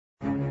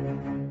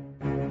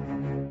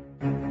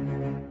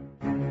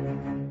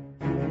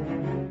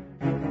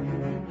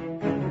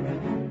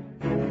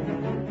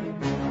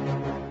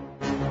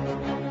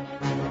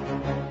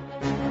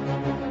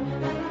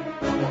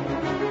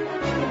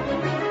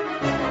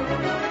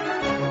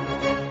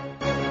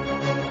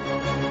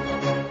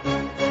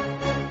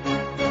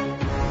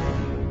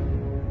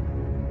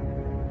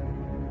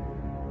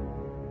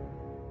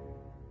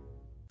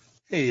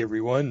Hey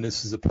everyone,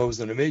 this is Opposed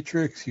on the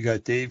Matrix. You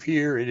got Dave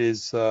here. It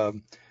is a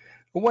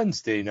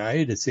Wednesday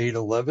night. It's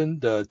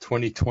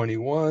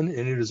 8/11/2021,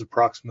 and it is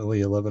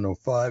approximately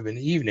 11:05 in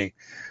the evening.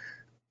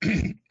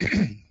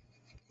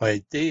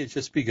 My day has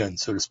just begun,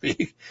 so to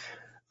speak.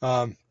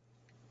 Yeah,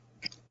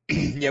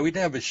 we didn't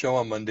have a show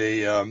on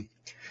Monday. A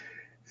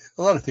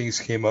lot of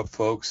things came up,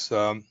 folks.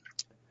 I'm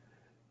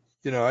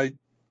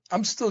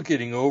still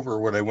getting over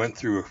what I went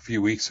through a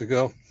few weeks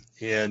ago.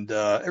 And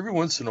every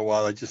once in a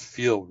while, I just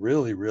feel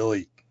really,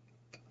 really,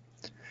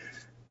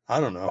 I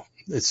don't know.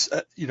 It's,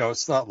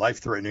 it's not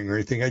life-threatening or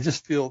anything. I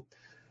just feel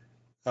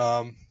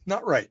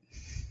not right.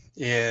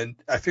 And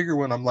I figure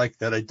when I'm like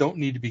that, I don't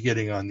need to be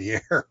getting on the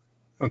air.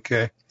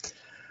 Okay.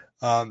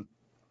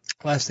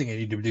 Last thing I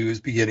need to do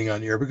is be getting on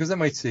the air because I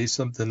might say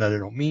something that I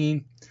don't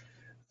mean.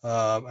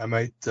 I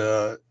might,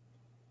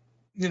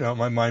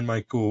 my mind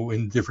might go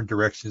in different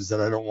directions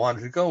that I don't want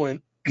it to go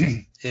in.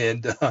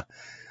 And,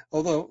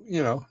 although,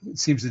 it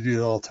seems to do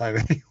that all the time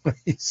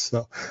anyway.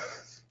 So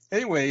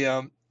anyway,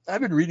 I've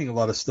been reading a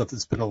lot of stuff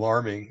that's been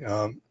alarming.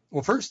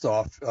 Well, first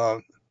off,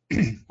 one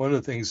of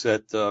the things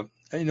that,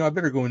 I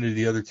better go into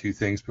the other two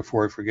things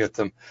before I forget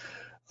them.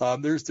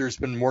 There's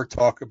been more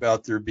talk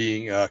about there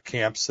being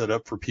camps set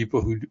up for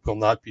people who will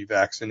not be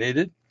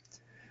vaccinated.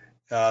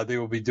 They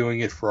will be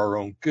doing it for our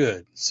own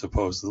good,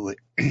 supposedly,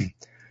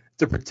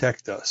 to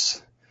protect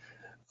us.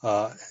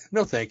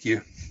 No, thank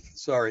you.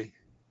 Sorry.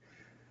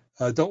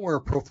 Don't wear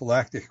a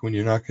prophylactic when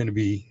you're not going to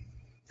be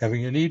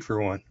having a need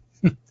for one.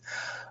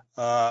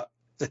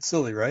 That's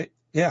silly, right?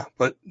 Yeah,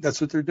 but that's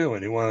what they're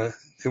doing. They want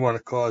to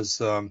cause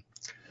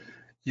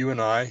you and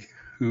I,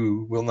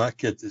 who will not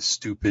get this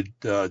stupid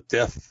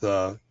death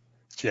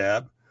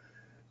jab,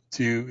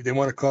 they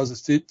want to cause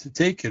us to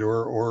take it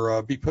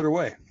or be put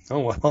away. Oh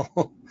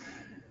well,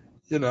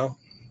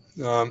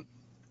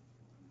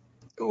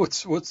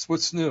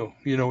 what's new?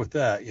 With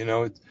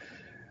that,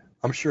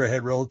 I'm sure I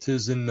had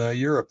relatives in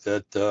Europe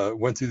that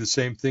went through the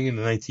same thing in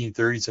the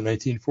 1930s and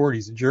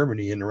 1940s in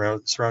Germany and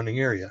around the surrounding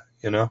area,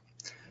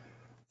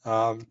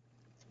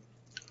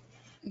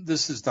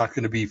 This is not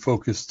going to be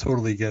focused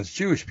totally against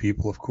Jewish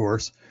people, of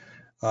course,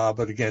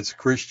 but against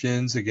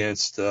Christians,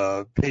 against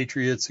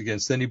patriots,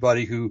 against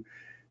anybody who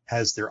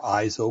has their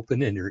eyes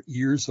open and their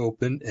ears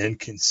open and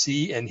can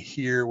see and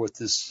hear what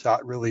this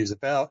shot really is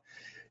about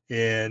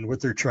and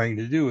what they're trying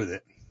to do with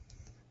it.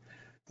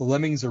 The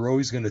lemmings are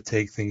always going to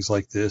take things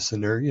like this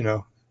and they're,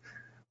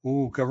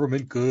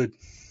 government good,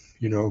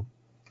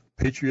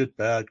 patriot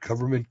bad,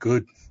 government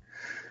good.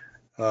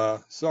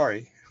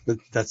 Sorry, but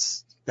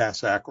that's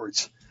bass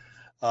backwards.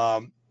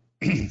 And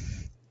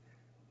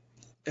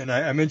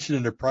I mentioned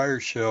in a prior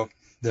show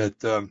that,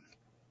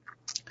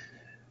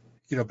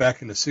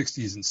 back in the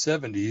 60s and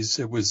 70s,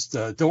 it was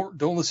don't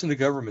listen to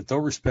government,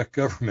 don't respect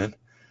government.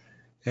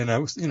 And I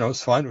was, I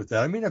was fine with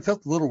that. I mean, I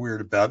felt a little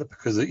weird about it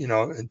because,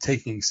 in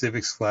taking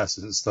civics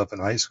classes and stuff in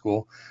high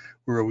school,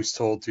 we were always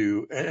told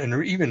to,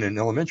 and even in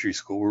elementary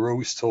school, we were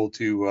always told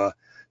to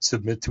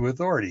submit to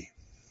authority.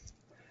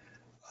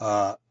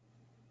 But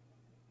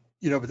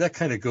that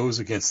kind of goes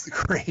against the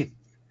grain.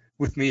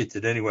 With me, it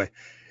did anyway.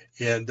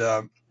 And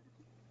but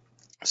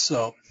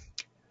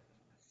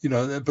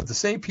the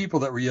same people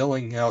that were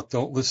yelling out,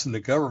 don't listen to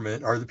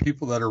government, are the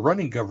people that are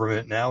running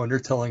government now, and they're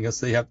telling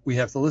us we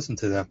have to listen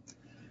to them.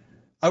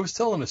 I was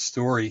telling a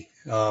story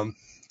to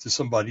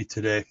somebody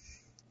today.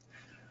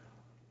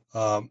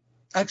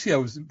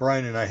 Actually,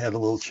 Brian and I had a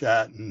little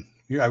chat, and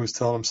I was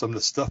telling him some of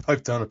the stuff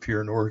I've done up here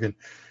in Oregon.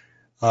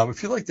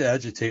 If you like to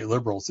agitate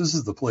liberals, this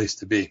is the place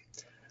to be,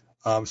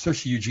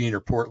 especially Eugene or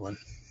Portland.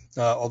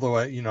 Although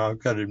I've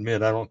got to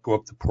admit, I don't go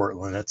up to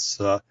Portland. That's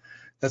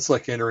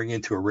like entering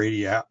into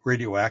a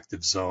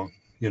radioactive zone,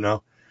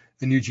 and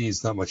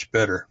Eugene's not much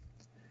better.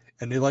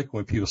 And they like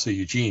when people say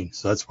Eugene,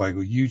 so that's why I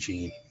go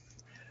Eugene.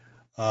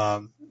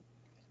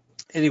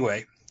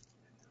 Anyway,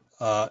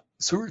 so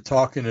we were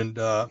talking, and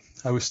I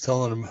was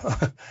telling him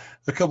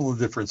a couple of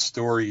different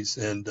stories,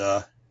 and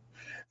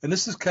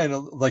this is kind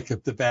of like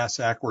the bass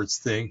backwards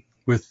thing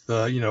with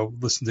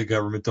listen to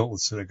government, don't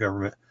listen to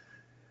government.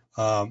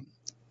 But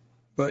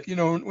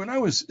when I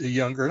was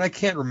younger, and I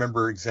can't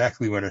remember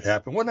exactly when it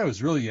happened. When I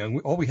was really young,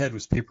 all we had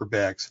was paper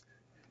bags.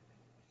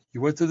 You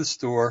went to the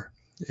store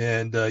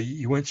and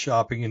you went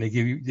shopping, and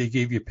they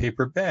gave you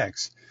paper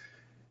bags.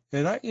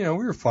 And we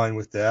were fine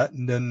with that.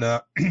 And then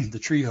the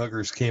tree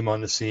huggers came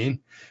on the scene.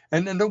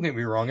 And then don't get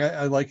me wrong,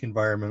 I like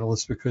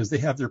environmentalists because they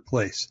have their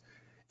place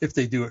if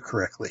they do it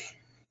correctly.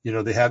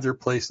 They have their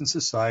place in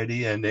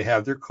society and they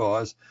have their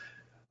cause.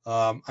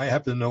 I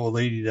happen to know a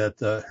lady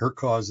that her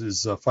cause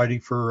is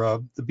fighting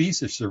for the bees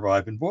to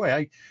survive. And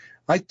boy,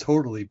 I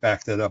totally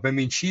back that up. I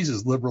mean, she's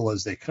as liberal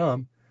as they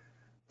come,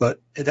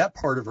 but that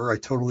part of her, I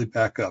totally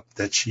back up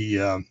that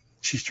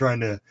she's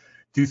trying to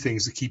do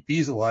things to keep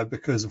bees alive,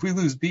 because if we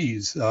lose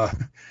bees, there's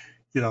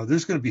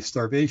going to be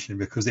starvation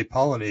because they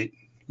pollinate,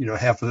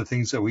 half of the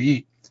things that we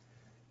eat.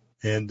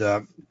 And,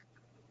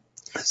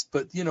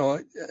 but,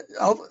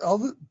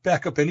 I'll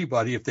back up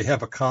anybody if they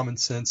have a common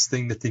sense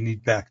thing that they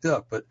need backed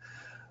up. But,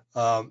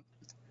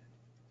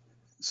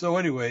 so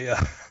anyway,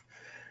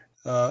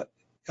 I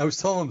was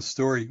telling him a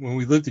story when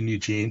we lived in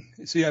Eugene.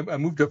 See, I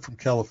moved up from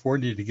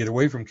California to get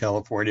away from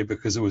California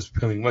because it was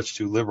becoming much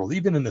too liberal.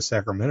 Even in the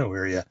Sacramento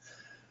area,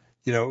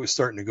 it was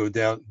starting to go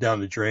down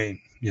the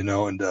drain,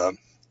 and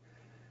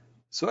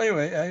so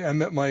anyway, I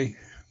met my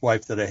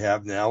wife that I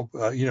have now.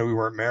 We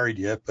weren't married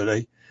yet, but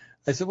I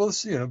said, well,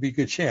 this, be a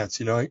good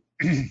chance. I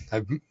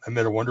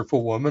met a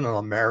wonderful woman, and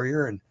I'll marry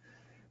her and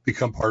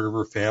become part of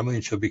her family,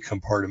 and she'll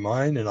become part of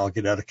mine, and I'll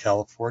get out of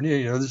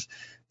California.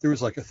 There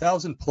was like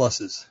 1,000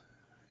 pluses,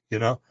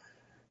 and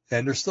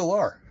there still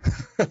are.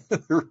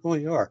 There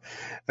really are.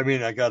 I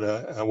mean, I got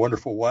a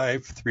wonderful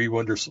wife, three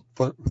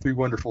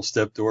wonderful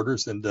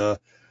stepdaughters, and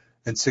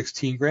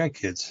 16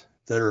 grandkids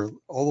that are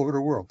all over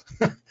the world.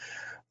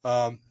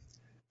 But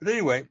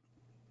anyway,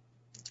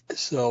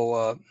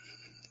 so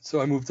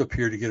I moved up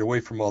here to get away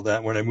from all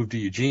that. When I moved to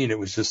Eugene, it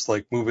was just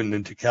like moving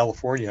into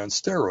California on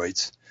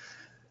steroids.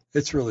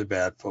 It's really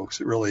bad,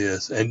 folks. It really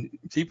is. And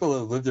people that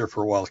have lived there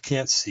for a while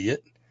can't see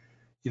it.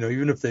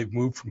 Even if they've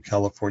moved from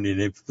California,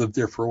 they've lived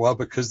there for a while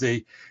because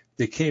they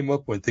came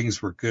up when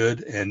things were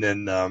good. And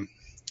then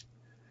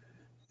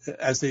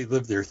as they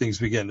lived there, things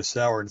began to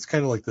sour. And it's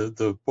kind of like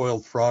the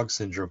boiled frog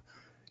syndrome.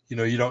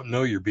 You don't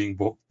know you're being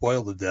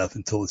boiled to death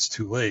until it's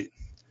too late.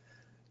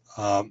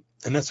 And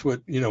that's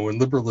what, when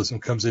liberalism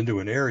comes into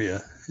an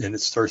area and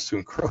it starts to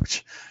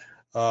encroach.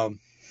 So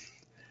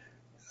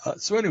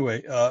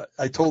anyway,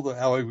 I told them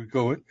how I would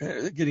go,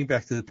 getting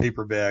back to the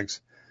paper bags,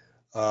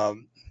 how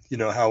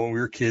when we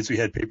were kids, we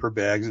had paper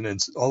bags. And then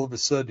all of a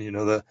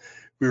sudden,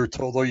 we were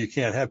told, oh, you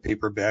can't have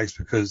paper bags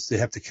because they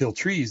have to kill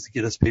trees to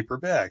get us paper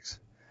bags.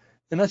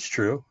 And that's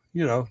true.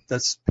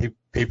 That's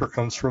paper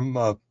comes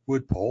from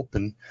wood pulp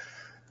and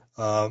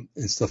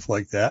stuff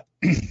like that.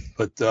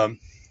 But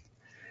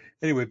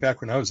anyway,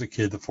 back when I was a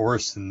kid, the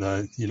forests in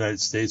the United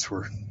States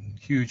were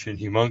huge and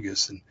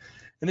humongous, and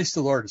they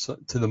still are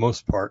to the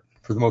most part,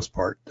 for the most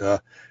part.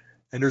 And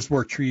there's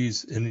more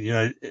trees in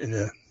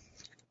the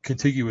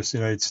contiguous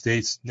United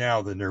States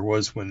now than there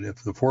was when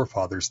the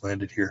forefathers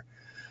landed here.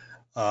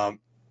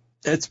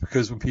 That's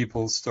because when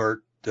people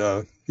start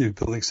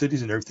building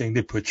cities and everything,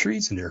 they put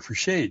trees in there for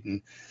shade,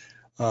 and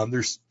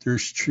there's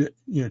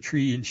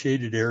tree and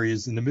shaded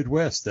areas in the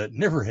Midwest that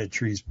never had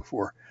trees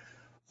before,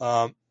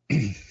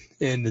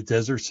 in the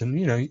deserts, and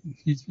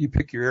you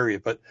pick your area.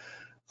 But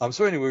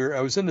so anyway,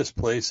 I was in this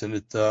place,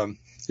 and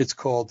it's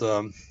called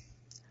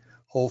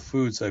Whole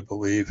Foods, I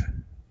believe.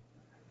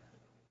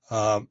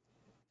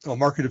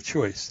 Market of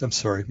Choice. I'm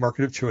sorry,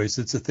 Market of Choice.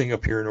 It's a thing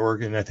up here in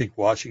Oregon, I think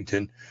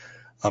Washington.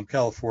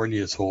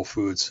 California is Whole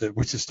Foods,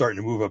 which is starting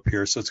to move up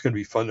here. So it's going to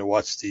be fun to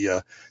watch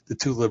the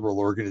two liberal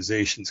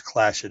organizations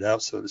clash it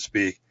out, so to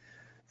speak.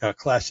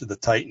 Clash of the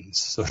Titans,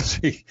 so to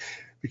speak.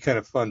 Be kind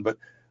of fun. But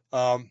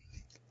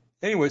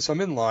anyway, so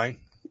I'm in line,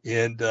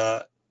 and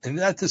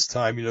at this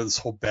time, this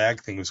whole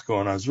bag thing was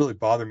going on. It was really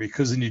bothering me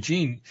because in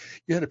Eugene,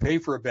 you had to pay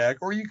for a bag,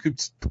 or you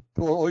could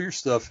put all your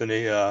stuff in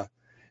a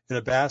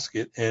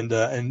basket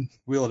and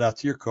wheel it out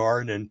to your car,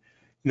 and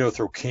then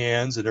throw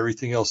cans and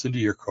everything else into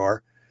your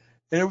car.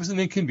 And it was an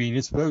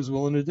inconvenience, but I was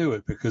willing to do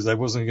it because I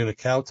wasn't going to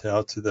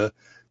kowtow to the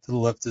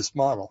leftist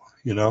model,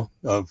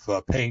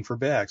 of paying for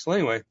bags. So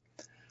anyway,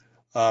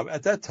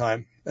 at that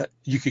time,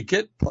 you could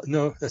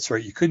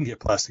you couldn't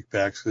get plastic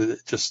bags because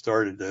it just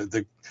started.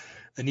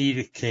 An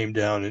edict came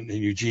down in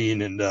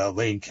Eugene and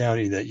Lane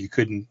County that you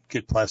couldn't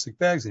get plastic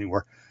bags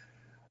anymore.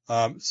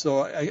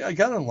 So I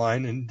got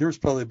online, and there was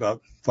probably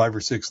about 5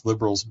 or 6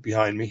 liberals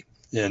behind me,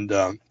 and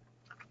the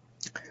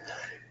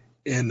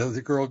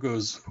girl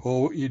goes,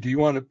 "Oh, do you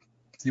want to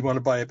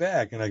buy a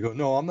bag?" And I go,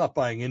 "No, I'm not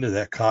buying into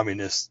that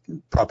communist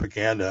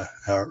propaganda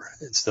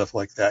and stuff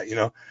like that."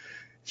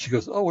 She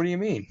goes, "Oh, what do you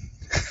mean?"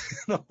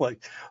 And I'm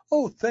like,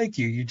 "Oh, thank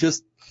you. You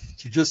just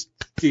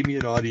gave me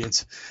an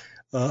audience."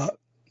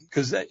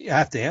 Because you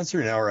have to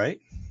answer now,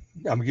 right?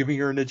 I'm giving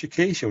her an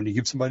education. When you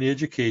give somebody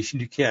education,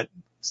 you can't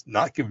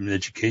not give them an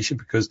education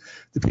because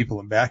the people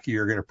in back of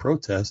you are going to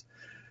protest.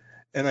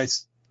 And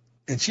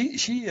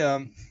she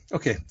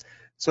okay.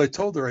 So I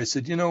told her, I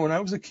said, when I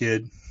was a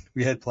kid,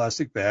 we had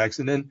plastic bags,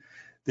 and then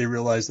they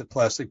realized that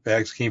plastic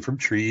bags came from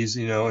trees,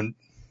 and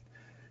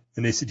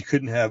they said you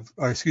couldn't have,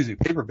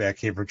 paper bag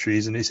came from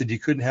trees, and they said you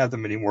couldn't have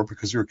them anymore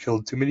because we were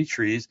killing too many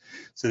trees.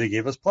 So they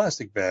gave us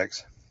plastic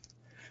bags.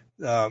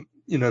 To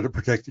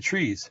protect the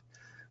trees.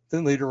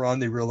 Then later on,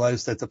 they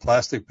realized that the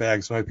plastic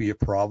bags might be a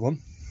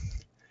problem.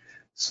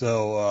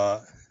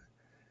 So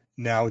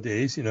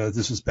nowadays,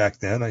 this was back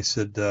then, I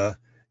said,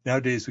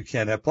 nowadays we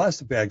can't have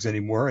plastic bags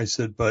anymore. I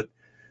said, but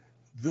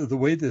the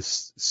way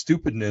this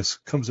stupidness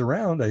comes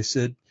around, I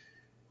said,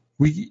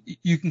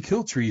 you can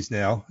kill trees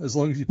now as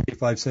long as you pay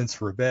 5 cents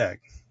for a bag,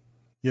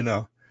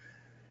 And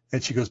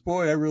she goes,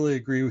 "Boy, I really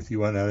agree with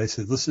you on that." I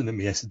said, "Listen to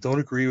me." I said,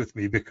 "Don't agree with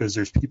me because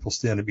there's people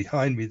standing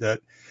behind me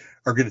that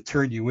are going to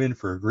turn you in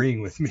for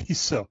agreeing with me."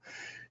 So,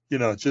 you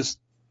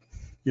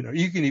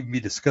can even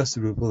be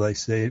disgusted with what I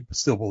say, but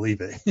still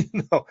believe it,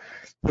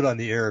 put on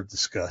the air of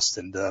disgust.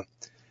 And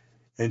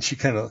she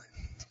kind of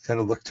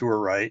looked to her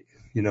right,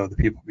 the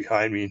people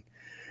behind me.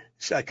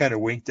 I kind of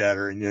winked at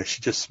her, and,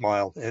 she just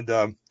smiled.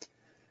 And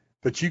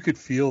but you could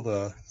feel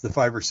the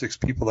 5 or 6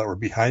 people that were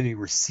behind me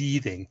were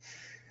seething.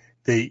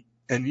 And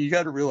you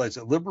got to realize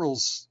that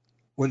liberals,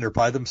 when they're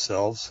by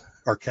themselves,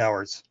 are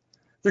cowards.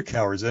 They're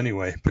cowards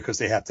anyway, because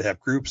they have to have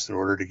groups in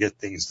order to get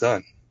things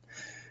done.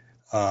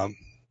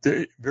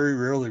 Very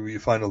rarely will you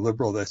find a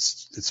liberal that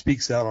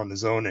speaks out on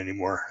his own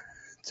anymore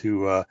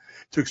to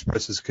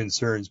express his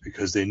concerns,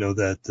 because they know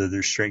that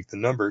there's strength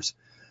in numbers.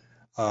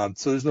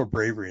 So there's no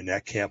bravery in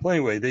that camp. Well,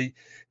 anyway,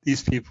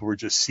 these people were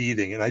just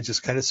seething, and I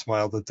just kind of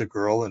smiled at the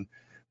girl and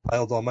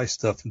piled all my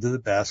stuff into the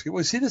basket.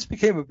 Well, see, this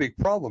became a big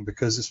problem,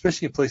 because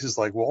especially in places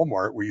like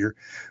Walmart where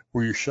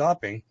you're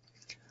shopping,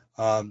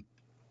 it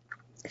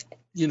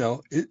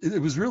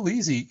was real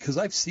easy, because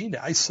I've seen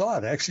it. I saw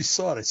it. I actually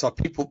saw it. I saw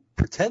people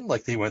pretend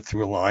like they went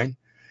through a line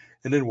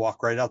and then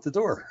walk right out the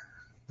door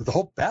with a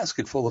whole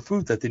basket full of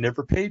food that they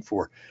never paid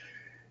for.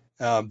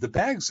 The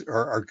bags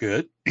are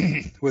good,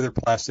 whether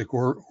plastic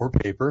or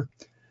paper,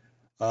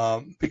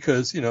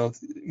 because,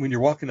 when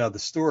you're walking out of the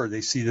store,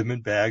 they see them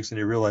in bags and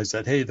they realize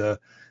that, hey, the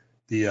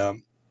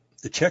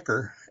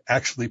checker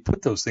actually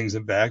put those things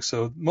in bags,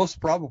 so most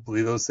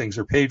probably those things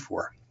are paid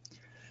for.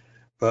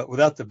 But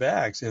without the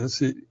bags,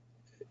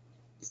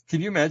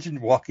 can you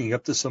imagine walking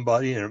up to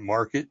somebody in a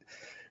market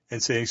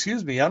and saying,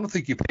 "Excuse me, I don't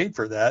think you paid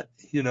for that,"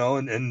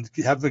 and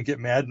have them get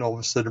mad and all of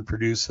a sudden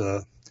produce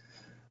a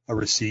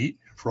receipt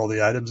for all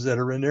the items that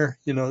are in there?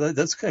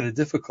 That's kind of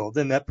difficult.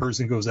 Then that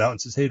person goes out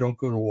and says, "Hey, don't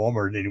go to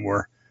Walmart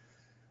anymore,"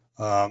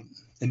 and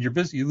you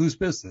lose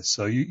business.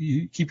 So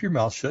you keep your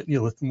mouth shut and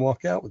you let them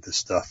walk out with this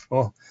stuff.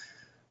 Well,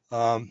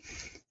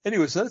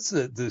 anyways, that's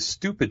the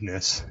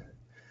stupidness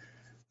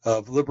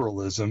of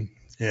liberalism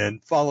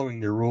and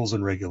following their rules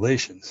and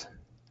regulations.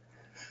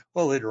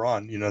 Well, later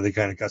on, they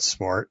kind of got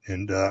smart,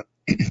 and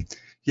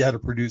you had to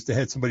produce. They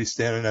had somebody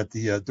standing at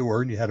the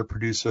door, and you had to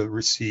produce a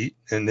receipt,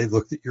 and they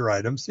looked at your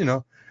items.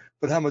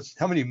 But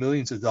how many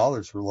millions of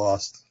dollars were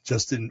lost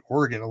just in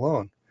Oregon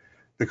alone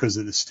because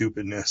of the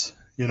stupidness?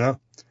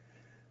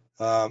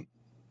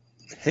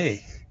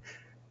 Hey,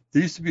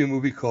 there used to be a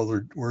movie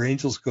called Where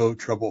Angels Go,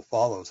 Trouble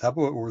Follows. How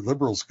about where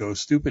liberals go,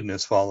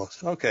 stupidness follows?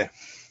 Okay.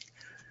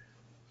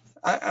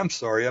 I'm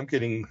sorry, I'm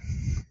getting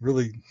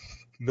really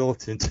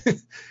militant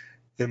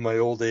in my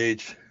old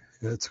age.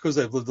 It's because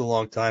I've lived a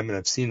long time and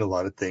I've seen a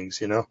lot of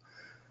things,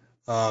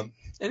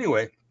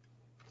 Anyway,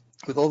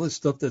 with all this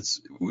stuff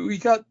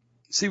we've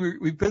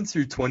been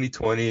through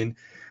 2020 and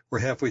we're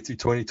halfway through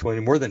 2020,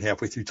 more than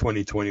halfway through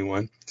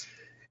 2021.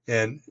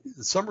 And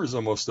the summer's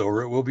almost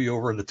over. It will be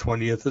over on the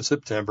 20th of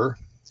September.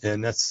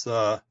 And that's,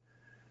 a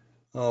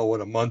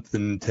month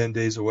and 10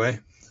 days away,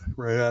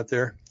 right out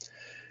there.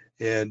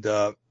 And,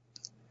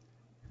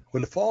 when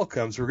the fall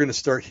comes, we're going to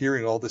start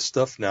hearing all this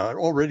stuff now.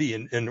 Already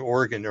in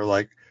Oregon, they're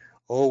like,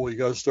 "Oh, we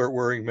got to start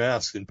wearing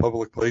masks in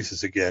public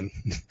places again."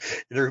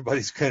 And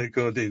everybody's kind of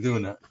going to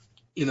doing that.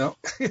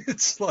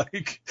 It's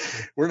like,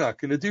 we're not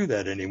going to do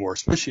that anymore,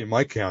 especially in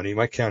my county.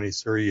 My county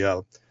is very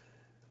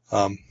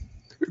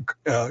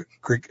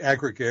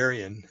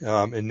agrarian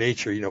in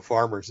nature,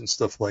 farmers and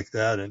stuff like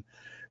that. And,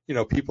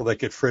 people that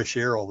get fresh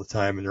air all the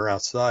time and they're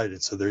outside.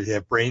 And so they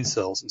have brain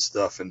cells and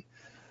stuff.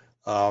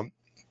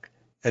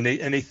 And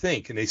they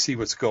think and they see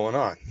what's going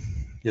on,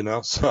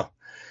 So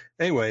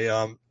anyway,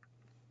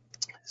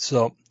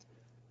 so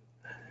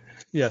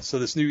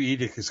this new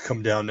edict has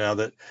come down now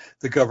that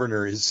the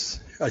governor is,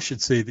 I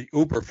should say, the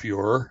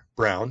Oberfuhrer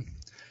Brown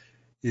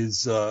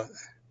is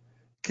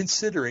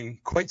considering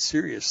quite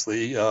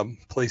seriously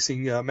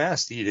placing a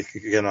mask edict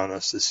again on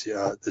us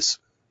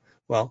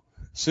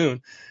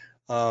soon.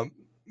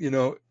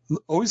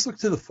 Always look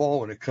to the fall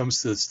when it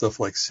comes to stuff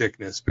like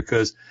sickness,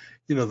 because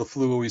the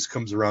flu always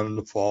comes around in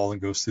the fall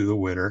and goes through the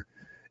winter,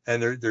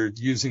 and they're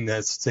using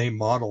that same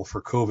model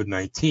for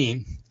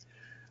COVID-19.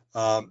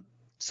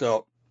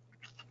 So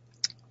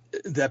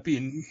that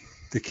being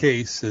the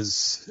case,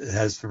 as it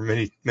has for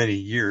many, many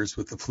years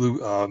with the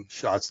flu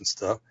shots and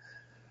stuff,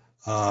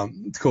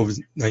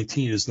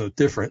 COVID-19 is no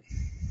different.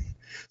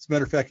 As a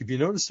matter of fact, if you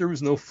notice, there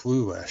was no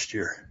flu last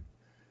year.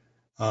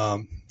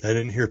 I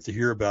didn't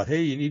hear about,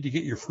 hey, you need to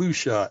get your flu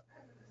shot.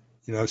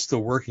 I was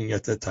still working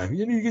at that time.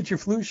 You need to get your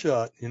flu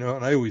shot, and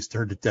I always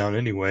turned it down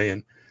anyway.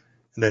 And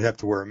I'd have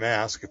to wear a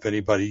mask if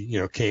anybody,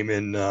 came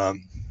in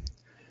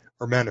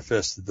or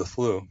manifested the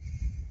flu.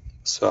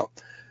 So,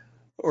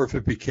 or if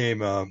it became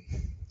not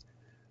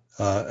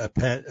a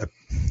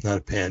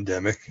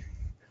pandemic.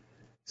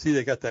 See,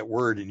 they got that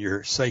word in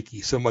your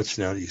psyche so much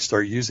now that you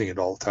start using it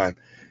all the time.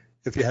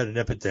 If you had an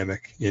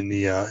epidemic in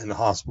the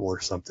hospital or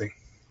something.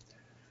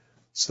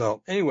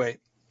 So anyway,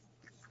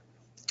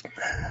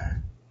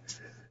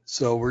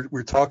 so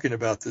we're talking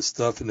about this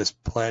stuff and this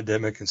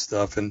pandemic and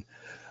stuff, and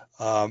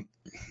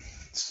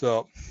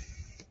so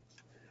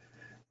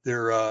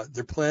they're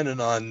planning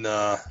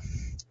on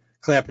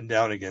clamping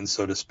down again,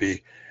 so to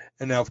speak.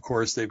 And now, of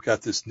course, they've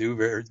got this new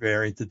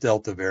variant, the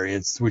Delta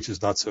variant, which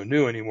is not so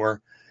new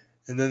anymore.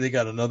 And then they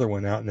got another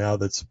one out now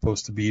that's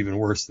supposed to be even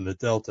worse than the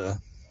Delta.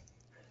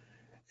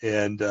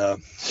 And I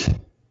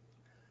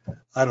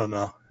don't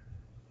know.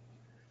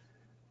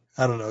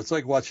 I don't know. It's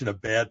like watching a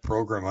bad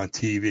program on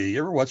TV. You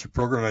ever watch a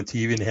program on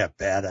TV and they have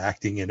bad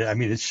acting in it? I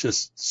mean, it's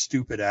just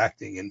stupid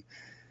acting, and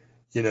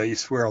you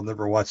swear I'll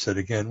never watch that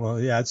again. Well,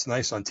 yeah, it's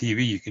nice on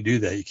TV. You can do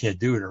that. You can't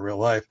do it in real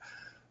life.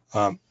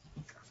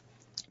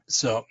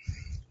 So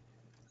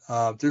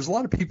there's a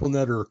lot of people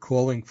that are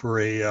calling for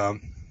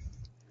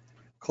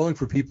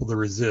people to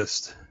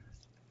resist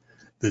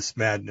this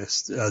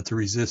madness, to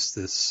resist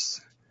this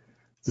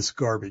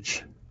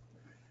garbage,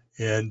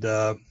 and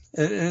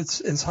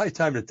it's high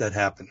time that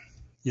happened.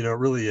 It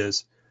really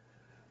is.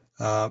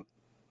 Now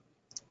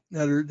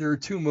there are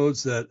two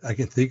modes that I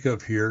can think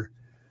of here.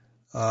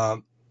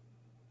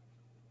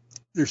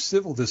 There's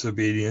civil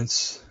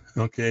disobedience,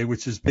 okay,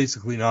 which is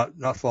basically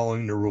not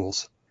following the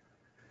rules.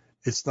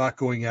 It's not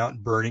going out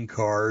and burning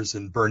cars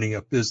and burning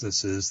up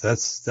businesses.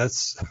 That's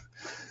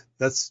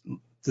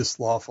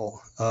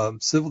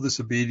dislawful. Civil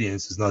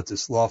disobedience is not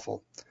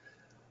dislawful.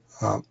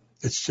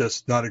 It's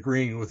just not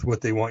agreeing with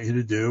what they want you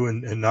to do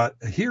and not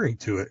adhering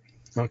to it.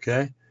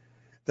 Okay.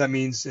 That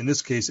means, in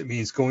this case, it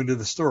means going to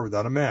the store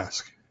without a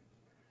mask.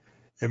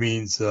 It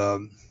means,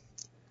 in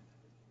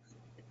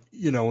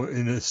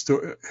the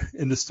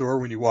store,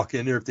 when you walk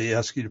in there, if they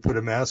ask you to put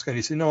a mask on,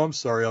 you say, no, I'm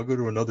sorry, I'll go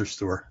to another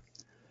store.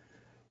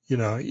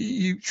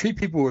 You treat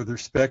people with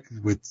respect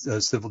with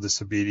civil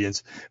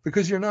disobedience,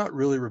 because you're not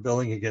really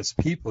rebelling against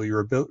people.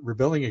 You're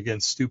rebelling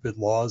against stupid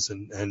laws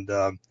and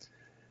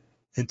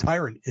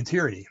tyranny.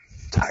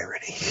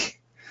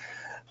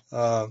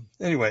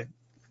 Anyway,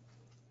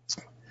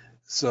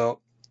 so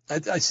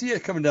I see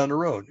it coming down the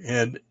road,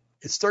 and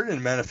it's starting to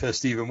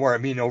manifest even more. I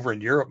mean, over in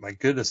Europe, my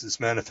goodness,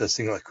 it's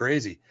manifesting like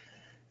crazy.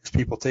 There's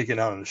people taking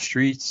out to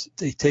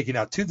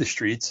the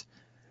streets,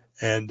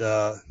 and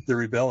they're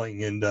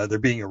rebelling, and they're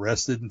being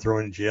arrested and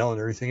thrown in jail and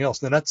everything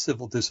else. Now, that's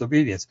civil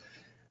disobedience.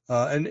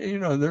 And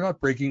they're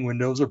not breaking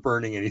windows or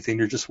burning anything.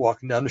 They're just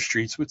walking down the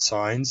streets with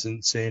signs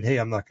and saying, hey,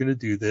 I'm not going to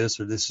do this,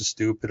 or this is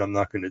stupid, I'm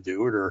not going to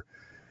do it, or,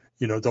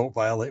 don't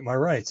violate my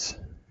rights.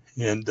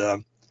 And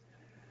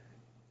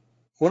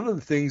one of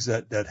the things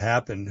that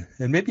happened,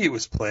 and maybe it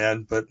was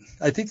planned, but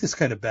I think this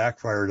kind of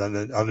backfired on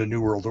the New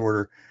World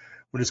Order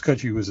when this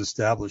country was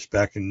established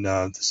back in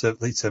the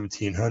late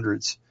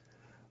 1700s.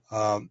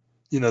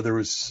 There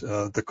was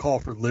the call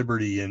for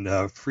liberty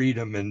and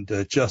freedom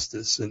and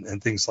justice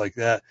and things like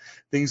that,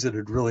 things that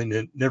had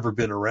really never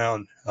been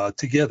around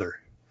together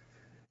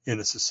in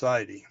a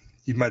society.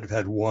 You might have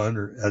had one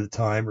or at a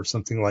time or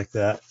something like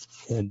that,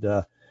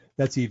 and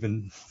that's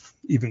even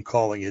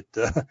calling it.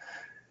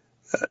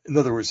 In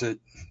other words, it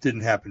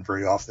didn't happen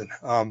very often.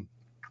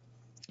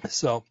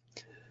 So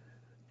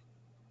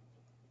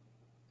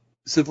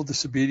civil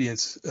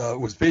disobedience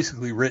was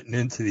basically written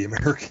into the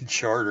American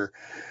Charter,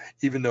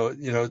 even though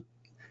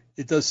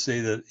it does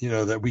say that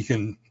that we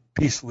can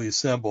peacefully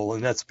assemble,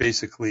 and that's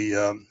basically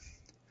a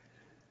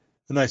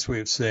nice way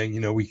of saying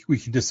we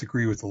can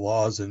disagree with the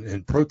laws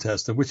and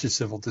protest them, which is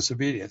civil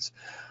disobedience.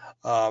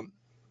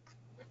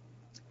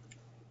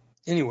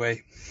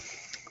 Anyway,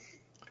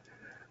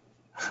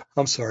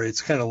 I'm sorry,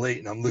 it's kind of late,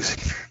 and I'm losing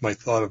my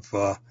thought of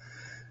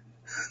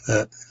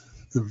that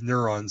the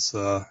neurons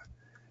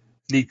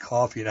need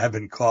coffee, and I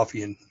haven't had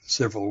coffee in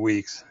several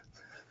weeks.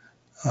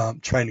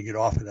 Trying to get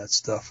off of that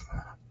stuff.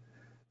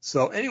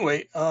 So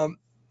anyway,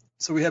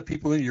 so we have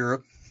people in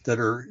Europe that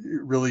are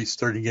really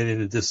starting to get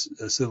into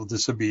civil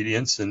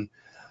disobedience, and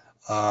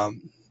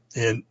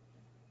the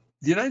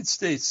United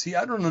States. See,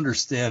 I don't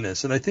understand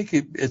this, and I think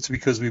it's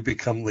because we've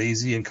become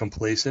lazy and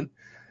complacent.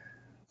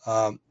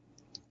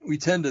 We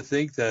tend to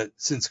think that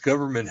since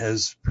government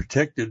has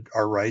protected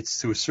our rights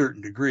to a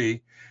certain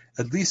degree,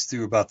 at least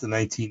through about the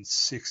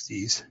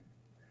 1960s,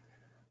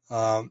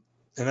 and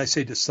I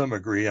say to some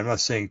degree, I'm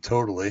not saying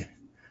totally.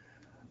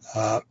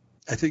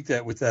 I think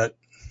that with that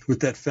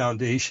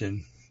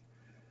foundation,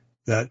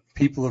 that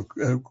people have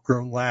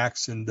grown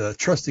lax and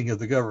trusting of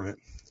the government,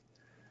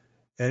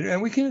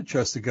 and we can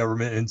trust the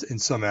government in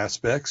some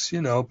aspects,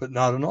 but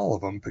not in all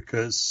of them,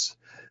 because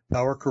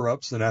power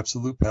corrupts, and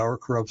absolute power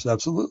corrupts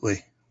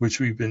absolutely, which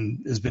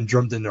has been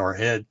drummed into our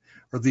head,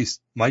 or at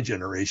least my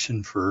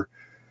generation for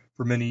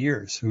many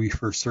years. We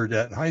first heard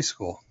that in high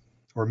school,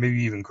 or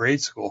maybe even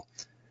grade school.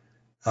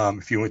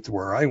 If you went to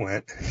where I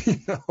went,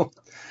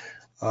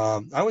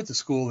 I went to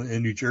school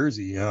in New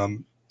Jersey,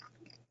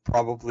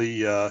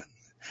 probably, right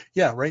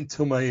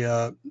until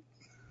my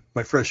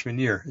freshman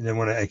year. And then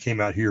when I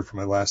came out here for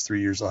my last 3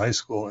 years of high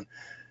school,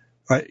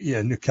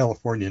 and New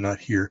California, not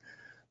here.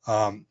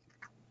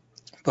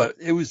 But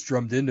it was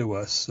drummed into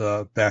us,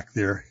 back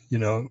there.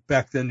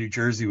 Back then New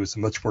Jersey was a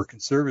much more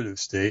conservative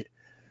state,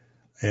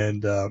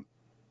 and,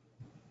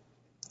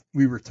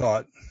 we were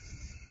taught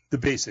the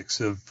basics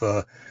of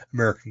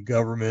American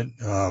government,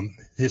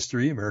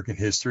 American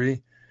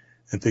history,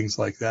 and things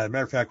like that. As a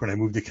matter of fact, when I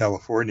moved to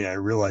California, I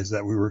realized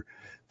that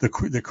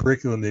the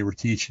curriculum they were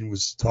teaching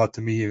was taught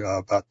to me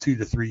about 2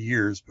 to 3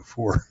 years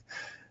before,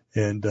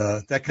 and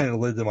that kind of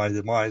led to my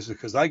demise,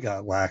 because I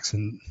got lax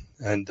and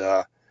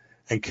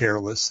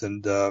careless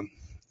and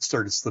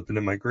started slipping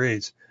in my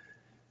grades.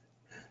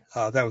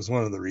 That was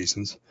one of the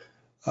reasons.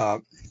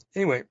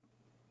 Anyway,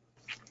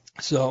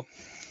 So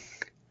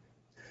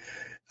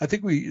I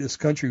think this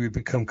country, we've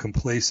become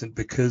complacent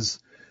because,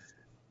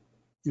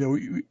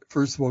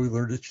 first of all,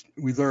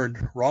 we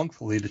learned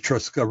wrongfully to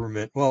trust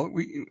government. Well,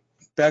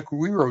 back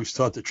when we were always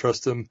taught to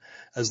trust them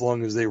as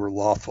long as they were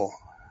lawful.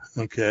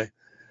 Okay.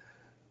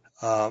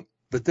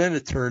 But then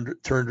it turned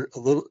a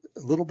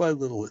little by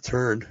little, it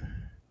turned,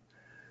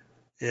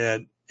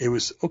 and it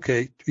was,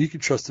 okay, you can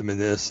trust them in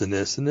this and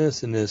this and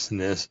this and this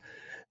and this,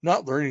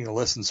 not learning the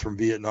lessons from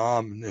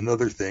Vietnam and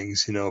other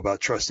things, about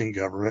trusting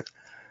government.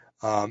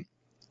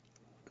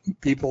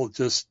 People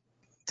just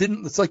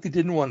it's like they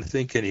didn't want to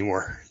think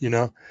anymore, we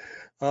lived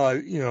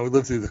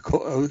through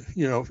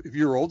if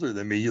you're older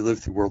than me, you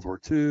lived through World War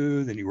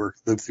II, then you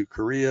lived through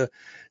Korea,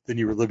 then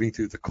you were living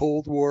through the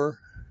Cold War,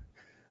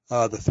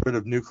 the threat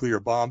of nuclear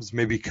bombs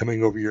maybe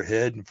coming over your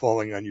head and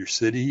falling on your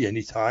city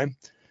anytime.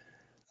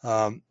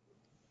 And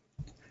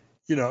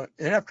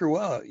after a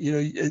while,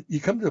 you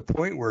come to a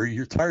point where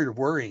you're tired of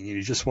worrying and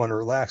you just want to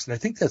relax. And I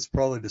think that's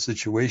probably the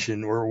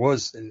situation, or it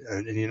was in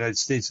the United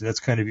States, and that's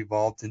kind of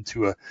evolved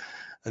into a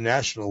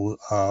national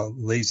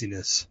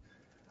laziness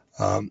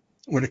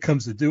when it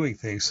comes to doing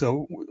things.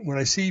 So when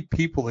I see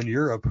people in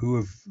Europe who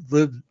have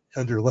lived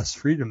under less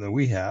freedom than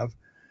we have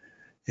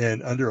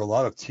and under a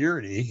lot of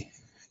tyranny,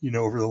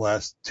 over the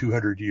last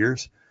 200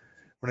 years,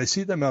 when I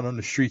see them out on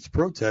the streets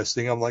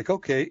protesting, I'm like,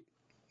 okay,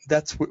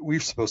 that's what we're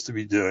supposed to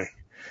be doing.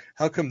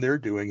 How come they're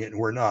doing it and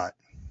we're not?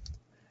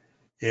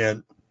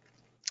 And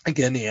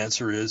again, the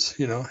answer is,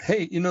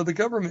 hey,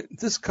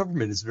 this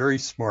government is very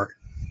smart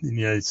in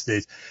the United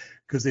States,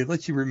 because they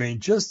let you remain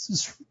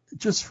just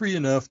free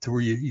enough to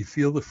where you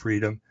feel the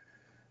freedom,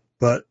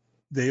 but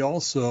they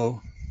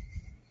also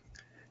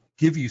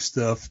give you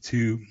stuff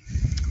to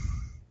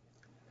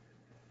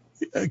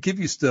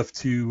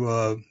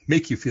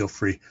make you feel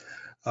free.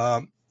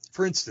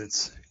 For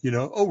instance,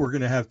 we're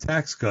going to have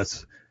tax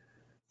cuts.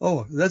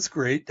 Oh, that's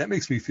great. That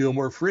makes me feel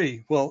more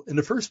free. Well, in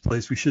the first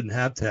place, we shouldn't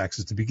have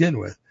taxes to begin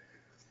with.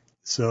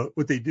 So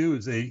what they do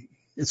is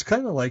it's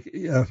kind of like,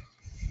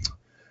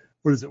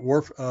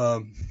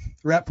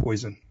 rat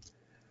poison.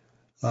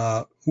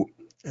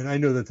 And I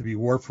know that to be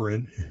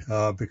warfarin,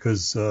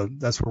 because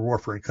that's where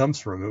warfarin comes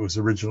from. It was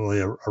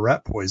originally a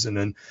rat poison,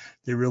 and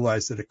they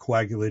realized that it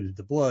coagulated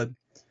the blood.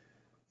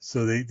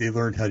 So they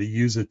learned how to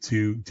use it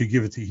to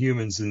give it to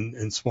humans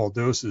in small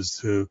doses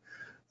to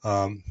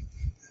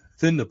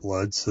thin the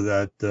blood, so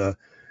that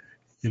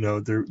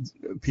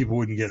people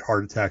wouldn't get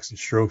heart attacks and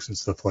strokes and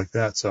stuff like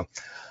that. So,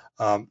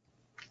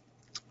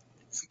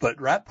 but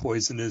rat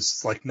poison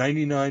is like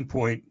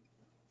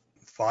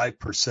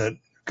 99.5%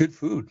 good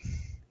food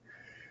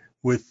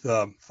with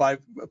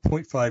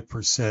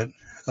 5.5%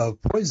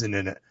 of poison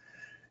in it.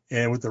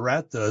 And what the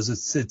rat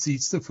does, it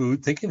eats the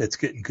food thinking it's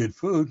getting good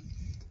food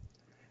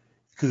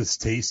because it's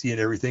tasty and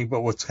everything.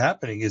 But what's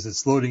happening is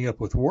it's loading up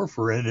with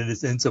warfarin, and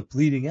it ends up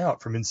bleeding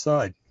out from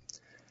inside.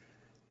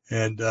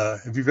 And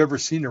if you've ever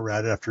seen a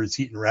rat after it's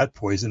eaten rat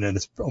poison and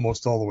it's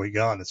almost all the way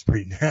gone, it's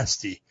pretty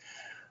nasty.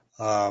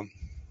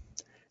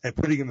 And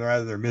putting them out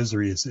of their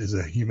misery is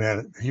a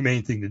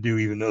humane thing to do,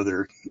 even though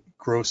they're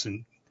gross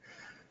and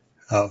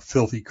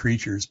filthy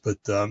creatures. But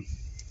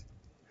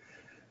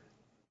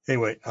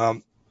anyway,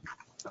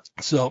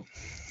 so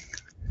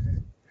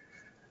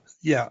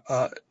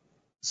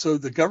so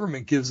the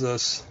government gives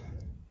us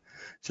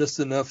just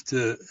enough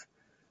for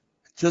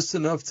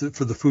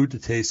the food to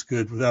taste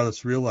good without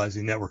us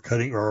realizing that we're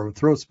cutting our own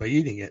throats by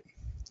eating it,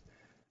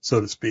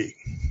 so to speak.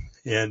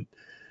 And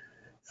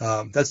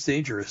that's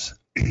dangerous.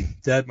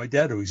 My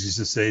dad always used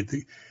to say,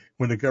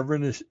 when the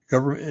government,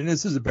 and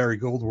this is a Barry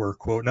Goldwater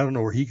quote, and I don't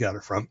know where he got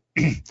it from,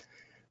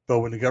 but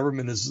when the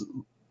government is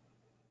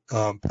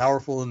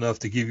powerful enough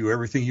to give you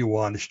everything you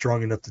want, is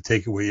strong enough to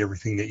take away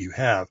everything that you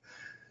have.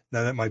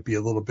 Now that might be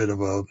a little bit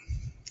of a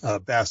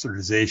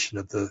bastardization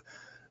of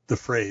the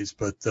phrase,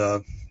 but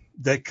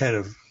that kind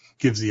of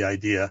gives the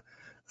idea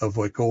of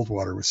what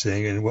Goldwater was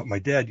saying and what my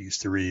dad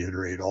used to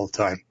reiterate all the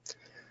time.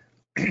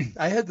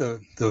 I had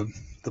the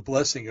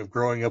blessing of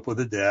growing up with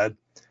a dad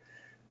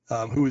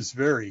who was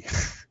very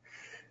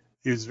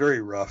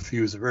rough. He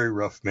was a very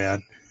rough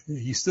man.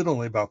 He stood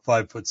only about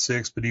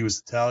 5'6", but he was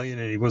Italian,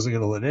 and he wasn't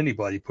going to let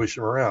anybody push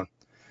him around.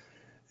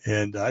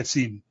 And I've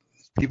seen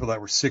people that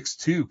were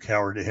 6'2"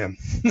 cower to him.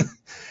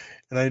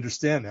 And I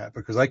understand that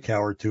because I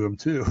cowered to him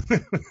too.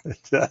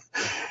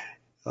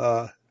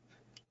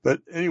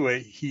 But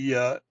anyway,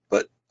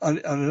 but on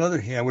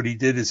another hand, what he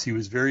did is he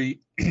was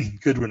very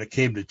good when it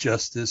came to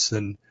justice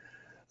and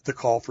the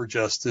call for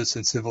justice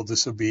and civil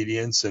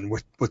disobedience and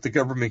what the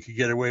government could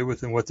get away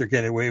with and what they're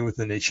getting away with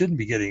and they shouldn't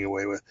be getting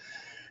away with.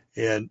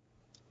 And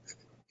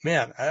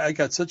man, I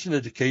got such an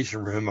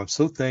education from him. I'm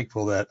so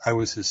thankful that I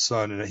was his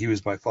son and that he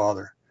was my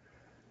father.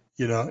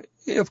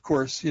 Of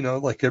course,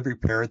 like every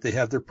parent, they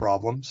have their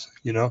problems,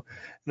 and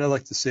I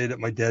like to say that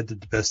my dad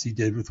did the best he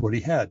did with what he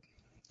had.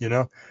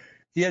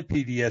 He had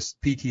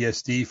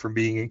PTSD from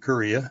being in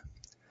Korea,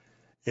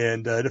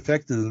 and it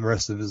affected him the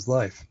rest of his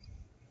life.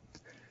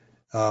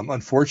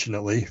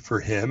 Unfortunately for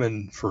him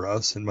and for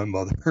us and my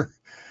mother,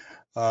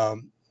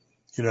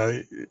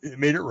 it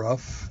made it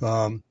rough.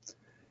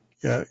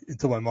 Yeah,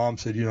 until my mom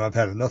said, I've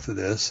had enough of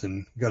this,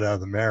 and got out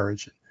of the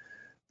marriage.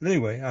 But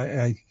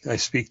anyway, I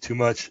speak too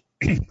much.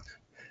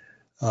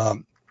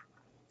 um,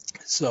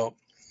 so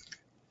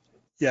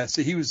yeah,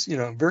 so he was,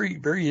 very,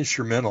 very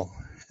instrumental.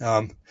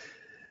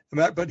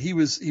 But he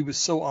was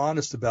so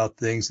honest about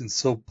things and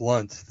so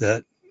blunt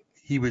that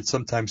he would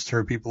sometimes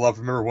turn people off. I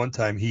remember one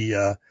time he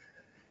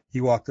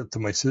walked up to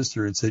my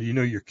sister and said,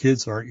 your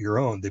kids aren't your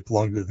own. They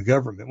belong to the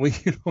government. Well,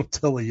 you don't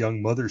tell a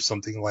young mother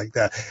something like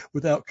that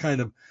without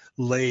kind of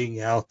laying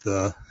out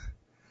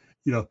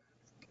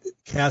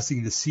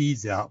casting the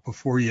seeds out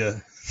before you,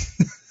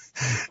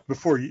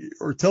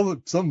 or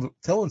telling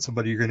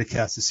somebody you're going to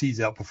cast the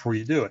seeds out before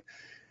you do it.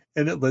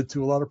 And it led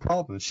to a lot of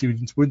problems. She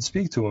wouldn't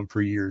speak to him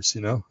for years,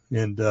 and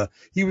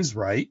he was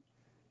right.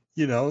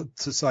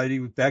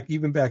 Society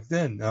even back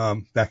then,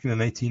 back in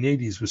the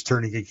 1980s, was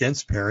turning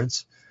against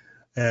parents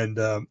and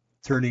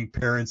turning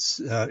parents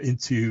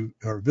into,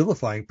 or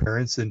vilifying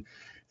parents, and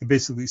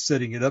basically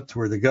setting it up to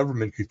where the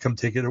government could come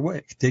take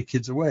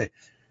kids away.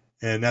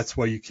 And that's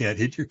why you can't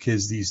hit your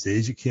kids these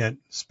days. You can't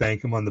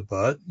spank them on the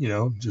butt,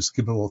 just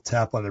give them a little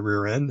tap on the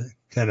rear end,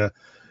 kind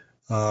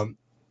of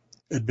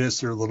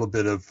administer a little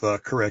bit of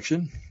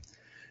correction,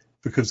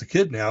 because the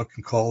kid now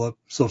can call up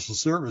social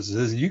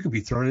services and you could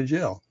be thrown in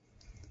jail.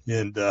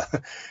 And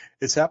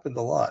it's happened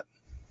a lot.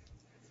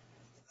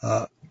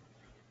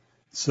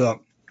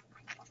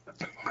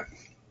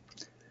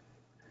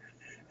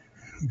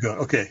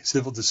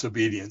 Civil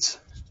disobedience.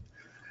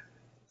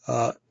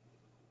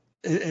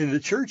 In the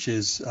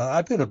churches,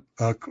 I've been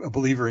a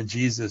believer in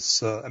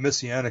Jesus, a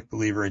messianic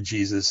believer in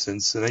Jesus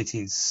since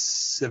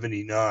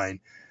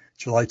 1979,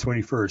 July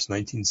 21st,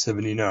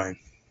 1979.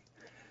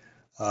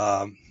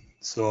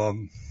 So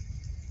I'm,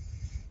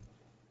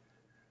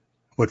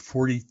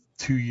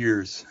 42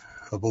 years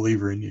a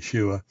believer in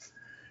Yeshua.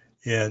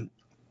 And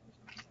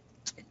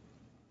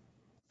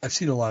I've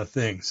seen a lot of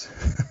things.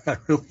 I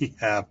really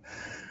have.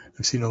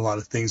 I've seen a lot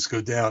of things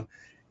go down.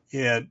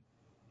 And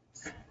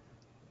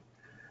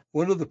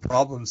one of the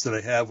problems that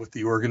I have with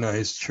the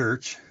organized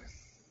church,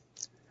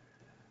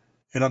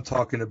 and I'm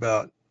talking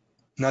about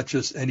not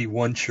just any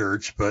one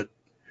church, but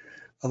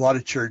a lot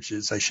of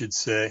churches, I should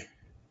say,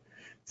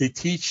 they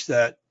teach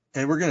that,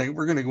 and we're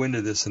going to go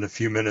into this in a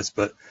few minutes,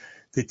 but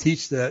they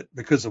teach that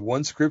because of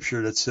one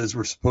scripture that says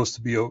we're supposed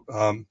to be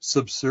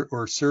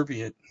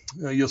subservient,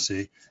 you'll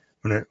see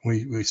when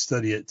we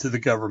study it, to the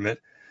government,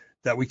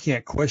 that we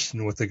can't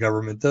question what the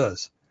government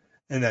does.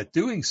 And that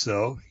doing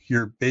so,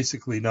 you're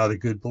basically not a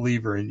good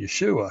believer in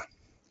Yeshua.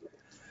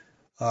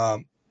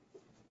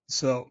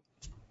 So,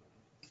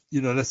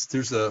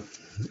 there's a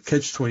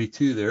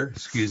catch-22 there.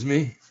 Excuse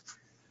me.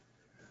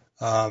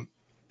 I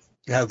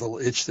have a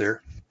little itch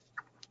there.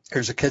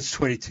 There's a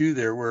catch-22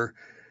 there where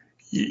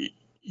you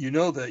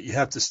know that you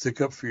have to stick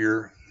up for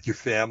your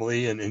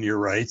family and your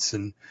rights,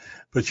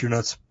 but you're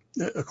not,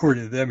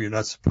 according to them, you're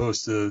not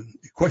supposed to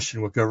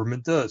question what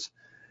government does.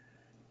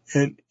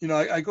 And,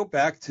 I go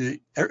back to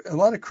a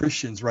lot of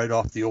Christians write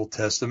off the Old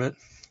Testament,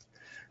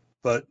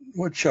 but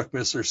what Chuck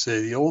Missler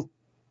say, the Old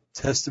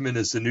Testament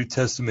is the New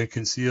Testament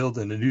concealed,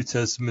 and the New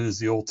Testament is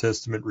the Old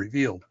Testament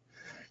revealed.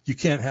 You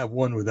can't have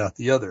one without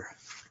the other.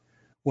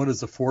 One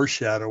is a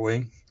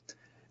foreshadowing,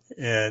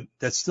 and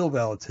that's still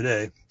valid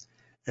today,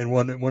 and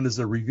one is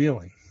a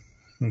revealing.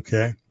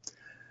 Okay?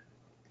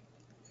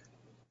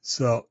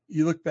 So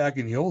you look back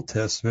in the Old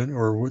Testament,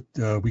 or what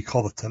we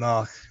call the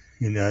Tanakh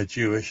in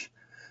Jewish,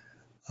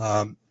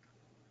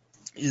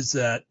 is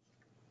that,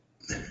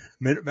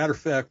 matter of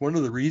fact, one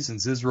of the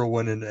reasons Israel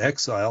went into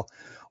exile,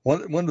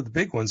 one of the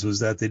big ones was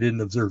that they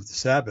didn't observe the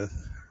Sabbath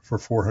for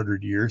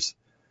 400 years.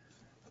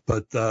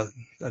 But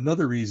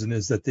another reason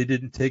is that they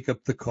didn't take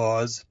up the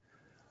cause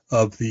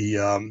of the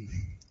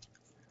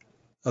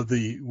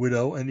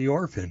widow and the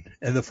orphan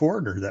and the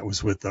foreigner that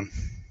was with them.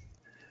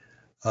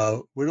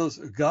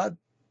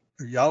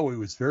 Yahweh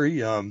was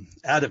very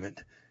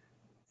adamant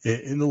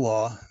in the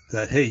law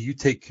that, hey, you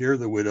take care of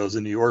the widows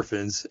and the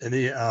orphans and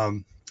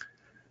the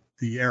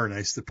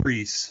Aaronites, the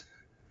priests,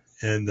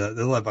 and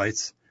the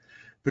Levites,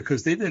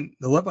 because the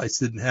Levites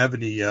didn't have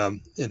any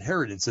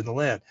inheritance in the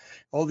land.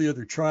 All the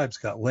other tribes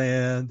got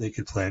land; they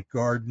could plant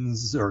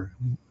gardens or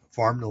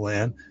farm the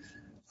land.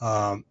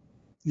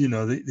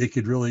 They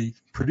could really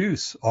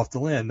produce off the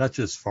land, not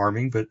just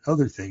farming, but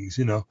other things.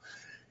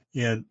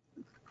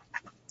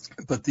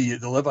 But the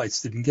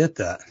Levites didn't get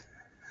that,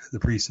 the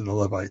priests and the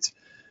Levites.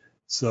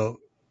 So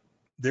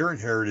their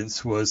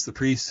inheritance was the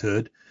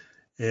priesthood,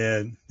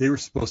 and they were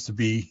supposed to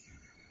be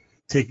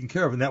taken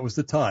care of, and that was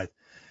the tithe.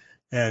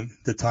 And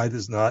the tithe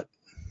is not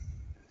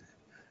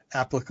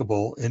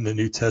applicable in the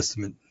New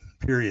Testament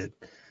period,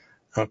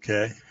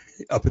 okay,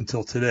 up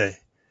until today,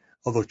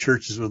 although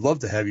churches would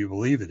love to have you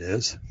believe it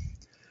is.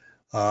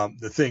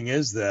 The thing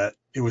is that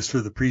it was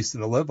for the priests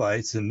and the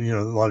Levites, and,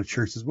 a lot of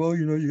churches, well,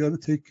 you got to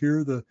take care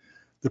of the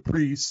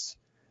priests.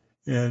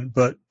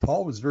 But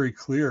Paul was very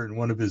clear in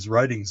one of his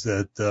writings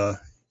that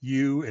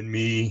you and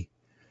me,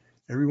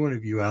 every one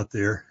of you out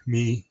there,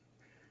 me,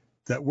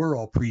 that we're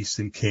all priests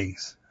and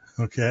kings,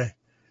 okay?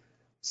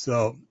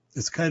 So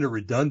it's kind of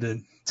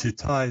redundant to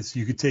tithes.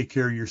 You could take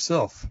care of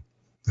yourself.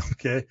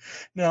 Okay.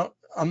 Now,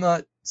 I'm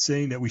not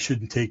saying that we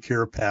shouldn't take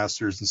care of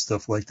pastors and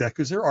stuff like that,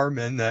 because there are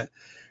men that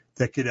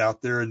get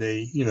out there and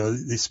they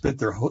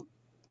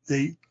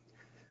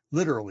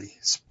literally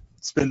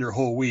spend their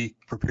whole week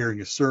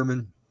preparing a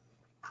sermon,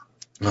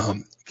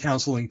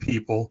 counseling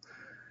people.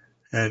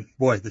 And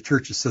boy, the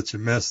church is such a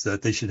mess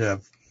that they should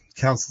have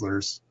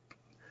counselors,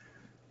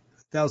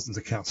 thousands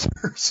of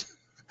counselors.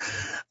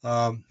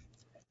 And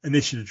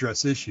they should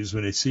address issues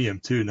when they see them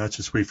too, not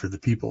just wait for the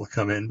people to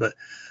come in. But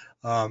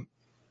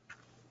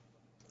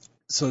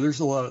so there's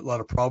a lot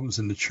of problems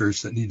in the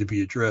church that need to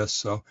be addressed.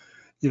 So,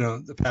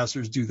 the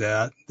pastors do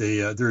that.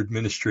 They're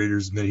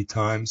administrators many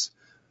times.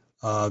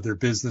 They're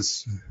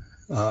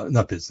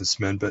not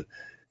businessmen, but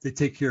they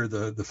take care of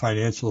the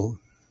financial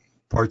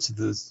parts of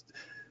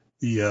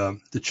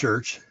the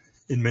church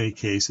in many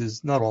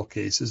cases, not all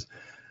cases.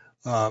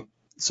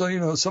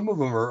 So, some of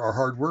them are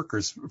hard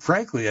workers.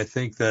 Frankly, I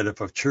think that if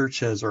a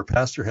church has, or a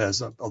pastor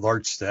has a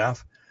large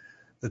staff,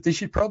 that they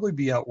should probably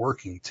be out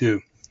working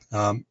too,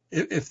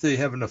 if they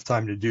have enough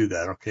time to do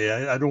that. Okay.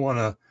 I don't want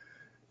to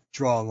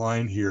draw a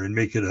line here and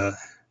make it a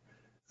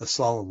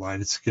solid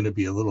line. It's going to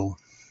be a little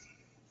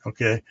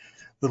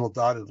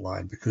dotted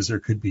line, because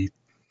there could be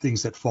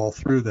things that fall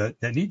through that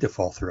need to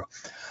fall through.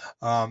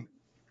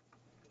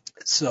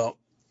 So,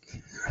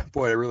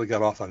 boy, I really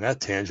got off on that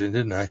tangent,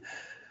 didn't I?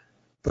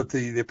 But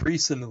the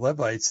priests and the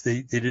Levites,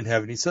 they didn't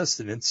have any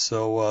sustenance,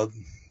 so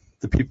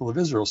the people of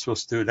Israel were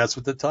supposed to do it. And that's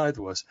what the tithe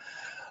was.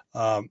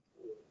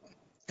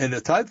 And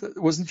the tithe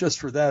wasn't just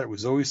for that; it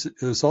was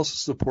also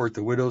support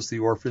the widows, the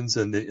orphans,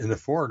 and the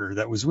foreigner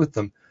that was with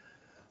them.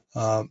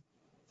 But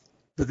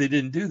they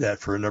didn't do that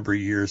for a number of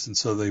years, and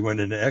so they went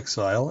into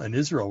exile. And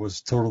Israel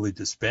was totally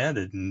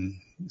disbanded and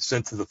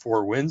sent to the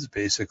four winds,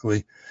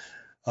 basically.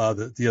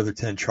 The other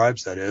 10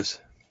 tribes, that is,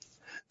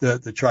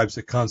 the tribes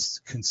that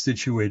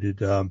constituted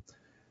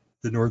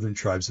the northern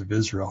tribes of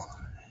Israel.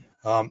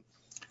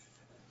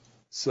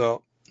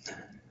 So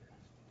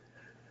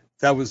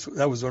that was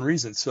one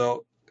reason.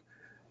 So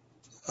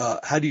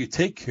how do you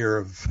take care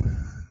of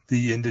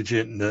the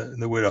indigent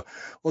and the widow?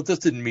 Well, it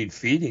just didn't mean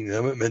feeding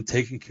them. It meant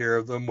taking care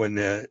of them when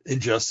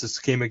injustice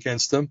came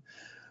against them.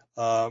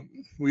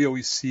 We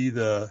always see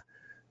you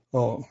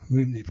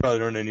probably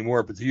don't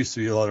anymore, but there used to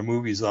be a lot of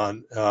movies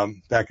on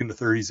back in the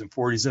 30s and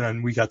 40s,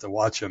 and we got to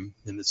watch them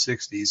in the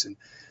 60s, and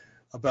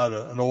about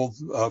an old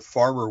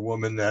farmer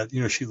woman that,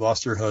 she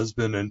lost her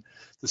husband, and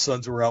the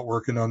sons were out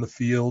working on the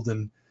field,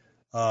 and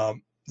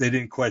they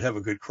didn't quite have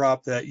a good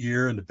crop that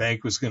year, and the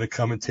bank was going to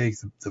come and take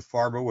the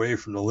farm away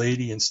from the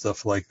lady and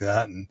stuff like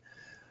that.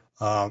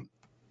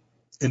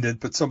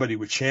 But somebody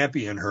would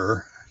champion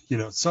her,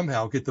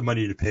 somehow get the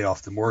money to pay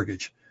off the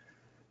mortgage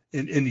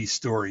in these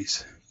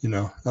stories, and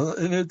a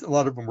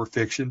lot of them were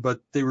fiction,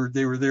 but they were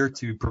there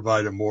to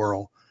provide a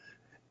moral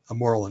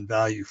and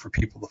value for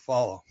people to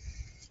follow.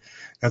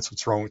 That's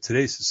what's wrong with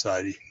today's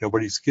society.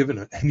 Nobody's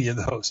given any of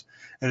those.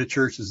 And the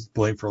church is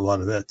blamed for a lot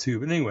of that too.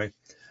 But anyway,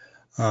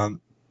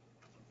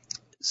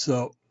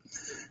 so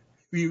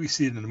we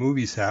see it in the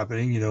movies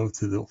happening,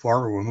 to the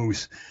farmer woman. We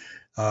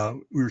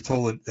were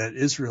told that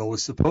Israel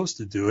was supposed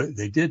to do it.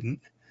 They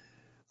didn't.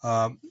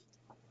 But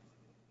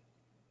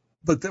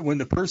that when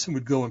the person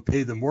would go and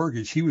pay the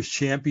mortgage, he was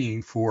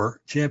championing.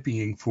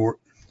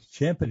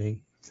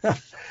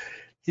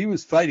 He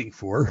was fighting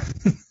for.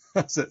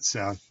 How's that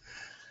sound?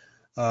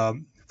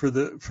 For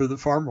the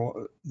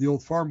farmer, the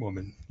old farm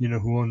woman,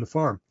 who owned the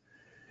farm.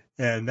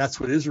 And that's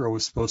what Israel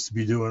was supposed to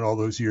be doing all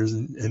those years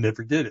and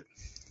never did it.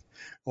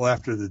 Well,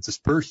 after the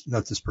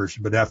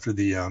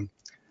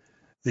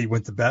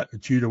after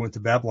Judah went to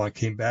Babylon,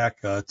 came back,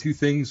 two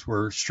things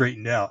were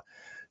straightened out.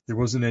 There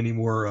wasn't any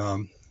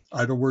more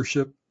idol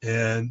worship,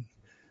 and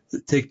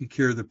taking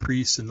care of the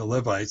priests and the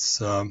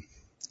Levites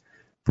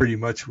pretty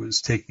much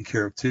was taken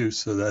care of too,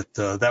 so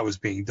that was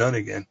being done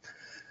again.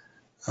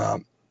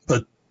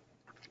 But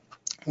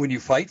when you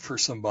fight for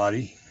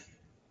somebody,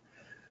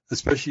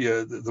 especially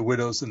the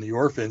widows and the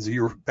orphans,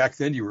 back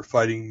then you were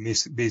fighting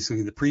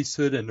basically the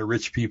priesthood and the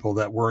rich people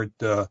that weren't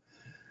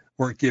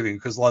giving,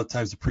 because a lot of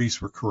times the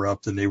priests were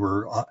corrupt, and they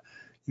were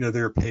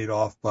they were paid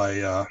off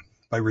by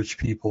rich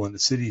people in the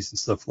cities and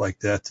stuff like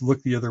that to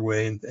look the other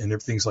way and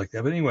everything's like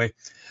that. But anyway,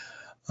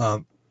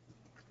 that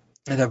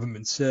having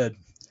been said,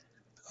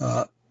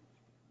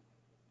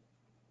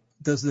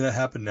 doesn't that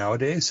happen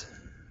nowadays?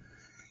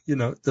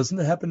 Doesn't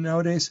it happen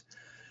nowadays?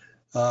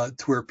 To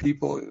where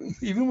people,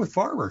 even with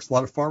farmers, a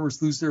lot of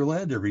farmers lose their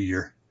land every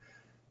year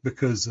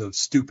because of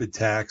stupid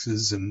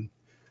taxes and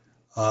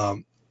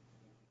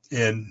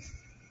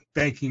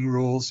banking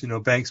rules,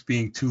 banks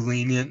being too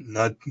lenient,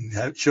 not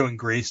showing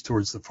grace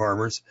towards the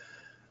farmers.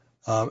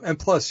 And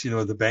plus,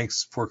 the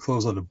banks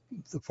foreclose on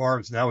the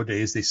farms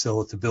nowadays. They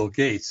sell it to Bill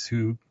Gates,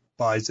 who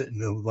buys it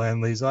and the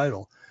land lays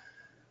idle,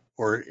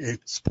 or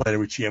it's planted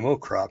with GMO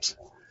crops.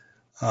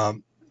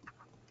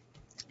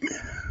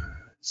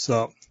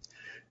 So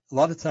a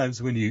lot of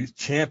times when you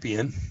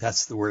champion,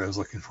 that's the word I was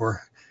looking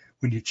for,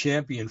 when you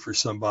champion for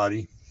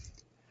somebody,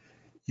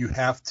 you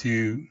have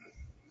to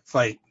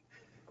fight.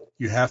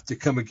 You have to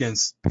come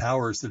against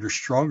powers that are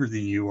stronger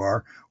than you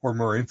are or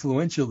more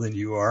influential than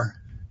you are.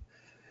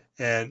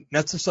 And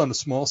that's just on a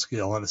small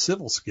scale, on a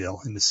civil scale,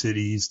 in the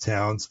cities,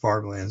 towns,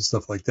 farmlands,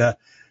 stuff like that.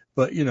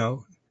 But,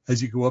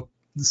 as you go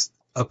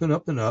up and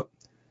up and up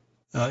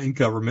in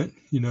government,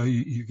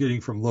 you're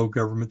getting from low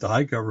government to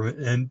high government,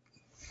 and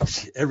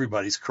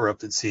everybody's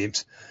corrupt, it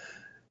seems.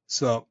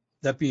 So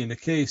that being the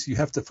case, you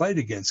have to fight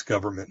against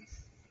government.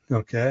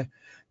 Okay.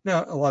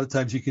 Now, a lot of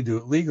times you can do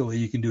it legally.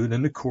 You can do it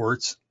in the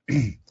courts,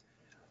 and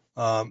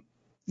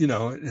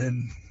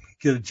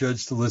get a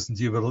judge to listen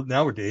to you. But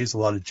nowadays, a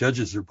lot of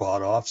judges are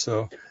bought off.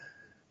 So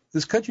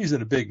this country's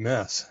in a big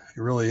mess.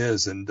 It really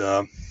is. And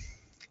I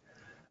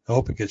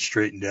hope it gets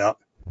straightened out.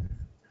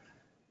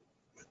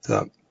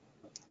 But,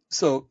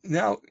 so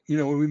now,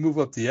 when we move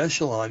up the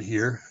echelon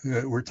here,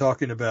 we're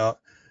talking about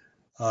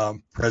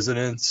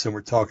presidents, and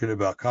we're talking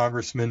about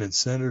congressmen and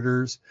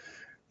senators.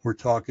 We're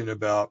talking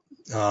about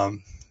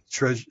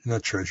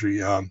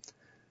treasury.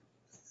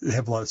 They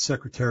have a lot of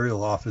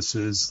secretarial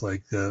offices,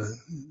 like the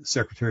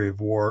Secretary of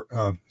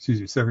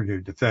Secretary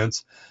of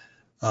Defense,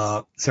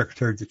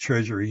 Secretary of the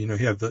Treasury. You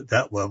have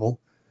that level.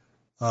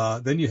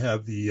 Then you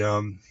have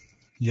the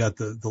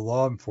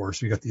law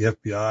enforcement. You got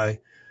the FBI.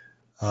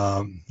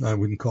 I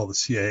wouldn't call the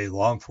CIA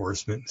law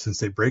enforcement, since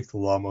they break the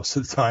law most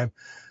of the time.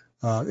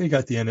 You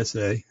got the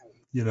NSA,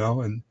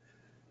 and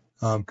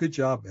good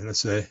job,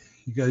 NSA.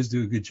 You guys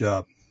do a good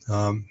job.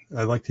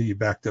 I liked how you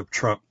backed up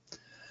Trump.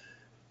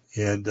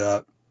 And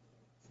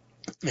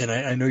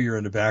I know you're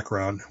in the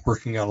background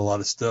working on a lot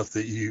of stuff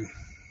that you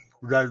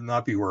would rather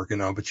not be working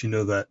on, but you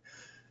know that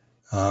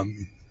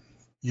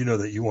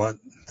you want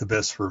the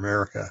best for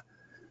America.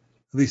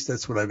 At least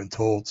that's what I've been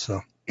told.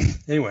 So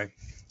anyway,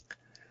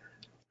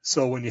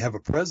 so when you have a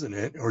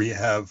president, or you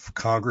have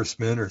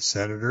congressmen or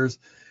senators,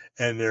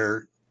 and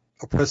they're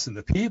oppressing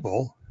the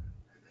people,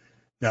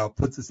 now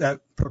put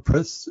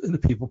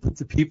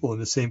the people in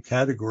the same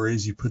category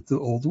as you put the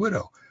old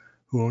widow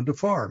who owned a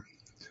farm,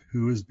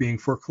 who was being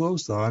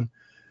foreclosed on,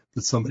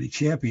 but somebody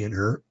championed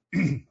her,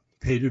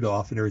 paid it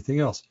off, and everything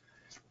else.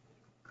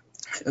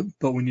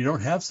 But when you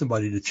don't have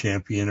somebody to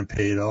champion and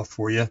pay it off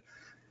for you,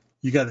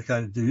 you got to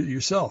kind of do it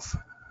yourself,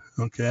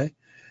 okay?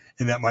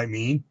 And that might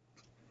mean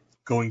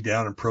going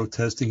down and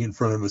protesting in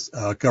front of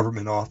a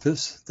government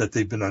office that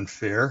they've been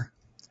unfair,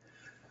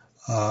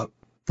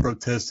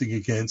 protesting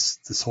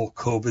against this whole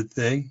COVID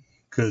thing,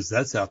 because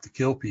that's out to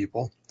kill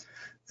people.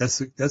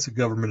 That's a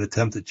government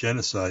attempt at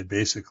genocide,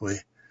 basically.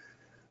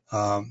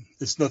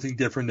 It's nothing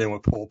different than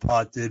what Pol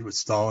Pot did, what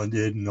Stalin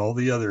did, and all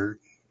the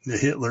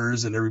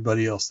Hitlers and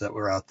everybody else that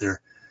were out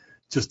there.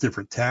 Just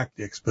different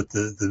tactics, but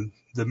the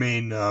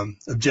main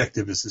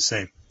objective is the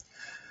same.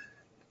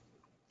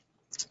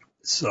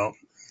 So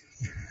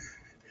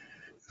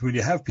when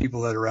you have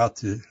people that are out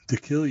to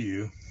kill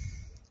you,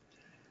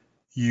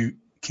 you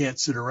can't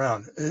sit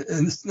around.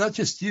 And it's not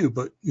just you,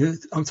 but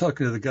I'm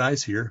talking to the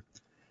guys here,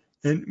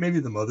 and maybe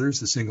the mothers,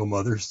 the single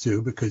mothers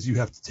too, because you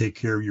have to take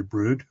care of your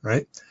brood,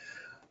 right?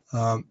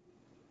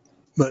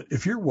 But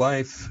if your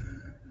wife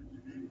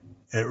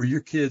or your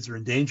kids are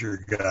in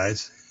danger,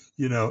 guys,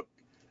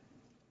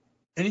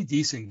 any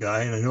decent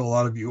guy, and I know a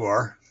lot of you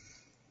are,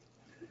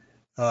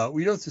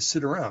 we don't just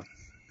sit around.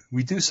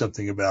 We do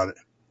something about it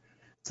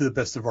to the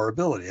best of our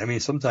ability. I mean,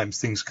 sometimes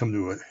things come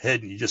to a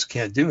head and you just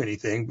can't do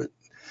anything, but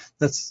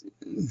that's,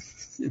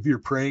 if you're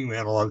praying,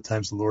 man, a lot of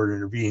times the Lord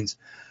intervenes.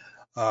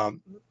 But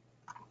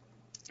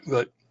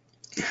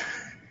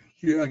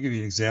here, I'll give you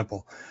an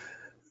example.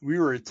 We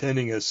were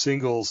attending a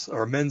singles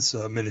or men's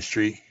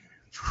ministry.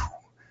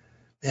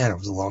 Man, it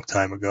was a long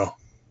time ago.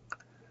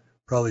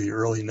 Probably the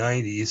early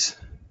 90s.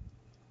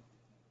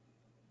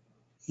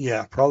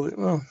 Yeah, probably,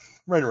 well,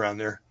 right around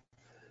there.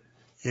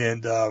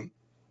 And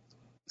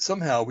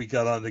somehow we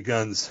got on the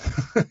guns.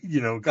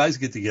 Guys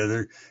get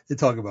together. They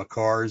talk about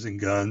cars and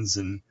guns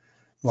and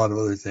a lot of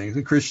other things.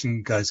 And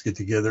Christian guys get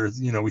together.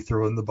 We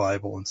throw in the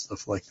Bible and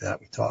stuff like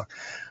that. We talk.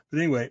 But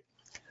anyway,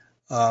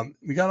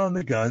 we got on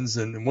the guns,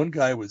 and one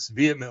guy was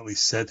vehemently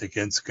set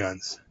against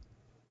guns.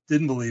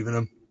 Didn't believe in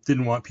them.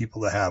 Didn't want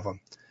people to have them.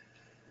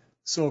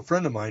 So a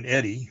friend of mine,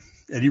 Eddie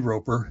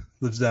Roper,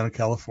 lives down in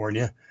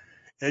California.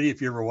 Eddie,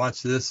 if you ever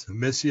watch this, I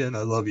miss you and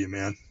I love you,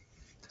 man.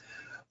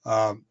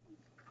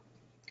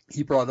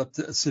 He brought up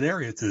a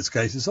scenario to this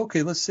guy. He says,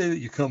 okay, let's say that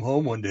you come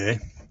home one day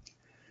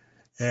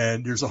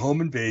and there's a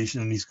home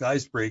invasion and these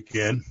guys break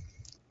in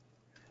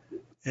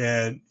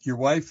and your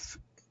wife,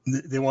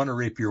 they want to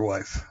rape your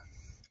wife.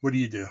 What do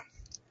you do?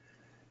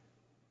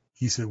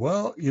 He said,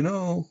 well,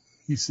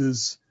 he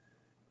says,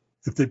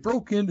 if they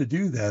broke in to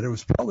do that, it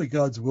was probably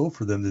God's will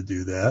for them to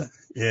do that.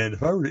 And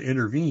if I were to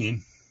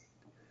intervene,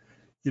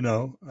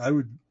 I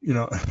would,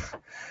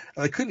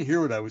 I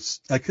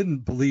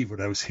couldn't believe what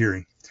I was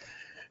hearing.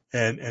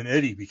 And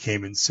Eddie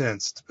became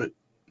incensed, but,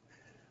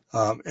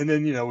 and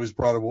then, it was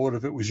brought up, what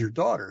if it was your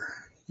daughter?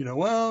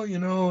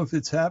 If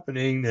it's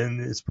happening, then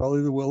it's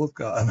probably the will of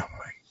God. And I'm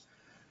like,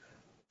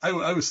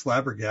 I was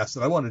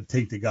flabbergasted. I wanted to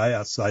take the guy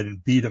outside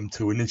and beat him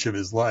to an inch of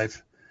his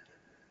life.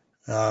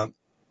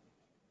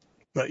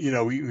 but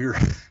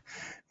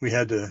we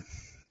had to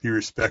be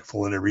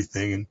respectful and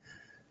everything,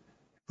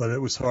 but it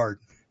was hard.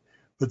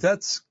 But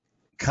that's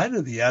kind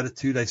of the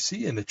attitude I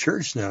see in the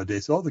church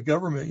nowadays. All the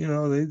government,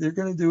 they're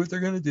going to do what they're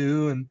going to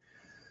do, and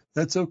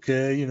that's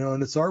okay, and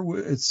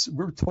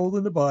we're told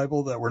in the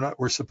Bible that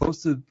we're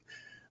supposed to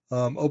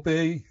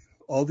obey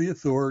all the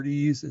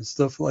authorities and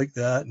stuff like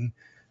that. And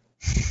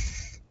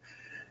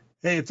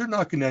hey, if they're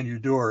knocking down your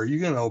door, are you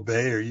going to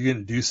obey, or are you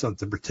going to do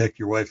something to protect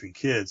your wife and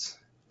kids,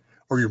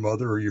 or your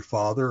mother or your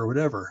father or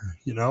whatever?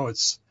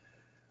 It's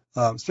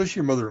especially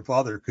your mother and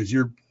father, because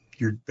you're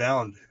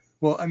bound.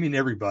 Well, I mean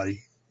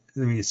everybody. I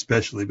mean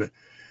especially, but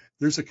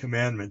there's a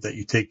commandment that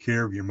you take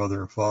care of your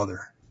mother and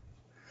father.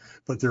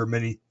 But there are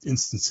many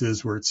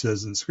instances where it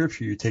says in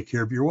Scripture you take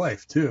care of your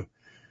wife too,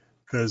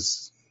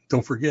 because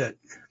don't forget,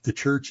 the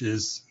church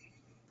is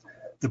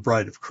the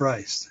bride of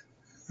Christ,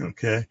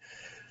 okay?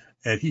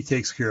 And he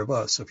takes care of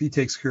us. So if he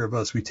takes care of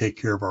us, we take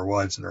care of our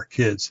wives and our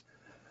kids.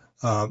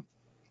 That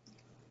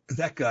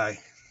guy,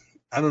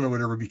 I don't know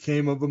whatever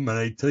became of him, and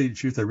I tell you the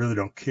truth, I really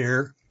don't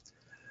care.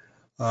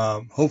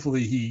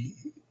 Hopefully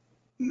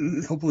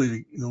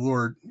the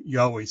Lord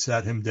Yahweh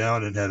sat him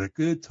down and had a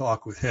good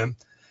talk with him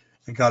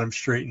and got him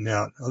straightened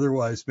out.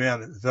 Otherwise,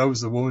 man, if I was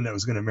the woman that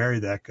was going to marry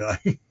that guy,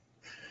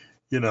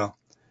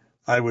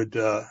 I would,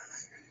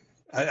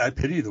 I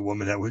pity the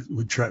woman that would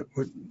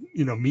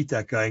meet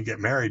that guy and get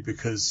married,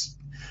 because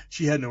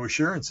she had no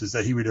assurances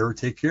that he would ever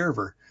take care of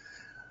her.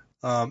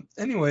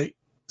 Anyway,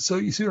 so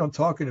you see what I'm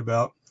talking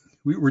about.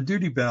 We're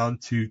duty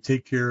bound to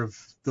take care of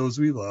those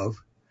we love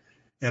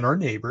and our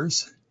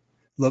neighbors.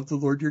 Love the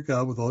Lord your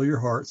God with all your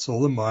heart,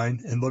 soul, and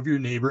mind, and love your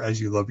neighbor as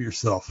you love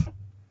yourself.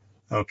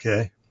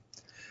 Okay.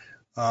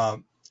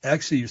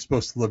 Actually, you're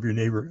supposed to love your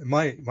neighbor. In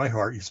my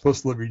heart, you're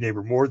supposed to love your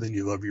neighbor more than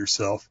you love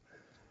yourself,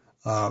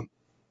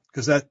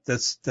 because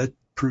that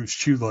proves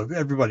true love.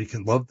 Everybody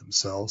can love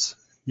themselves,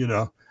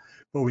 but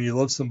when you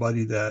love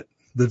somebody that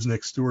lives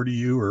next door to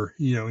you, or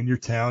in your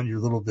town, your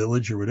little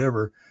village, or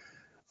whatever,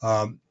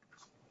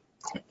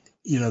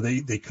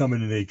 they come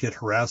in and they get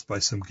harassed by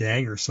some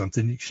gang or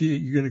something,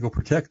 you're going to go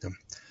protect them,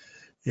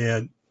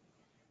 and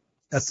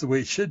that's the way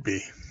it should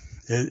be.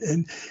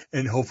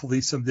 And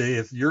hopefully someday,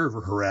 if you're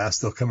ever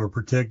harassed, they'll come and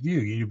protect you.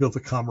 You build a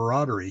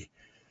camaraderie.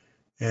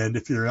 And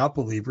if they're not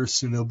believers,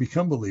 soon they'll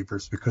become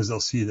believers, because they'll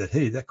see that,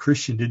 hey, that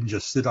Christian didn't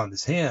just sit on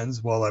his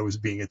hands while I was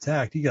being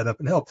attacked. He got up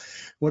and helped.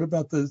 What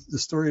about the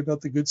story about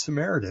the Good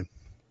Samaritan?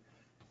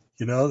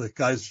 The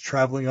guy's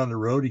traveling on the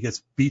road. He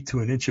gets beat to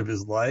an inch of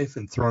his life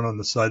and thrown on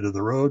the side of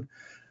the road.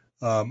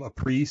 A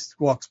priest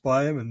walks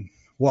by him and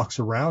walks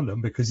around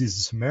him because he's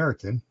a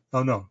Samaritan.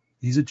 Oh, no,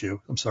 he's a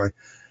Jew. I'm sorry.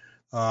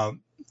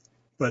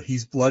 But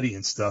he's bloody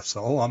and stuff.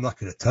 So, I'm not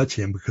going to touch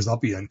him because I'll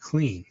be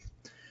unclean.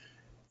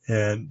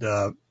 And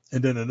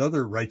then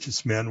another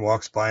righteous man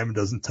walks by him and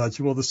doesn't touch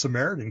him. Well, the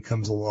Samaritan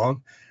comes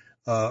along,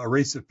 a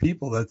race of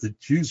people that the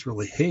Jews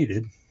really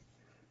hated.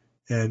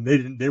 And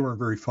they weren't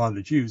very fond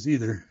of Jews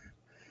either.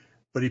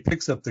 But he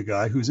picks up the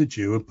guy who's a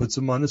Jew and puts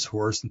him on his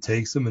horse and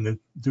takes him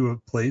into a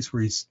place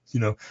where he's,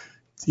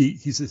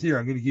 he says, here,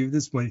 I'm going to give you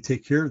this money,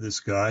 take care of this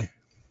guy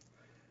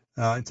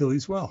until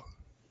he's well.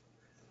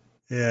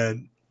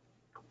 And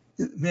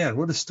man,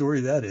 what a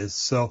story that is.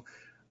 So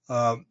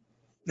now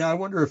I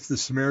wonder if the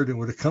Samaritan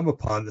would have come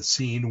upon the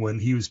scene when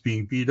he was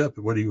being beat up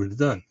and what he would have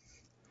done.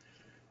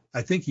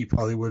 I think he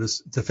probably would have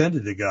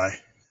defended the guy.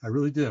 I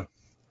really do.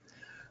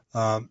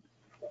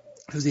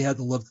 Because he had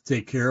the love to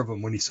take care of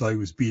him when he saw he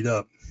was beat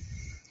up.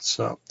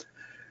 So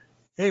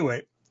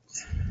anyway,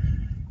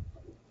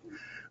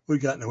 we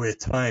got in the way of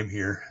time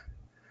here.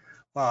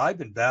 Wow, I've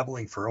been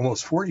babbling for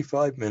almost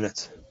 45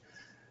 minutes.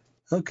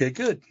 Okay,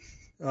 good.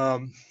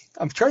 I'm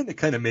trying to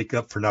kind of make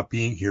up for not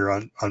being here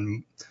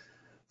on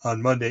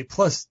Monday.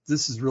 Plus,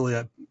 this is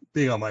really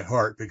big on my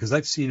heart, because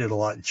I've seen it a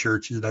lot in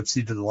churches, and I've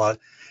seen it a lot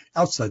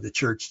outside the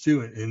church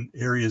too, in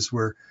areas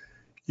where,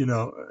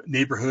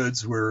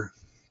 neighborhoods where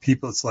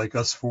people, it's like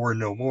us four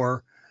and no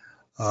more.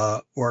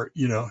 Or,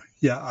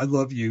 I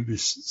love you.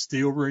 Just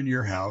stay over in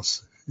your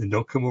house and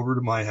don't come over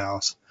to my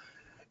house.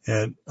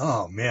 And,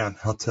 oh man,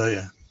 I'll tell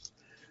you.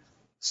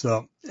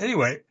 So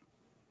anyway,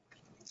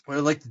 what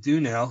I'd like to do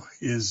now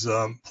is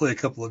play a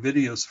couple of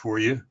videos for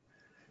you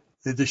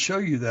to show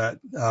you that,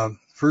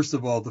 first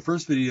of all, the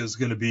first video is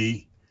going to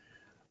be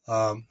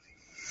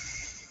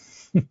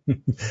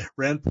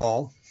Rand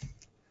Paul.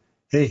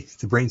 Hey,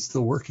 the brain's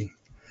still working.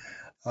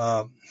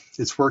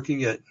 It's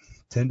working at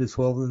 10 to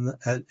 12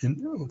 10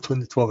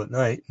 to 12 at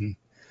night. And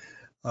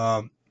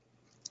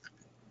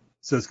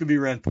so it's going to be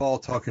Rand Paul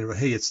talking about,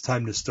 hey, it's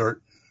time to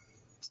start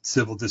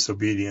civil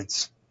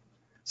disobedience.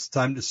 It's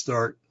time to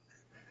start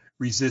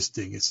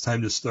resisting. It's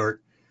time to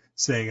start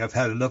saying, I've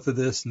had enough of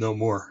this, no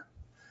more.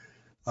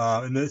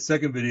 And the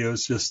second video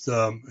is just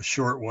a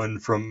short one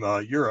from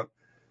Europe,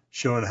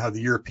 showing how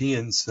the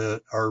Europeans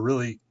are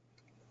really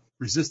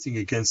resisting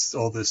against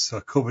all this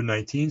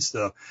COVID-19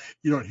 stuff.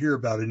 You don't hear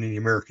about it in the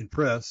American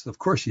press. Of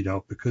course you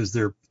don't, because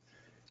they're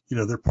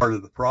part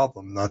of the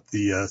problem, not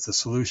the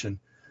solution.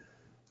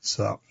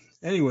 So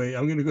anyway,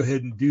 I'm going to go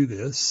ahead and do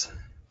this.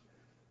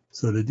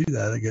 So to do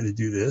that, I got to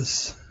do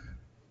this.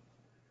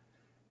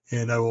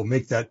 And I will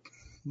make that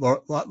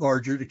lot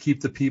larger to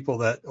keep the people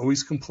that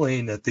always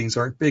complain that things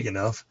aren't big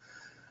enough,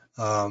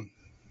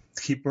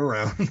 keep them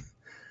around.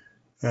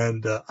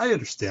 And I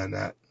understand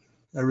that.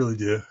 I really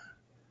do.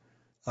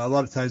 A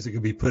lot of times it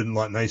can be put in a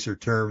lot nicer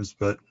terms,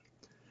 but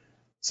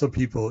some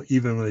people,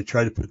 even when they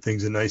try to put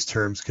things in nice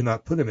terms,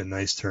 cannot put them in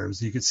nice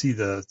terms. You can see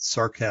the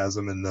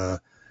sarcasm and the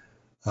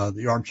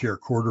armchair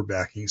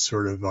quarterbacking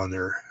sort of on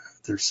their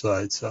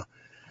side. So,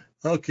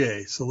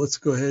 okay, so let's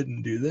go ahead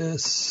and do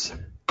this.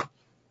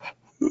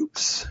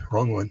 Oops,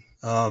 wrong one.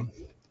 I'm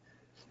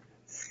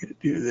going to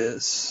do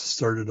this,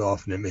 start it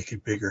off, and then make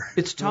it bigger.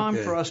 It's time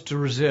for us to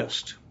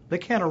resist. They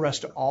can't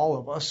arrest all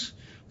of us.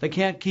 They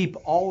can't keep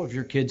all of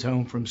your kids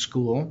home from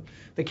school.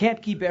 They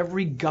can't keep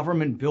every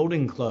government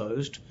building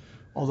closed,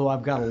 although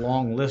I've got a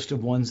long list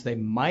of ones they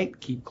might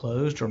keep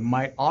closed or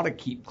might ought to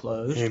keep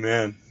closed.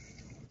 Amen.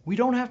 We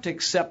don't have to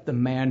accept the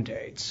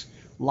mandates,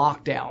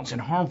 lockdowns,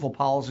 and harmful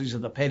policies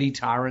of the petty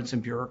tyrants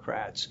and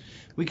bureaucrats.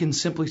 We can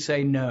simply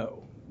say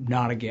no,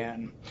 not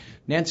again.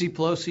 Nancy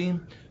Pelosi,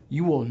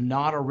 you will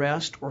not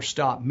arrest or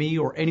stop me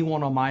or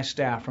anyone on my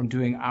staff from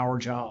doing our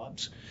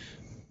jobs.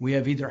 We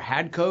have either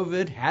had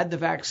COVID, had the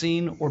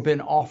vaccine, or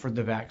been offered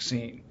the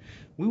vaccine.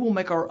 We will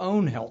make our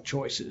own health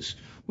choices.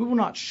 We will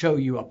not show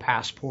you a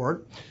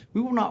passport.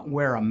 We will not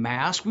wear a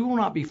mask. We will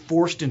not be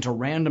forced into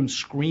random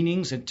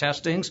screenings and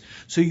testings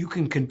so you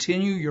can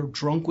continue your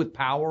drunk with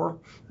power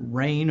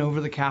reign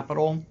over the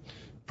Capitol.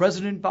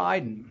 President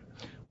Biden,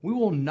 we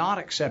will not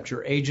accept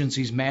your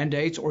agency's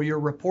mandates or your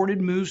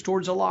reported moves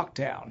towards a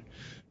lockdown.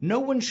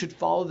 No one should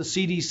follow the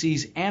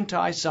CDC's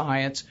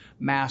anti-science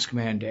mask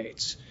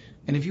mandates.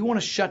 And if you want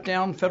to shut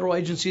down federal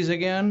agencies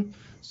again,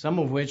 some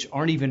of which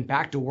aren't even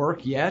back to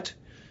work yet,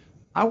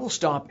 I will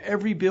stop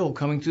every bill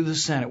coming through the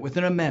Senate with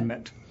an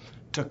amendment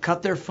to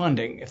cut their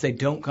funding if they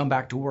don't come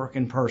back to work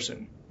in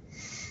person.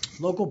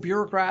 Local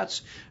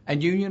bureaucrats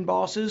and union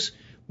bosses,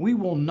 we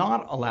will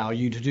not allow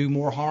you to do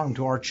more harm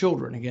to our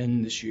children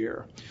again this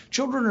year.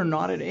 Children are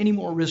not at any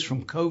more risk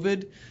from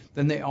COVID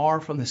than they are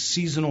from the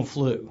seasonal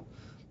flu.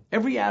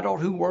 Every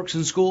adult who works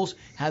in schools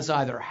has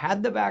either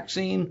had the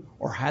vaccine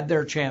or had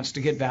their chance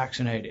to get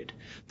vaccinated.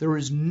 There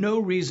is no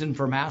reason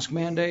for mask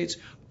mandates,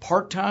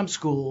 part-time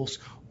schools,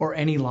 or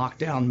any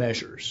lockdown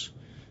measures.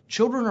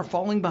 Children are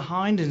falling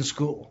behind in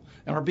school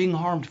and are being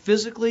harmed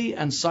physically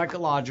and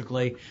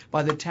psychologically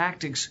by the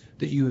tactics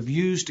that you have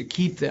used to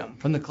keep them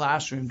from the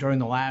classroom during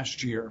the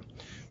last year.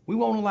 We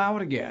won't allow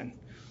it again.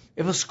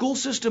 If a school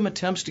system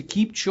attempts to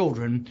keep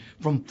children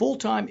from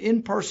full-time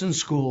in-person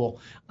school,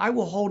 I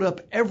will hold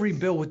up every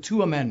bill with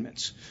two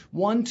amendments,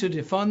 one to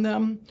defund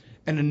them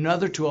and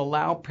another to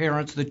allow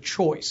parents the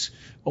choice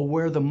of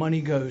where the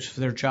money goes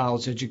for their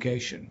child's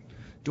education.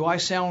 Do I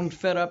sound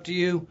fed up to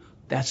you?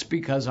 That's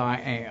because I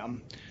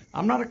am.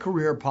 I'm not a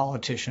career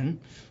politician.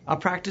 I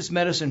practiced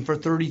medicine for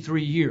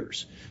 33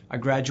 years. I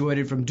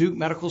graduated from Duke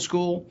Medical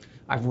School.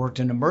 I've worked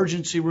in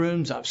emergency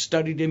rooms. I've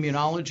studied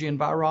immunology and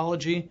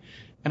virology.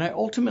 And I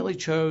ultimately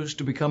chose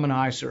to become an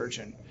eye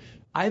surgeon.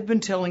 I've been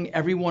telling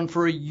everyone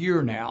for a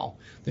year now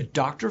that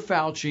Dr.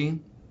 Fauci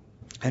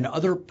and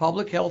other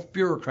public health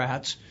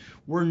bureaucrats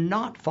were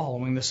not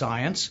following the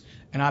science,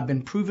 and I've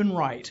been proven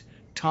right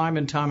time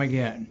and time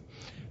again.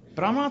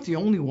 But I'm not the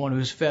only one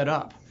who's fed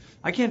up.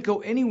 I can't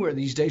go anywhere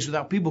these days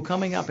without people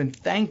coming up and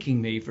thanking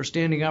me for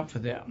standing up for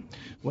them,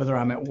 whether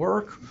I'm at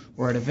work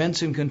or at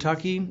events in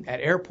Kentucky,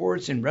 at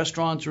airports, in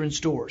restaurants, or in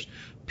stores.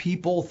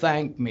 People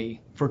thank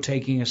me for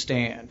taking a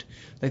stand.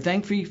 They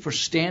thank me for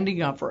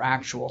standing up for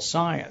actual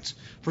science,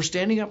 for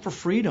standing up for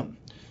freedom,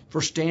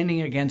 for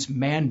standing against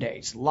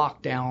mandates,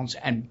 lockdowns,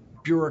 and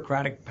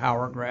bureaucratic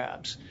power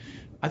grabs.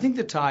 I think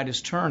the tide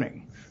is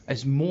turning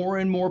as more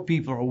and more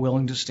people are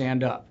willing to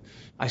stand up.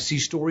 I see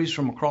stories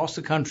from across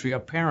the country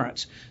of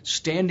parents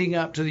standing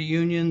up to the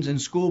unions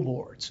and school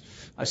boards.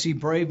 I see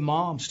brave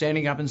moms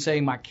standing up and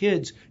saying, my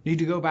kids need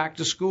to go back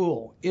to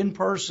school in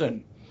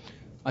person.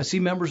 I see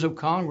members of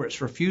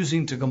Congress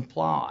refusing to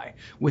comply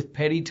with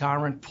petty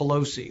tyrant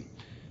Pelosi.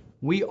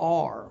 We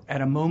are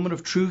at a moment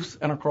of truth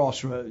and a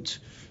crossroads.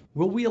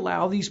 Will we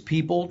allow these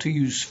people to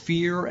use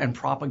fear and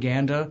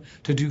propaganda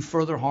to do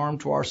further harm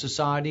to our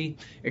society,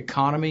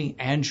 economy,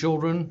 and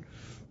children?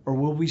 Or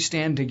will we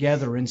stand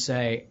together and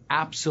say,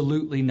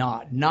 absolutely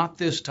not. Not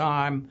this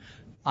time.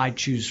 I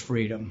choose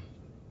freedom.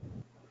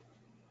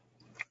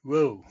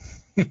 Whoa.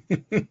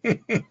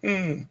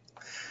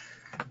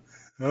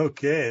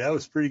 Okay, that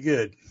was pretty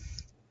good.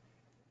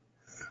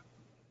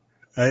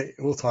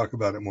 We'll talk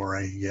about it more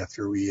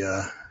after we...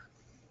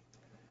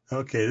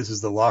 Okay, this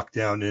is the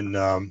lockdown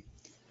in...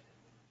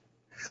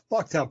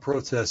 lockdown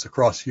protests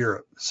across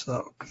Europe.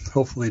 So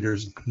hopefully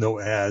there's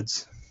no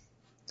ads.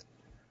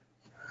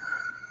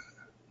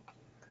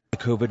 The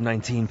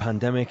COVID-19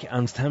 pandemic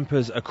and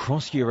tempers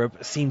across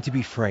Europe seem to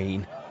be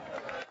fraying.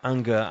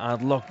 Anger at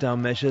lockdown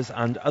measures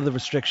and other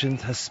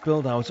restrictions has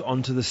spilled out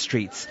onto the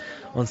streets.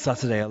 On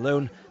Saturday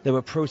alone, there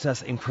were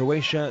protests in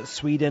Croatia,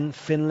 Sweden,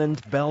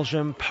 Finland,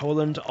 Belgium,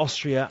 Poland,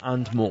 Austria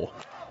and more.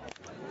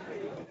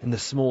 In the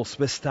small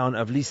Swiss town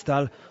of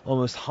Liestal,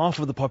 almost half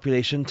of the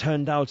population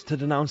turned out to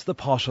denounce the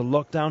partial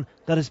lockdown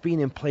that has been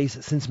in place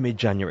since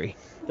mid-January.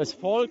 Das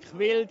Volk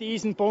will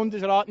diesen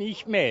Bundesrat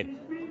nicht mehr.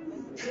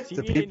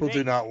 The people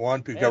do not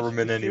want the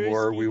government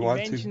anymore. We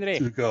want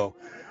to go.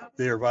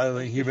 They are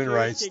violating human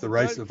rights, the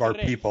rights of our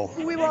people.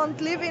 We want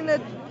to live in a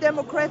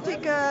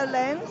democratic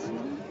land.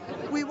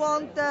 We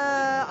want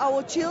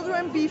our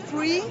children be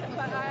free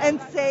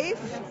and safe,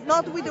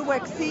 not with the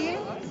vaccine.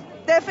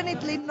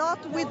 Definitely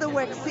not with the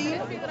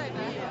vaccine.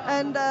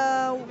 And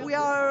we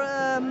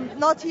are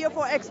not here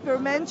for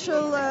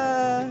experimental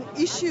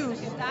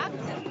issues.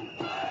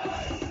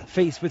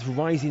 Faced with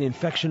rising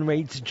infection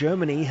rates,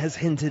 Germany has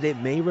hinted it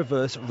may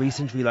reverse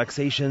recent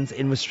relaxations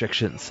in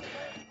restrictions.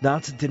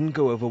 That didn't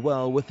go over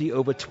well with the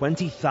over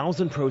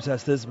 20,000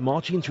 protesters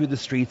marching through the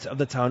streets of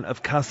the town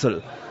of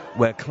Kassel,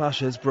 where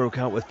clashes broke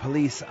out with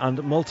police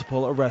and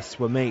multiple arrests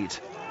were made.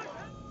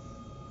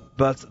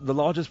 But the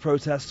largest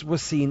protests were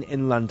seen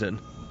in London.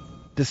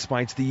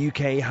 Despite the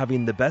UK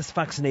having the best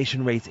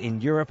vaccination rate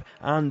in Europe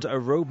and a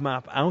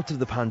roadmap out of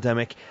the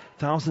pandemic,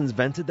 thousands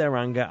vented their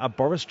anger at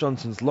Boris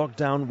Johnson's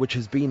lockdown, which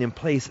has been in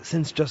place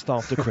since just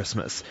after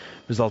Christmas,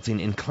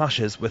 resulting in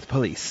clashes with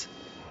police.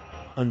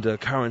 Under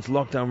current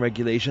lockdown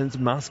regulations,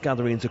 mass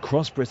gatherings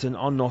across Britain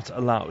are not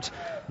allowed.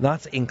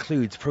 That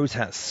includes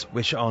protests,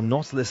 which are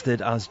not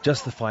listed as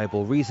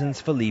justifiable reasons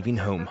for leaving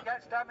home.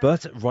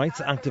 But rights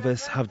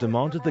activists have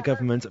demanded the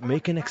government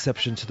make an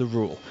exception to the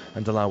rule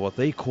and allow what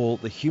they call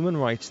the human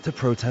right to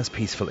protest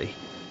peacefully.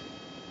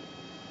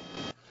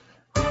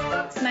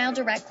 Smile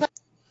Direct.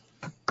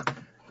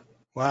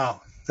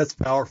 Wow, that's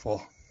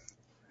powerful.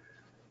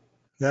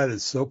 That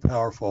is so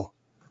powerful.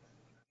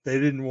 They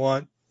didn't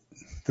want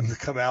them to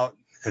come out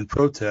and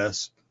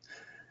protest,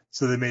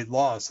 so they made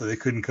laws so they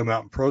couldn't come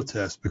out and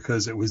protest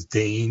because it was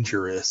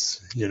dangerous.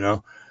 You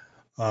know,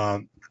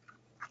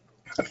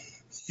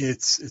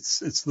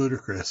 it's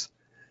ludicrous.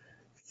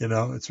 You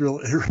know, it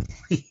really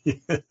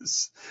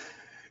is.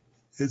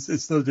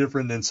 It's no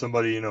different than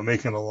somebody,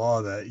 making a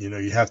law that,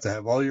 you have to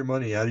have all your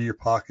money out of your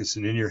pockets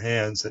and in your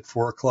hands at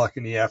 4:00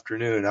 in the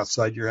afternoon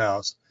outside your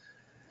house.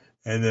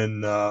 And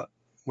then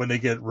when they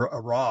get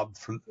robbed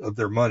of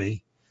their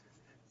money,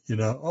 you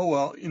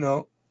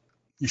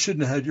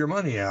shouldn't have had your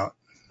money out,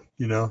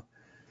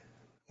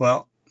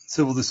 Well,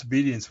 civil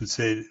disobedience would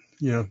say,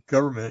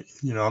 government,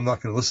 I'm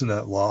not going to listen to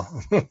that law.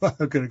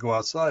 I'm going to go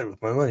outside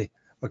with my money.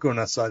 I'm not going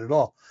outside at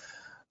all.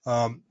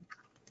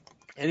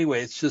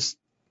 Anyway, it's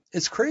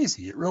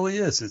crazy. It really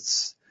is.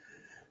 It's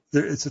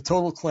a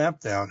total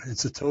clampdown.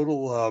 It's a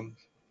total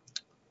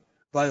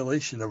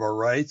violation of our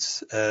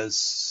rights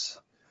as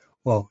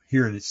well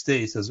here in the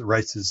States, as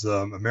rights as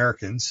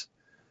Americans.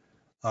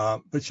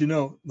 But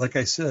like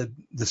I said,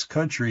 this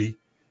country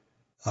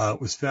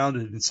was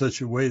founded in such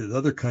a way that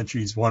other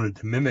countries wanted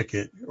to mimic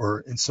it,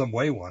 or in some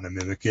way want to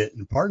mimic it,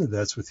 and part of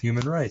that's with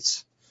human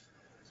rights.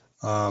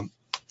 A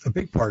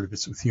big part of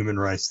it's with human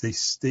rights.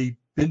 They've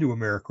been to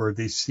America, or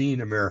they've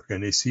seen America,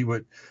 and they see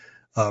what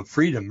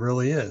freedom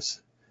really is.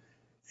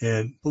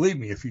 And believe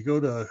me, if you go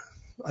to,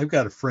 I've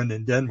got a friend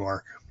in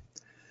Denmark,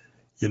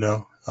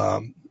 not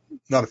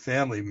a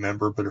family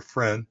member, but a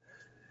friend,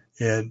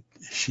 and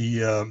she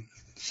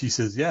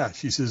says,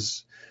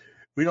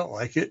 we don't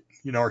like it.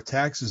 Our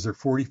taxes are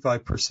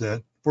 45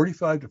 to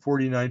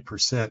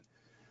 49%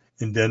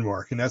 in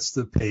Denmark, and that's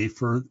to pay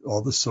for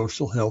all the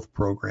social health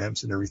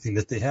programs and everything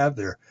that they have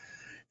there.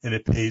 And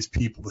it pays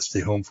people to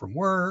stay home from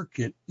work.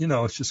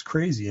 It's just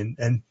crazy.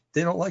 And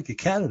they don't like it.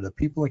 Canada,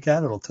 people in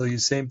Canada will tell you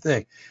the same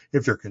thing.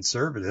 If they're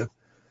conservative,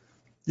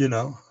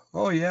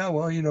 oh yeah,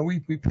 well, we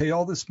pay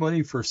all this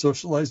money for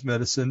socialized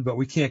medicine, but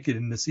we can't get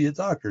in to see a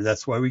doctor.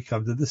 That's why we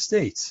come to the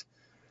States.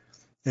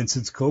 And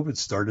since COVID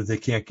started, they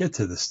can't get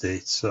to the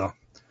States. So,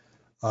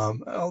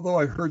 although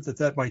I heard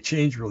that might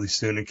change really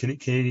soon, and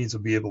Canadians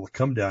will be able to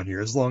come down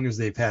here as long as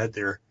they've had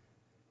their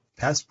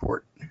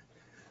passport.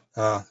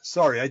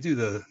 Sorry, I do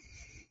the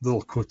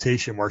little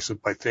quotation marks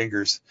with my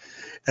fingers.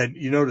 And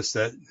you notice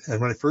that, and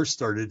when I first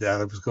started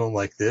that, I was going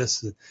like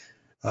this,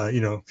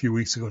 a few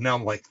weeks ago. Now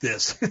I'm like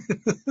this.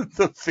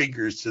 The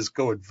fingers just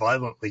going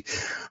violently.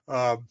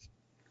 Now,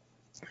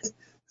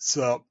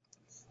 so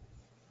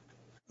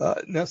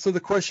the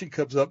question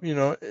comes up,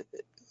 and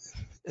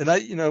I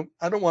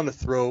don't want to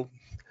throw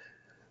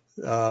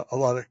a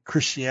lot of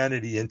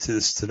Christianity into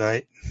this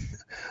tonight,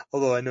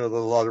 although I know that a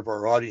lot of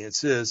our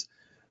audience is,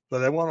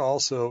 but I want to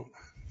also,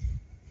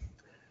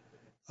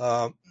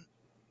 part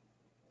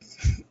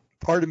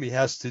of me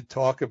has to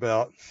talk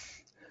about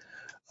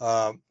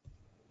the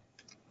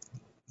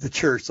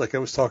church, like I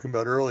was talking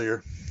about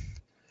earlier,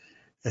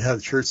 and how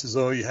the church says,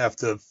 oh, you have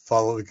to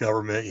follow the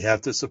government, you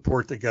have to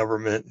support the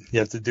government, you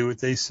have to do what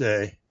they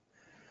say.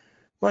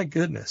 My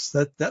goodness,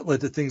 that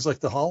led to things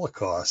like the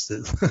Holocaust.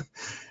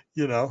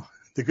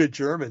 The good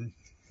German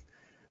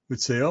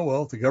would say, oh,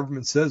 well, if the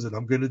government says it,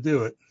 I'm going to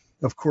do it.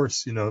 Of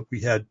course,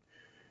 we had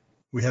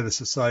a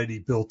society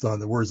built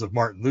on the words of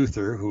Martin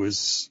Luther, who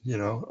was,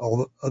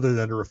 other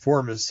than a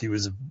reformist, he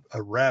was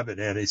a rabid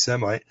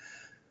anti-Semite.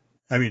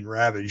 I mean,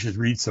 rabid. You should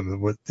read some of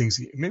what things.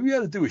 Maybe we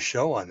ought to do a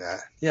show on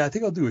that. Yeah, I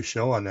think I'll do a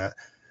show on that.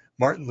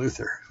 Martin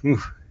Luther.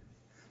 Oof.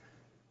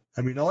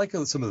 I mean, I like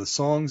some of the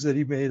songs that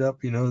he made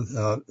up,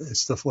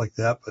 stuff like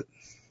that. But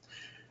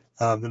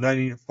the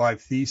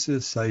 1905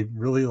 Thesis, I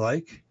really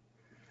like.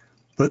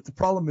 But the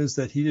problem is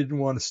that he didn't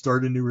want to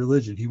start a new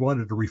religion. He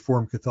wanted to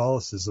reform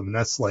Catholicism, and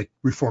that's like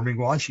reforming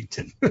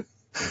Washington.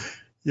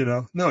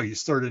 No, you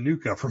start a new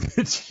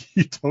government.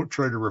 You don't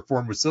try to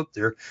reform what's up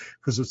there,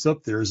 because what's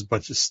up there is a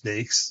bunch of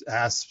snakes,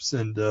 asps,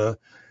 and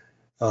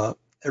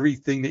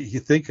everything that you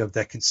can think of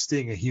that can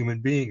sting a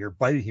human being or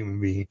bite a human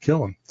being and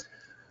kill him.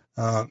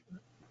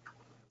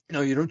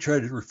 You don't try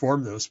to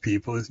reform those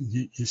people.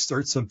 You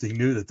start something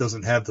new that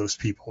doesn't have those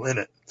people in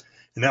it.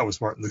 And that was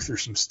Martin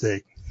Luther's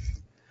mistake.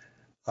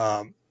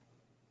 But,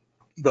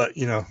 what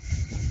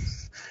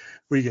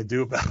are you going to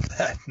do about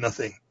that?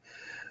 Nothing.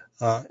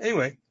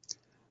 Anyway,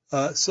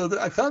 so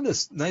I found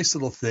this nice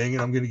little thing,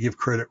 and I'm going to give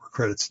credit where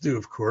credit's due,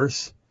 of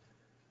course.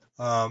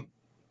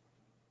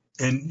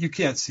 And you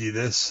can't see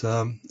this.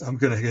 I'm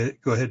going to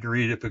go ahead and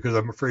read it, because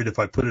I'm afraid if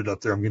I put it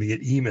up there, I'm going to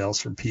get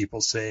emails from people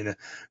saying,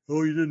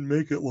 oh, you didn't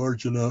make it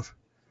large enough.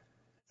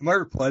 And my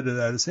reply to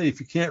that is, hey, if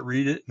you can't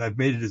read it, and I've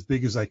made it as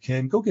big as I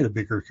can, go get a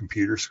bigger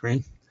computer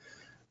screen.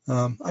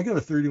 I got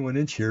a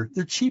 31-inch here.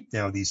 They're cheap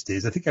now these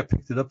days. I think I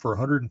picked it up for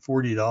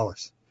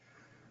 $140.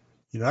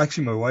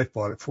 Actually, my wife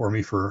bought it for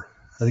me for,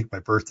 I think, my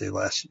birthday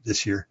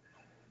this year.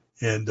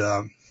 And,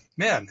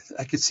 man,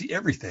 I could see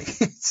everything.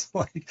 It's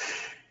like,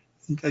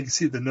 I can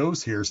see the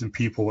nose hairs in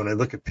people when I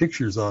look at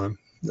pictures on them.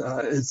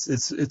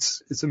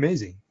 It's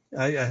amazing.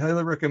 I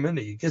highly recommend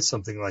that you get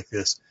something like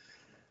this.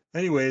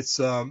 Anyway, this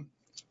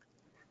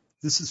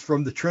is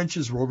from the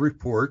Trenches World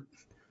Report.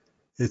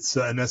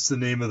 And that's the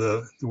name of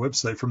the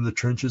website, from the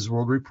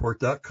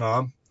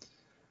trenchesworldreport.com.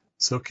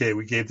 It's okay.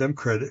 We gave them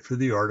credit for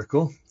the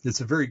article. It's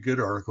a very good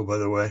article, by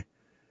the way.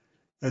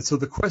 And so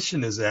the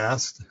question is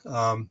asked,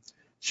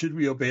 should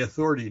we obey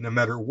authority no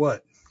matter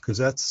what? Because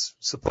that's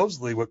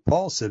supposedly what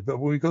Paul said. But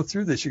when we go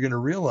through this, you're going to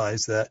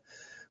realize that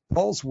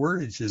Paul's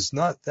wordage is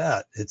not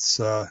that. It's,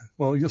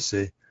 you'll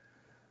see.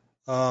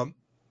 So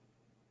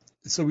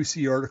we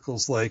see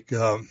articles like,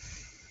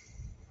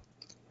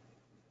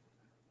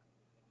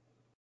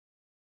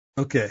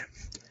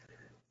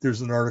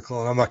 there's an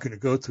article, and I'm not going to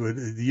go to it.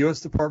 The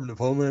U.S. Department of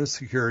Homeland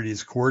Security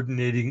is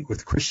coordinating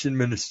with Christian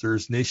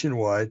ministers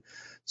nationwide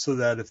so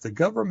that if the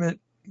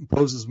government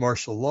imposes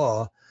martial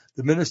law,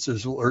 the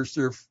ministers will urge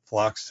their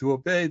flocks to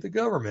obey the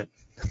government.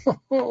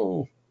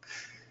 Oh,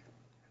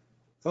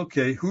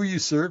 okay. Who are you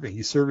serving?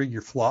 You serving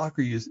your flock?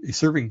 Are you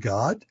serving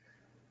God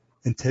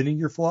and tending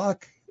your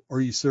flock? Or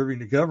are you serving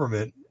the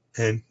government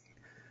and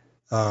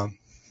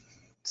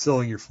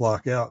selling your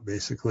flock out,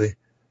 basically?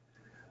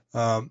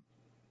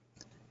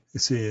 You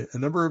see, a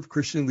number of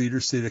Christian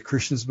leaders say that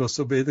Christians must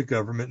obey the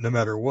government no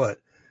matter what.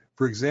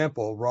 For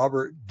example,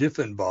 Robert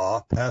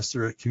Diffenbaugh,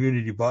 pastor at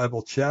Community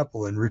Bible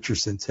Chapel in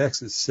Richardson,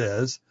 Texas,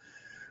 says,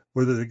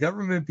 whether the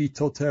government be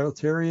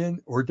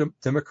totalitarian or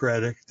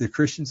democratic, the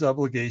Christian's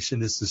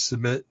obligation is to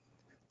submit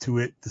to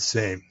it the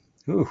same.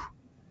 Ooh.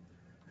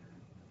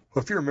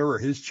 Well, if you're a member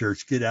of his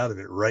church, get out of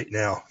it right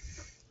now.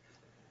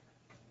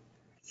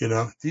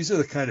 These are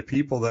the kind of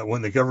people that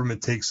when the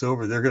government takes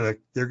over, they're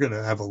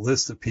gonna have a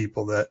list of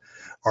people that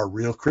are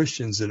real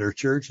Christians in their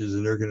churches,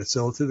 and they're going to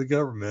sell it to the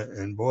government.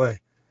 And boy,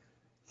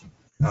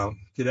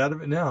 get out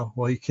of it now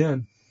while you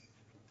can.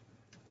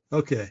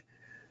 Okay.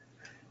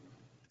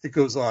 It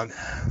goes on.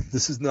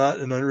 This is not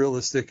an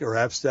unrealistic or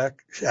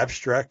abstract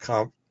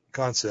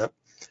concept.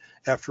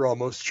 After all,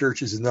 most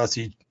churches in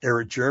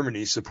Nazi-era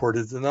Germany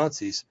supported the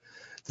Nazis.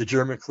 The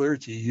German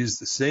clergy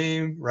used the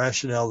same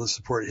rationale to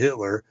support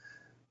Hitler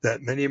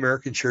that many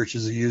American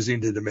churches are using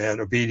to demand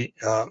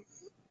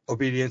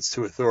obedience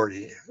to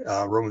authority,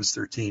 Romans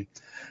 13.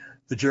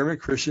 The German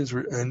Christians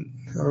were, and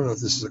I don't know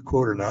if this is a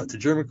quote or not, the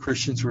German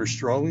Christians were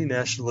strongly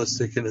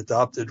nationalistic and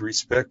adopted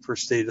respect for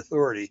state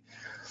authority.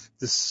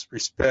 This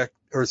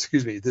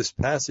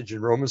passage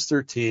in Romans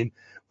 13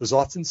 was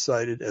often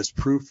cited as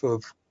proof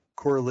of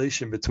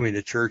correlation between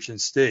the church and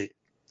state.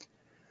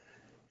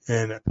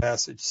 And that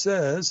passage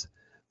says,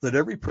 let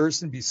every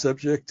person be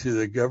subject to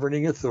the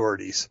governing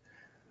authorities,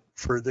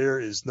 for there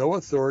is no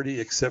authority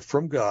except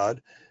from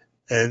God,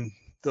 and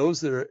those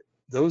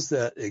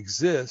that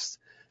exist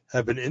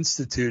have been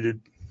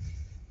instituted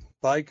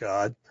by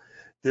God.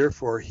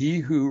 Therefore, he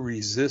who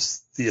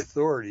resists the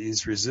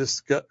authorities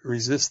resists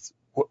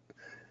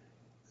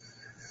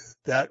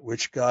that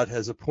which God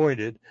has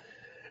appointed,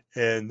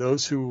 and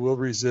those who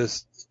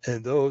resist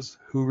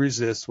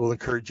will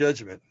incur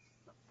judgment.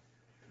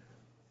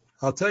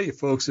 I'll tell you,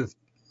 folks, if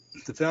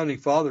the founding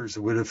fathers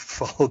would have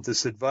followed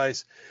this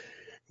advice,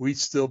 we'd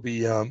still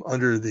be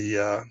under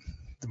the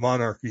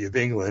monarchy of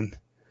England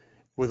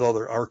with all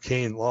their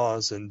arcane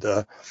laws. And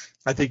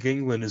I think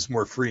England is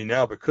more free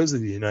now because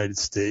of the United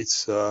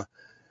States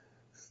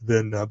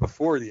than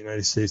before the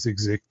United States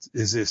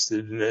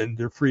existed. And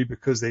they're free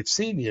because they've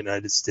seen the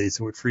United States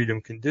and what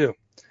freedom can do.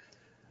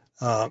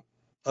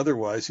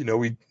 Otherwise,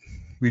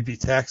 we'd be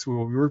taxed.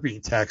 Well, we were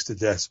being taxed to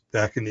death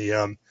back in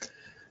the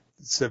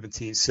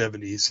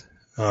 1770s.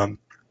 And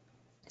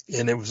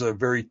it was a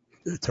very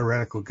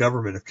tyrannical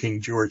government of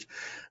King George.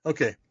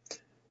 Okay,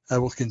 I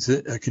will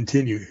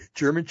continue.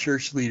 German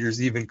church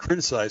leaders even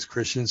criticized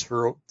Christians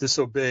for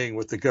disobeying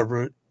their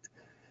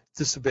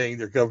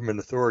government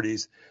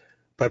authorities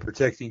by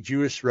protecting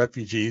Jewish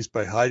refugees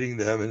by hiding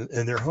them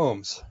in their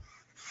homes.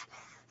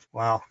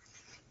 Wow.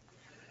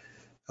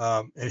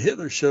 And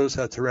Hitler shows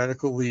how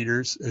tyrannical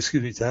rulers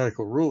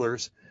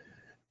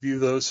view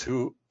those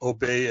who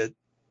obey a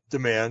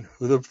demand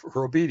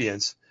for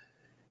obedience.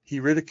 He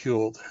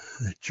ridiculed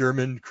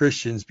German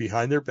Christians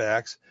behind their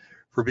backs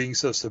for being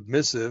so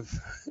submissive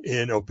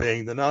in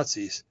obeying the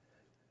Nazis.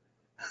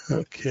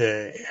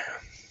 Okay.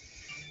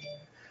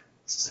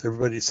 So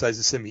everybody decides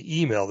to send me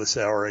email this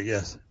hour, I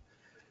guess.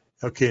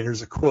 Okay, and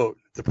here's a quote.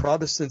 The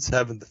Protestants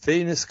haven't the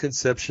faintest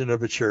conception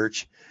of a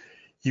church.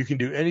 You can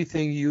do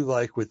anything you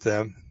like with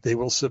them. They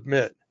will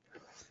submit.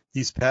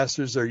 These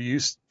pastors are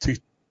used to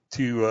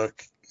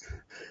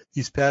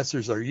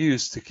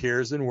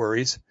cares and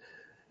worries.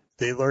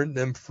 They learned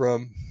them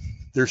from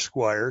their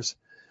squires.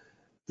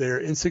 They are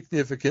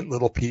insignificant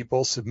little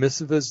people,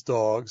 submissive as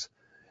dogs,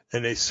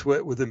 and they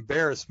sweat with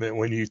embarrassment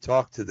when you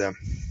talk to them.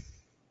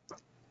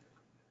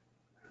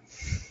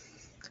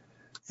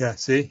 Yeah,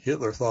 see,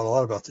 Hitler thought a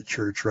lot about the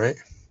church, right?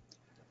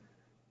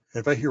 And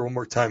if I hear one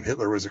more time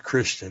Hitler was a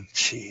Christian,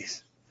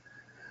 jeez.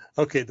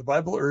 Okay, the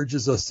Bible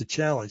urges us to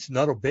challenge,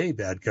 not obey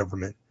bad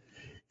government.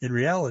 In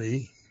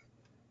reality,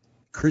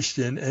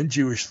 Christian and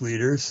Jewish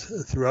leaders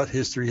throughout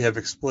history have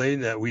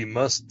explained that we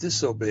must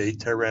disobey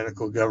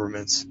tyrannical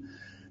governments.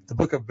 The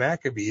Book of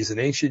Maccabees, an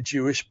ancient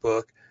Jewish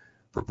book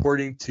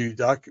purport to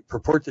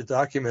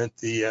document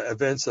the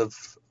events of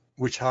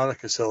which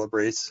Hanukkah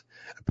celebrates,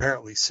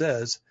 apparently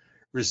says,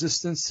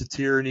 resistance to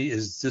tyranny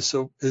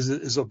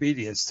is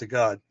obedience to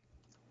God.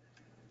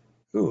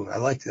 Ooh, I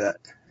like that.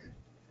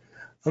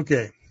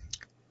 Okay.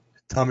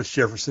 Thomas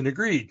Jefferson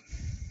agreed.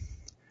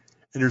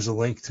 And there's a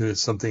link to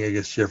something I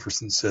guess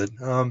Jefferson said.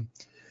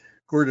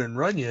 Gordon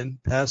Runyon,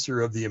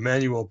 pastor of the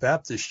Emmanuel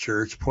Baptist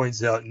Church,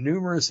 points out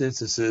numerous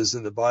instances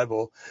in the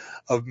Bible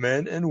of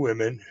men and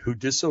women who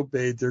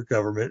disobeyed their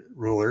government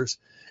rulers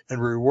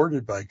and were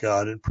rewarded by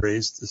God and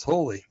praised as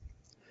holy.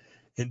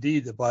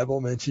 Indeed, the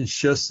Bible mentions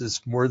justice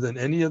more than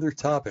any other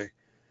topic.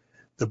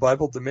 The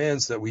Bible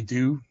demands that we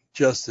do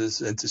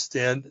justice and to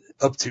stand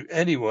up to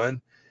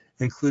anyone,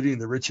 including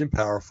the rich and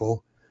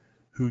powerful,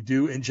 who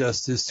do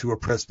injustice to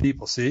oppressed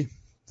people. See,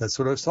 that's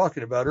what I was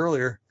talking about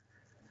earlier.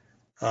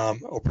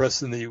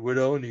 Oppressing the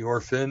widow and the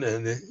orphan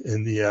and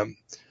the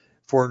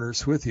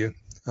foreigners with you.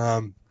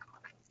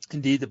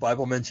 Indeed, the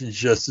Bible mentions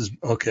justice.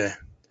 Okay,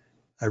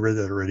 I read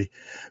that already.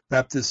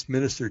 Baptist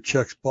minister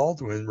Chuck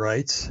Baldwin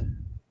writes,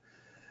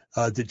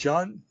 did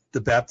John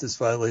the Baptist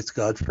violate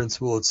God's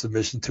principle of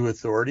submission to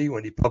authority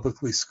when he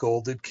publicly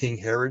scolded King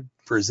Herod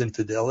for his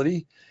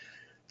infidelity?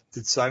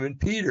 Did Simon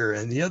Peter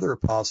and the other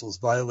apostles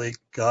violate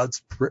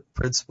God's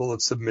principle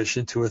of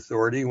submission to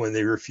authority when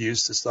they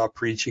refused to stop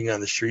preaching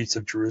on the streets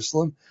of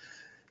Jerusalem?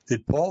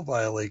 Did Paul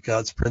violate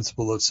God's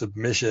principle of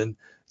submission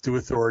to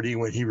authority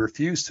when he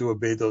refused to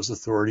obey those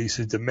authorities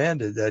who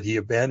demanded that he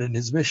abandon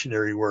his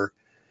missionary work?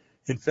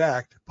 In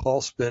fact,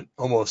 Paul spent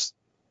almost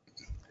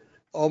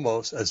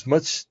as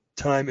much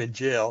time in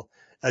jail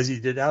as he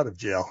did out of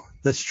jail.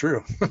 That's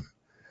true.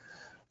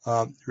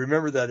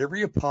 Remember that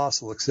every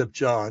apostle except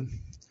John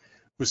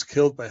was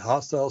killed by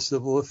hostile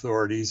civil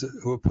authorities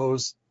who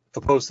opposed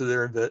to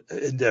their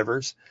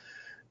endeavors.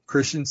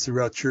 Christians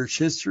throughout church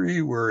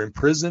history were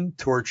imprisoned,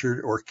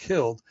 tortured, or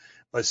killed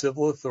by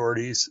civil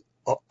authorities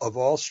of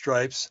all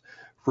stripes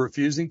for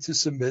refusing to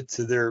submit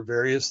to their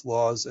various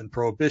laws and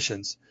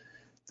prohibitions.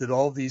 Did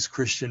all these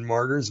Christian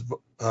martyrs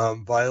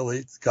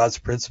violate God's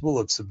principle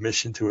of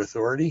submission to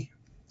authority?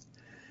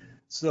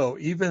 So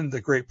even the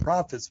great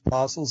prophets,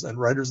 apostles, and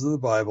writers of the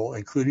Bible,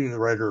 including the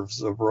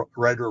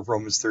writer of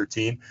Romans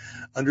 13,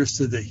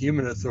 understood that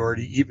human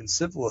authority, even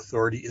civil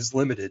authority, is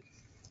limited.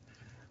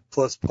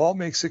 Plus, Paul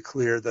makes it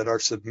clear that our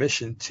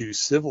submission to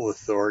civil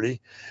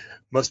authority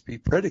must be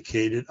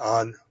predicated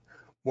on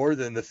more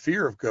than the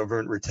fear of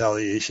government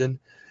retaliation.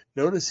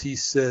 Notice he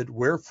said,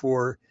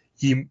 wherefore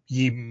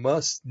ye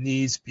must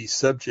needs be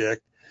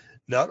subject,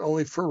 not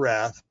only for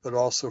wrath, but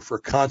also for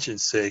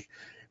conscience sake,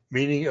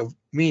 meaning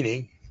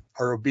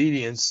our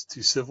obedience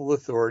to civil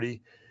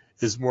authority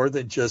is more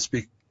than just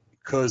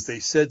because they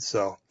said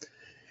so.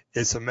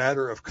 It's a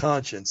matter of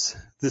conscience.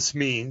 This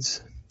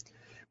means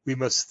we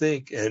must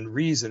think and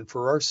reason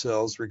for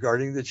ourselves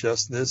regarding the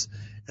justness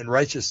and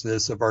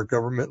righteousness of our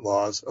government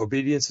laws.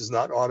 Obedience is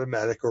not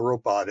automatic or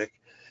robotic.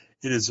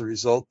 It is a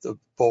result of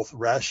both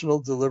rational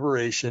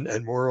deliberation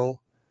and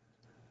moral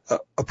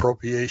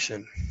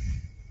appropriation.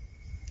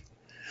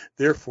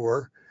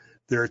 Therefore,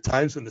 there are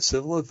times when the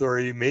civil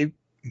authority may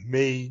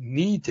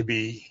need to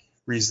be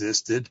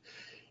resisted.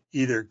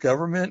 Either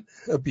government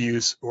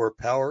abuse or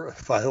power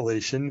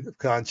violation of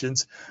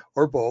conscience,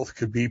 or both,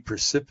 could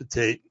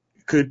precipitate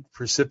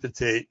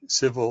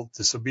civil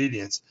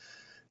disobedience.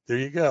 There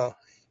you go.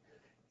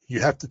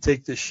 You have to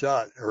take this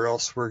shot or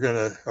else we're going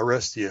to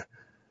arrest you.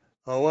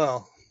 Oh,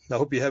 well, I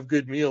hope you have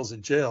good meals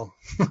in jail.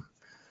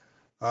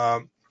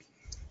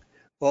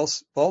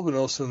 Baldwin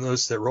also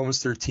notes that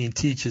Romans 13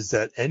 teaches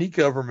that any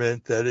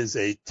government that is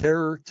a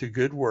terror to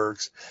good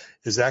works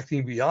is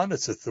acting beyond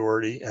its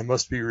authority and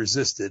must be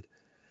resisted.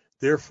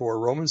 Therefore,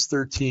 Romans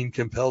 13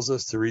 compels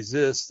us to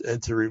resist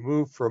and to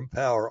remove from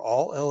power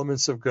all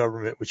elements of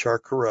government which are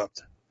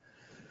corrupt.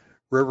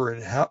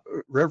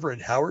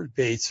 Reverend Howard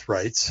Bates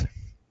writes,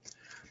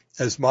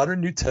 as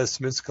modern New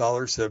Testament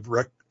scholars have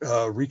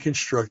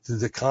reconstructed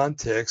the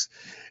context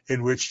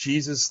in which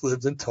Jesus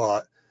lived and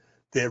taught,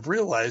 they have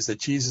realized that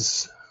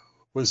Jesus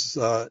was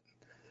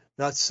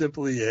not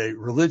simply a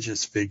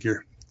religious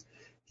figure.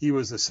 He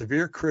was a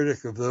severe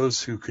critic of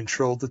those who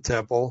controlled the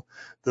temple,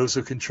 those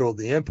who controlled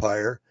the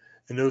empire,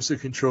 and those who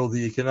controlled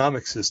the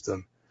economic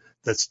system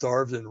that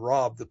starved and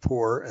robbed the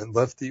poor and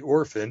left the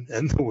orphan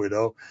and the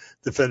widow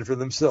to fend for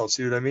themselves.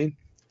 See what I mean?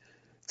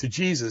 To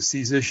Jesus,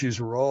 these issues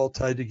were all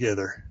tied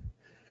together.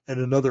 And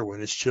another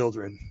one is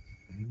children.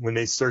 When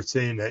they start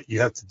saying that you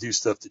have to do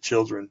stuff to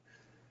children,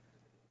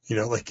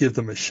 like give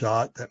them a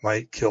shot that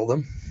might kill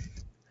them.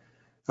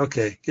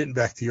 Okay, getting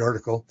back to the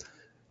article.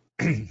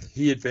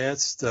 He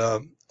advanced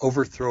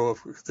overthrow of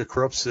the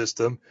corrupt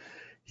system.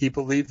 He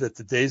believed that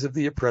the days of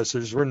the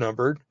oppressors were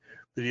numbered,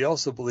 but he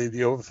also believed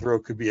the overthrow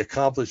could be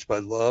accomplished by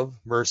love,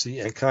 mercy,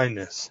 and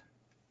kindness.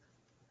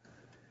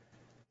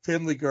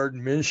 Family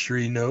Garden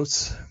Ministry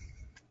notes,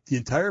 the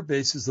entire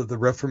basis of the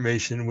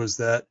Reformation was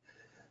that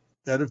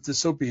of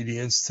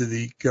disobedience to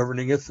the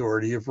governing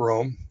authority of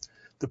Rome,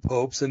 the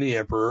popes, and the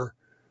emperor,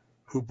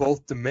 who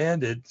both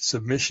demanded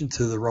submission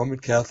to the Roman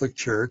Catholic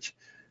Church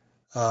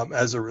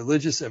as a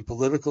religious and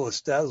political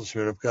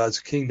establishment of God's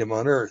kingdom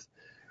on earth.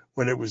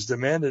 When it was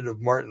demanded of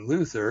Martin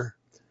Luther,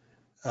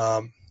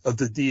 of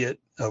the Diet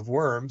of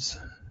Worms,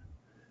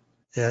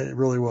 and it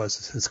really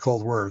was, it's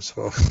called Worms,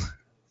 folks.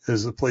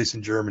 There's a place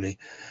in Germany,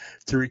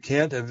 to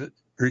recant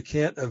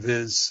of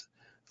his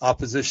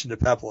opposition to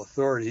papal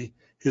authority,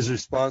 his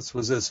response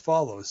was as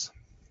follows.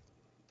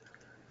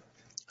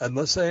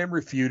 Unless I am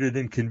refuted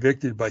and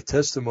convicted by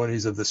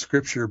testimonies of the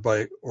Scripture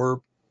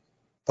or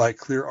by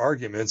clear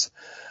arguments,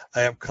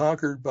 I am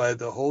conquered by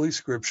the Holy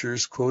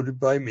Scriptures quoted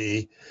by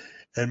me,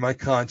 and my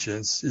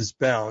conscience is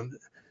bound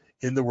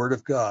in the Word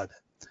of God.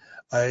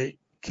 I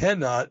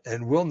cannot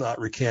and will not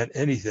recant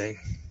anything,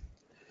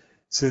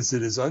 since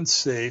it is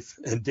unsafe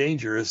and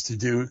dangerous to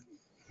do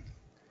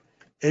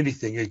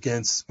anything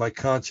against my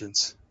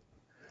conscience.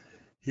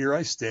 Here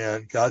I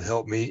stand. God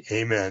help me.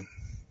 Amen.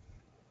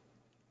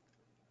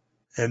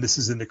 And this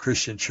is in the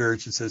Christian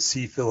Church. It says,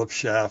 see Philip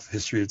Schaff,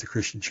 History of the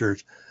Christian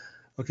Church.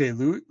 Okay,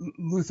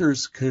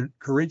 Luther's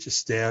courageous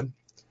stand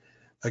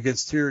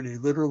against tyranny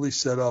literally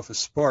set off a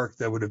spark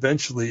that would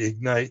eventually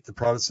ignite the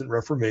Protestant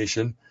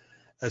Reformation,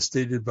 as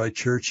stated by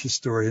church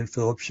historian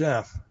Philip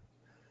Schaff.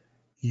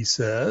 He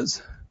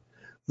says,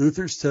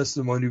 Luther's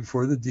testimony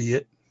before the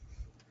Diet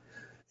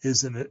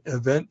is an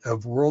event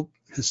of world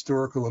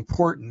historical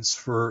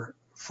importance and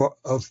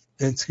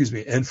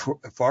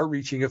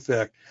far-reaching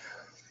effect.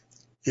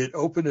 It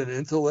opened an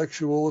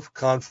intellectual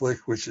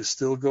conflict which is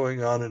still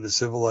going on in the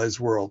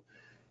civilized world.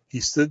 He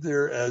stood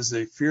there as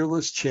a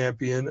fearless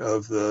champion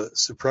of the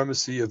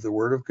supremacy of the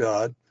Word of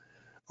God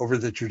over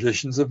the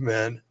traditions of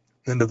men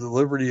and of the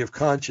liberty of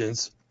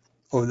conscience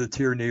over the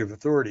tyranny of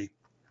authority.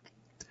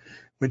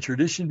 When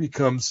tradition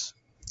becomes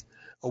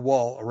a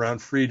wall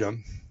around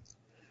freedom,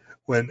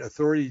 when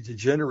authority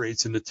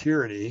degenerates into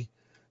tyranny,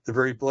 the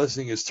very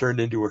blessing is turned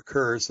into a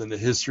curse and the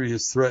history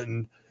is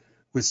threatened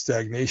with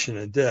stagnation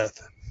and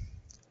death.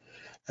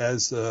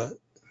 At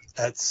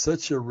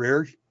such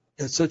rare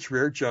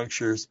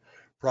junctures,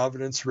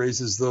 Providence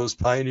raises those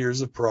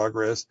pioneers of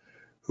progress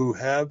who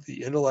have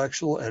the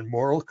intellectual and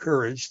moral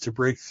courage to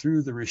break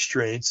through the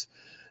restraints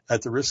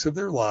at the risk of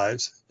their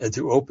lives and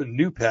to open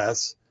new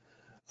paths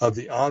of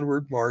the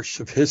onward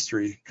march of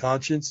history.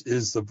 Conscience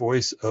is the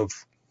voice of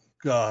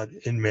God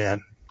in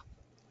man.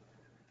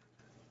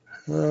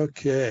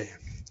 Okay.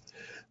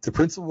 The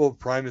principle of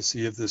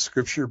primacy of the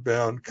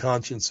scripture-bound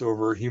conscience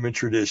over human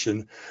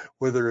tradition,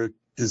 whether it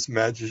is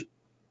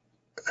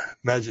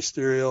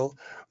magisterial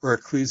or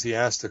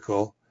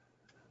ecclesiastical,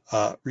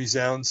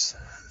 resounds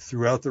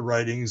throughout the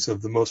writings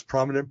of the most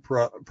prominent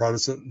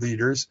Protestant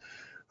leaders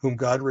whom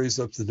God raised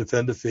up to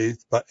defend the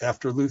faith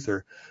after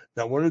Luther.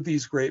 Now, one of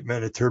these great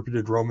men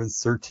interpreted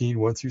Romans 13,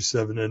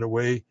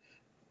 1-7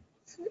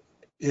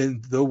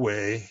 in the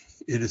way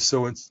it is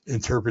so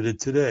interpreted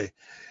today.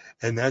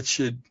 And that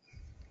should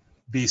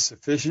be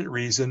sufficient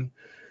reason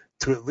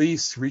to at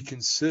least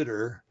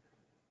reconsider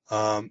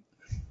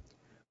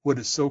what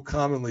is so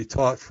commonly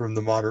taught from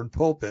the modern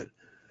pulpit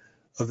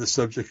of the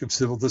subject of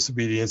civil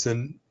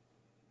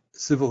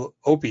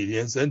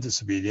obedience and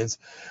disobedience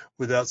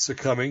without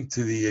succumbing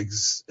to the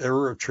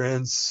error of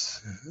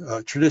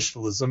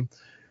traditionalism.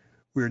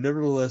 We are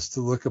nevertheless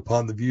to look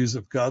upon the views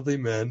of godly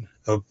men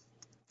of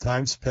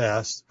times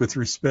past with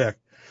respect.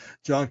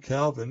 John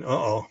Calvin,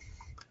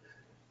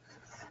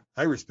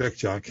 I respect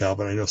John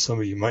Calvin. I know some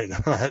of you might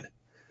not.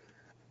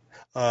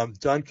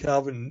 John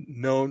Calvin,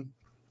 known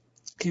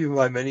even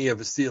by many of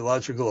his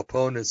theological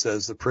opponents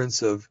as the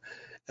Prince of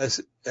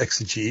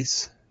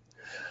Exegetes,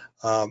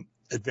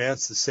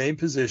 advanced the same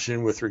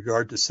position with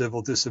regard to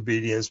civil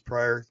disobedience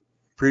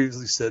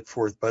previously set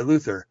forth by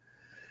Luther.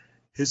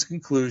 He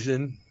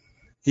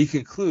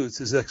concludes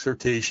his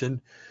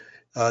exhortation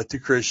to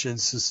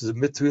Christians to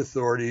submit to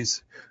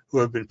authorities who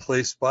have been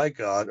placed by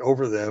God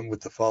over them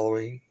with the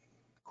following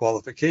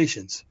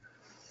qualifications.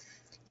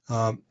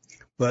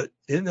 But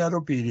in that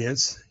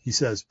obedience, he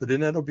says,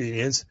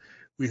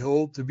 we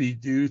hold to be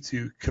due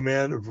to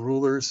command of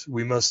rulers.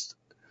 We must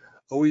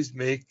always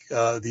make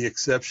the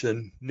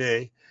exception,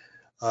 nay,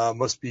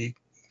 must be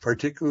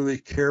particularly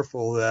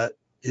careful that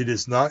it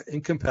is not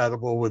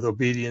incompatible with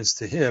obedience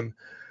to him,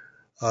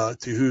 to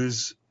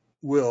whose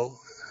will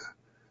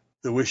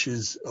the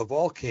wishes of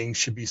all kings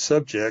should be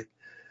subject,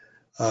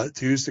 to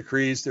whose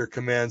decrees their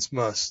commands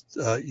must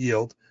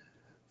yield,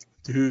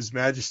 to whose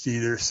majesty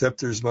their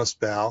scepters must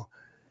bow.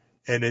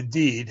 And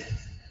indeed,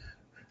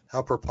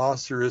 how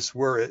preposterous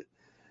were it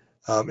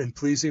in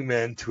pleasing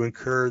men to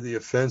incur the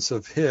offense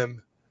of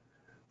him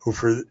who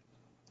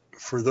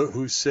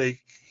whose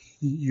sake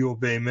you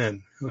obey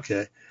men.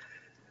 Okay.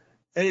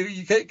 Anyway,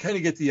 you kind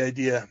of get the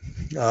idea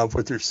of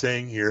what they're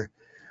saying here,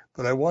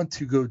 but I want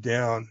to go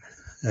down,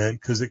 and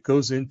because it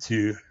goes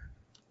into,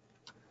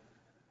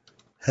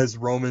 has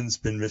Romans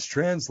been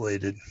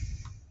mistranslated?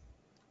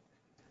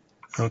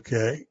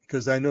 Okay,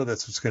 because I know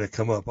that's what's going to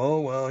come up.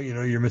 Oh, well,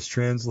 you're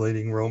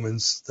mistranslating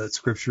Romans, that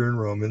scripture in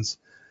Romans.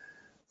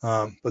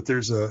 But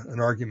there's an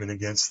argument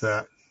against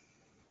that.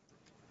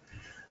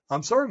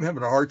 I'm sorry I'm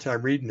having a hard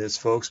time reading this,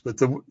 folks, but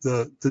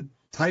the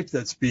type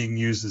that's being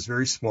used is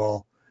very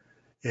small,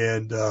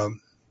 and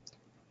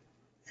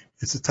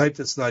it's a type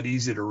that's not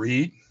easy to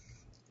read.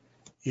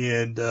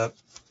 And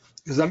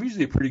because I'm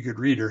usually a pretty good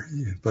reader,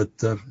 but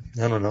I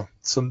don't know,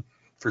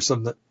 for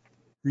some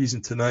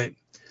reason tonight,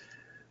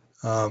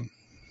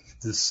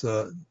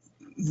 the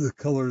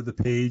color of the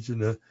page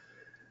and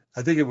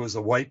I think it was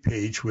a white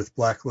page with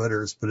black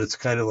letters, but it's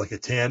kind of like a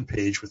tan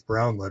page with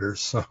brown letters.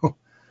 So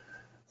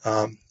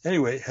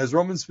anyway, has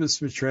Romans been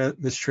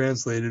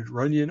mistranslated?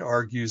 Runyon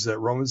argues that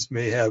Romans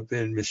may have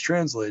been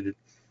mistranslated.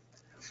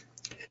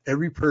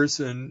 Every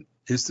person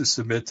is to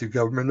submit to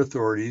government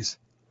authorities.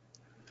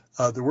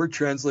 The word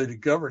translated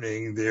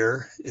governing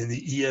there in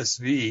the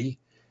ESV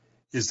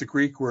is the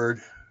Greek word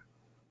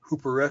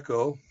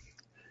hupereko.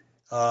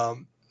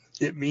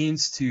 It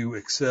means to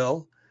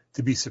excel,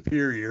 to be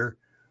superior,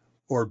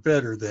 or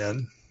better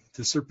than,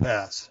 to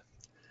surpass.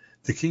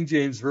 The King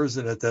James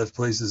Version at this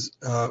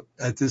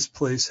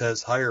place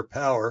has higher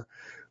power,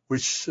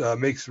 which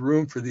makes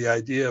room for the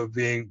idea of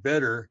being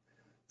better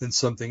than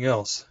something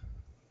else.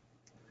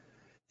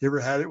 You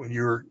ever had it when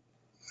you were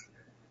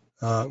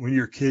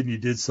a kid and you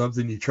did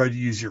something, you tried to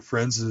use your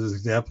friends as an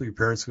example, your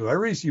parents go, I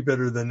raised you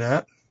better than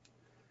that.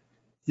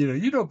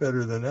 You know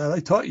better than that. I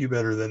taught you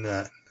better than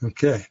that.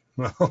 Okay,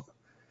 well,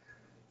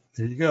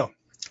 there you go.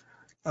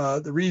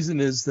 The reason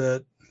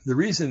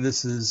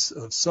this is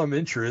of some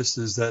interest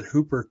is that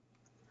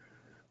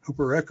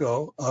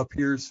hupereko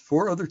appears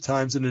 4 other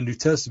times in the New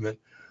Testament.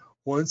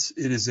 Once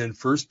it is in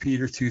 1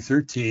 Peter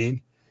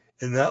 2:13,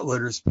 in that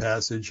letter's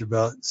passage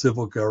about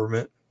civil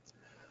government.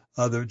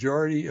 The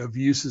majority of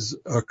uses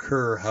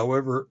occur,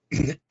 however,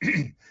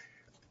 in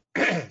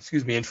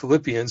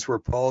Philippians, where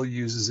Paul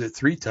uses it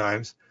 3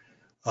 times,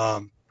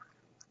 at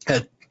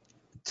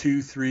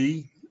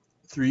 2:3,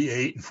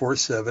 3:8, and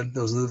 4:7.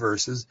 Those are the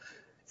verses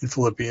in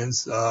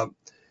Philippians.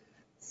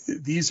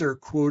 These are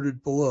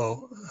quoted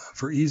below.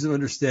 For ease of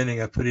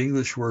understanding, I put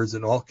English words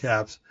in all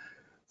caps,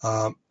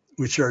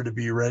 which are to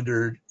be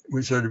renderings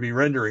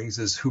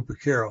as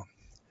hupakero.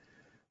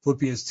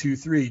 Philippians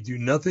 2:3, do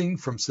nothing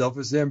from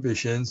selfish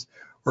ambitions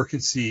or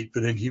conceit,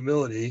 but in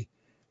humility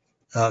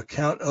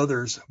count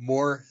others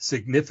more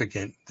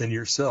significant than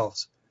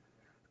yourselves.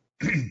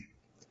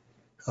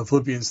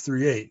 Philippians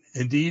 3:8,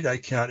 indeed I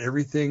count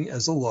everything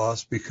as a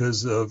loss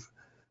because of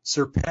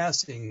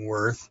surpassing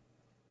worth,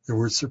 the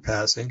word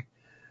surpassing,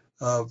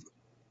 of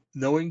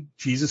knowing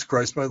Jesus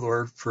Christ my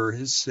Lord. For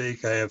his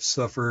sake I have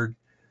suffered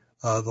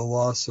the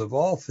loss of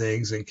all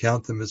things and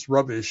count them as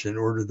rubbish in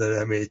order that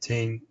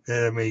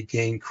I may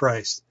gain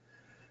Christ.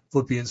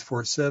 Philippians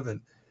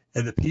 4:7,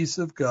 and the peace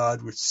of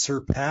God which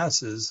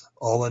surpasses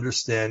all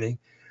understanding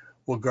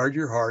will guard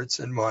your hearts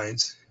and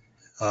minds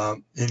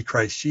in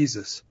Christ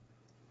Jesus.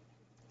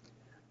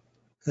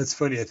 That's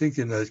funny. I think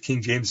in the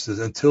King James says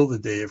until the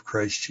day of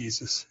Christ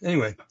Jesus.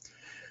 Anyway,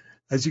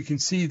 as you can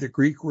see, the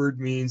Greek word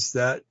means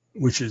that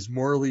which is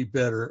morally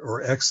better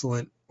or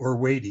excellent or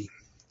weighty.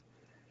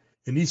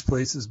 In these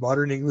places,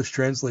 modern English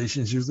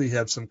translations usually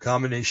have some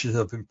combination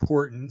of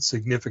important,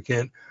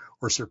 significant,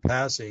 or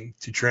surpassing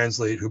to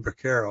translate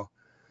hupakero.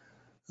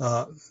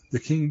 The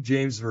King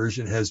James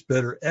Version has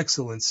better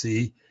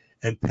excellency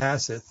and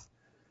passeth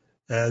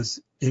as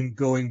in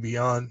going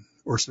beyond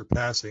or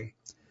surpassing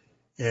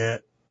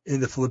in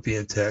the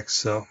Philippian text.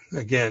 So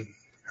again,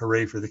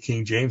 hooray for the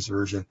King James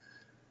Version.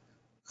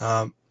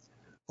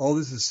 All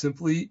this is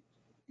simply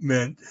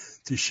meant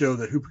to show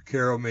that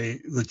Hupakero may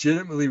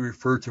legitimately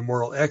refer to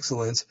moral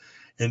excellence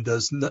and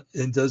does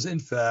in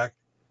fact,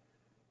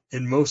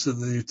 in most of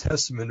the New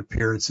Testament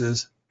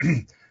appearances,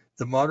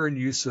 the modern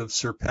use of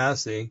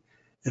surpassing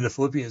in the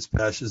Philippians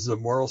passage is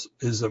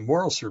a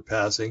moral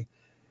surpassing.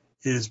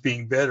 It is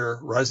being better,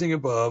 rising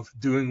above,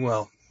 doing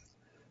well.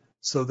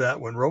 So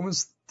that when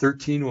Romans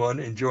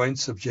 13:1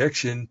 enjoins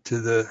subjection to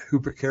the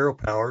Hupakero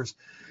powers,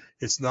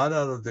 it's not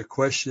out of the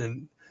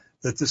question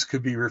that this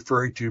could be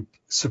referring to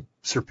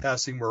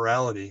surpassing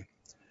morality.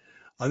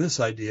 On this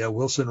idea,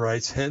 Wilson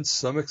writes, hence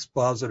some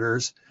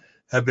expositors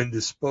have been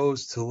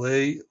disposed to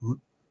lay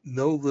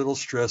no little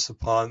stress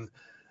upon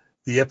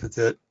the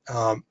epithet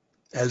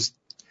as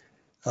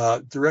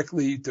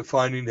directly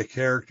defining the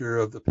character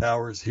of the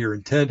powers here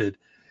intended,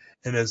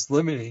 and as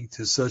limiting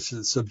to such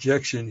a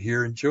subjection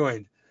here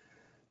enjoined.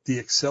 The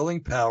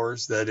excelling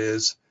powers, that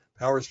is,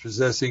 powers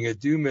possessing a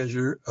due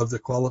measure of the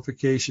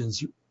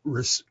qualifications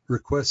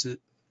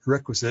requisite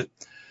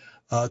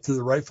to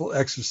the rightful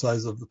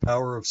exercise of the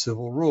power of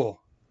civil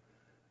rule.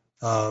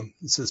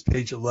 It says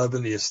page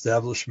 11, the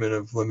establishment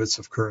of limits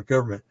of current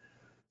government.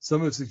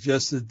 Some have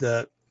suggested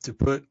that to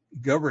put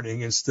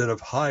governing instead of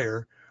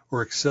higher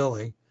or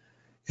excelling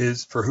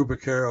is for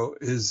Hupakero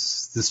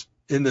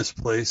in this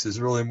place is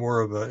really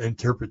more of an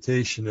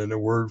interpretation and a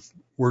word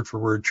for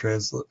word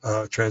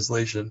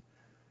translation.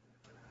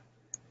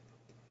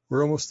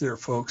 We're almost there,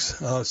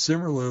 folks.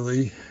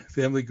 Similarly,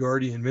 Family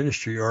Guardian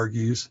Ministry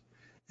argues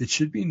it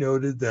should be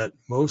noted that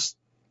most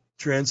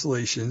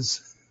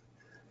translations,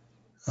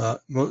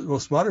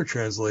 most modern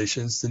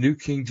translations, the New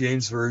King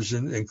James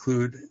Version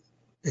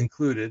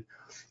included,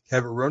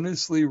 have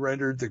erroneously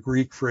rendered the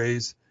Greek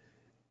phrase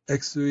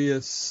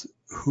exouias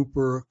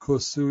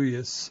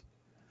huperkosouias,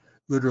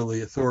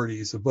 literally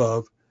authorities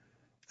above,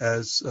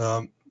 as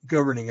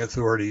governing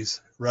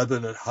authorities rather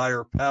than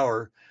higher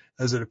power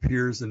as it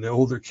appears in the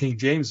older King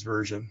James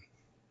Version.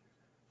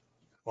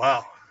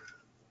 Wow.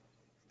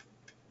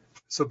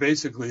 So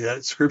basically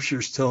that scripture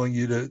is telling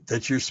you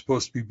that you're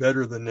supposed to be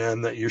better than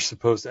them, that you're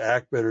supposed to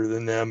act better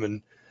than them,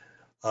 and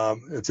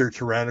if they're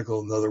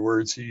tyrannical, in other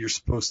words, you're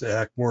supposed to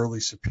act morally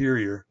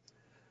superior.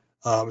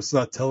 It's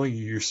not telling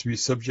you you're supposed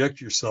to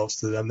subject yourselves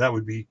to them. That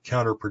would be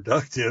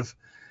counterproductive,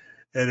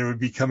 and it would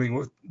be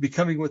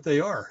becoming what they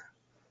are.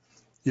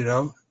 You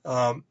know,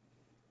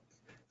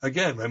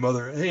 again, my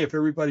mother, hey, if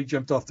everybody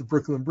jumped off the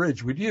Brooklyn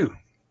Bridge, would you?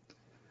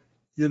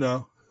 You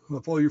know,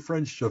 if all your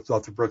friends jumped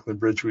off the Brooklyn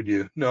Bridge, would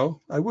you? No,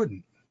 I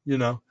wouldn't. You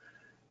know,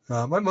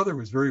 my mother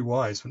was very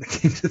wise when it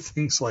came to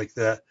things like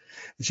that.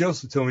 And she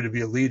also told me to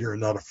be a leader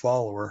and not a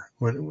follower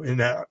in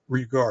that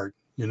regard,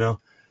 you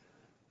know.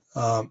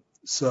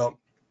 So,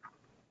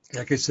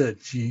 like I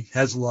said, she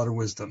has a lot of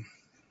wisdom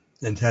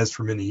and has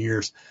for many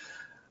years.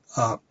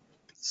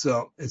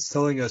 So it's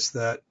telling us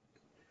that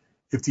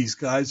if these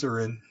guys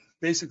are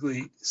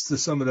basically, to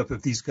sum it up,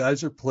 if these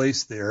guys are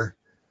placed there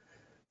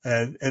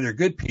and they're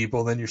good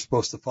people, then you're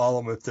supposed to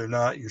follow them. If they're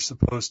not, you're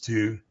supposed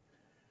to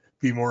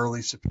be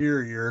morally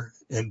superior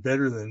and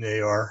better than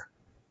they are.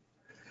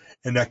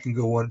 And that can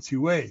go one of two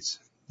ways.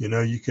 You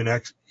know, you can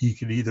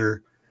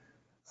either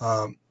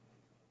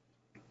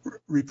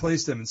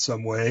replace them in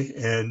some way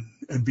and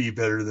be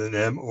better than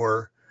them,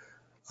 or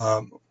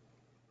I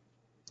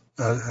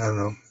don't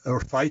know, or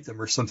fight them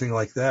or something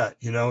like that.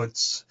 You know,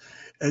 it's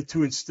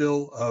to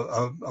instill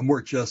a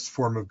more just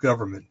form of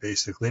government,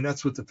 basically. And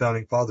that's what the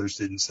founding fathers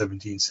did in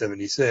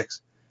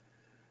 1776.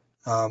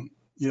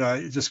 You know,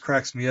 it just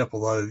cracks me up a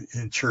lot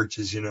in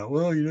churches, you know,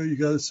 well, you know, you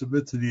got to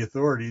submit to the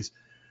authorities.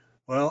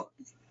 Well,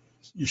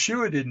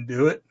 Yeshua didn't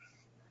do it.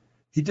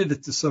 He did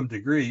it to some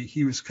degree.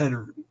 He was kind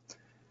of,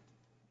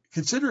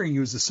 considering he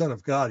was the Son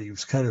of God, he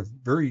was kind of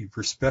very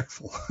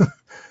respectful,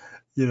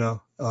 you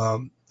know,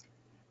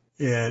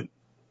 and,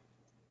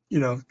 you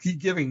know,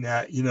 giving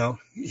that, you know,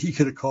 he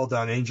could have called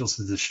down angels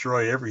to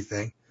destroy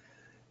everything.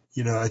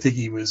 You know, I think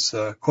he was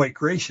quite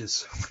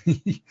gracious,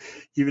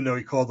 even though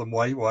he called them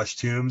whitewashed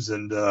tombs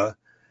and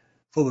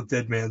full of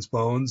dead man's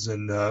bones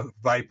and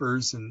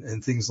vipers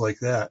and things like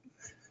that.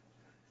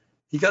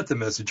 He got the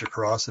message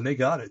across, and they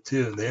got it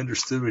too, and they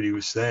understood what he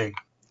was saying.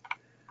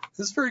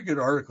 This is a very good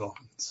article.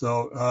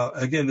 So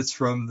again, it's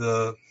from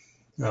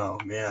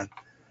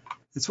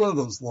it's one of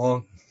those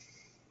long,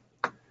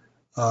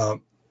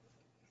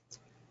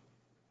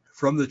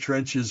 From the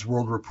Trenches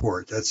World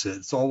Report. That's it.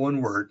 It's all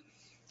one word.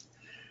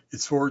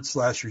 It's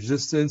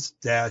 /resistance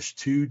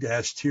 -2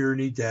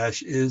 -tyranny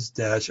 -is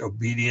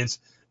 -obedience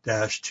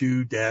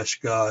 -2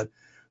 -God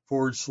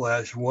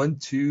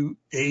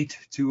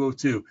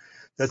 /128202.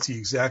 That's the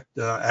exact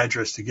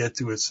address to get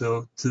to it.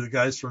 So to the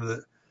guys from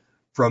the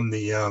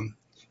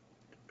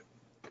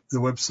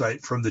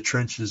website From the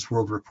Trenches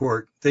World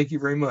Report, thank you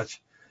very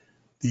much.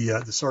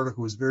 This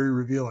article was very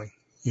revealing,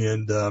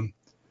 and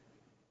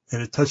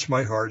it touched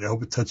my heart, and I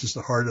hope it touches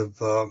the heart of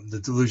the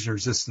Delusion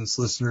Resistance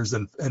listeners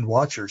and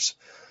watchers.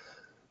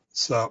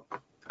 So,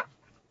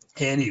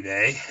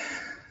 anyway,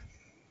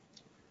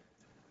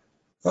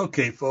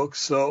 okay, folks.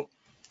 So,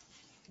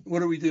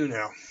 what do we do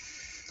now?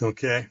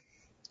 Okay.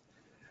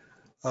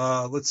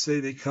 let's say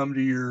they come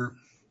to your,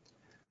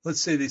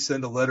 let's say they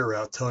send a letter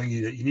out telling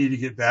you that you need to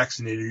get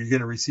vaccinated. You're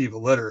going to receive a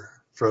letter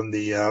from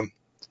the,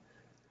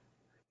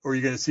 or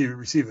you're going to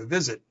receive a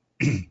visit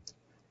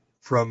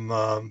from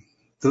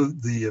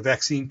the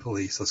vaccine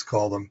police, let's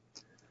call them.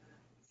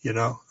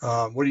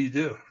 What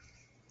do?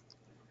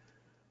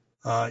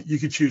 You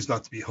could choose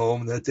not to be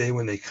home that day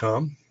when they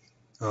come.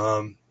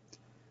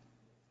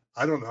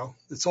 I don't know.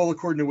 It's all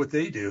according to what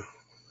they do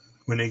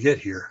when they get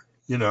here.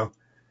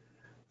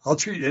 I'll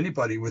treat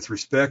anybody with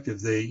respect if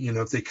they,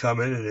 if they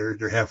come in and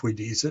they're halfway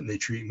decent and they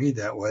treat me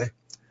that way.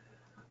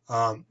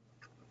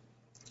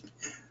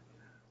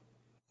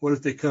 What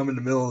if they come in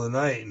the middle of the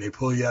night and they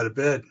pull you out of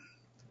bed?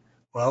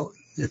 Well,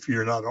 if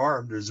you're not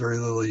armed, there's very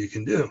little you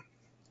can do.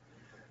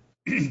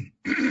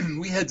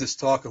 We had this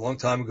talk a long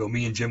time ago,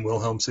 me and Jim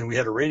Wilhelmsen. We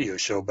had a radio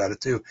show about it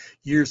too,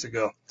 years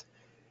ago.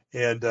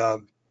 And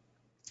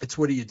it's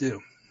what do you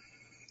do?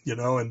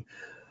 And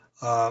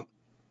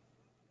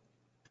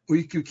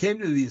we came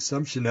to the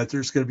assumption that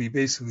there's going to be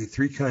basically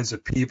three kinds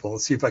of people.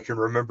 Let's see if I can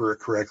remember it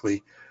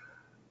correctly.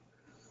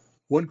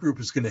 One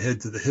group is going to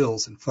head to the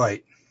hills and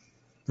fight.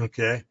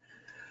 Okay.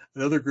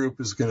 Another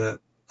group is going to,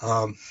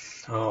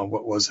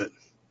 what was it?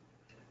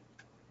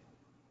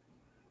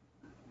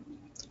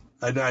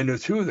 I know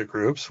two of the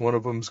groups. One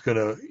of them is going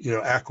to,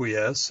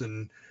 acquiesce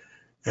and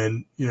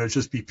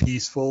just be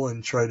peaceful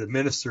and try to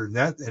minister in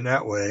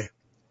that way.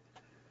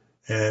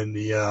 And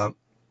the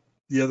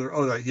other,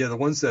 the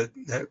ones that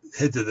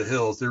head to the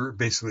hills, they're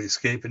basically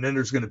escape. And then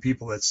there's going to be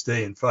people that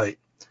stay and fight.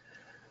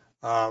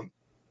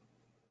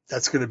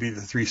 That's going to be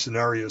the three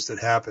scenarios that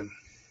happen.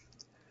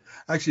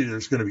 Actually,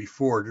 there's going to be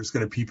four. There's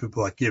going to be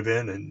people that give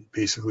in and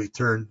basically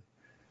turn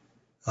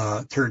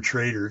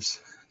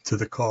traitors to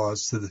the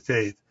cause, to the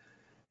faith,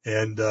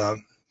 and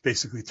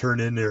basically turn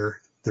in their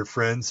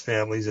friends,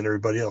 families, and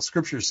everybody else.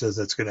 Scripture says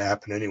that's going to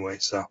happen anyway.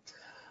 So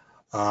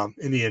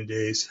in the end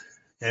days,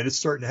 and it's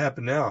starting to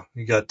happen now.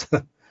 You got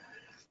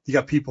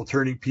people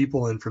turning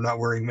people in for not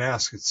wearing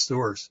masks at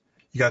stores.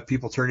 You got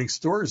people turning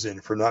stores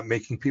in for not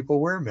making people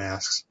wear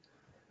masks.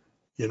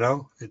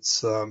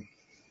 It's I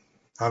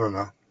don't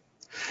know.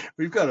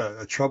 We've got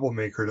a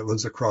troublemaker that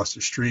lives across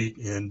the street,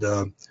 and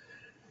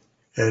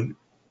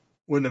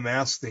when the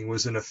mask thing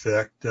was in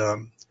effect,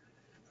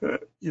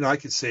 I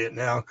could say it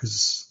now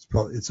because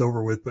it's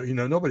over with, but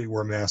nobody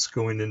wore masks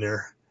going in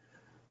there.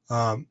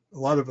 A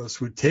lot of us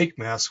would take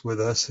masks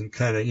with us and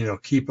kind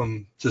of keep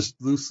them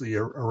just loosely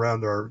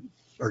around our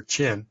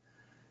chin,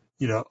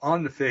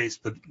 on the face,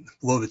 but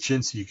below the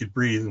chin so you could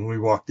breathe. And when we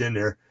walked in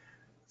there,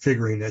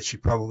 figuring that she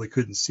probably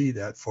couldn't see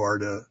that far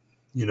to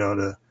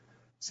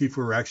see if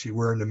we were actually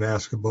wearing the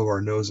mask above our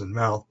nose and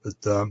mouth.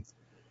 But,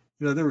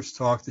 there was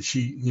talk that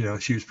she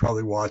was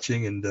probably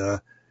watching, and I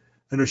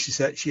know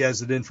she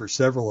has it in for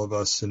several of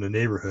us in the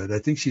neighborhood. I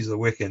think she's a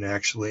Wiccan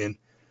actually, and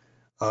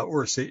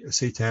or a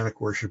satanic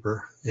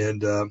worshiper.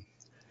 And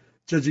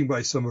judging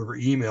by some of her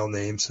email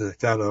names that I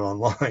found out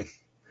online,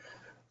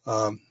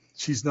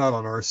 she's not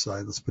on our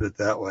side. Let's put it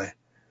that way.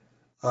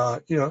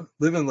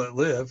 Live and let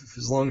live,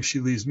 as long as she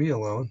leaves me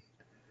alone.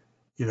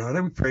 And I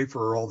would pray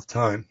for her all the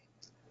time.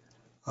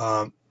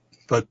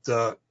 But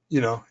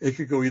it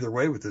could go either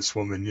way with this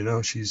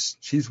woman.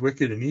 She's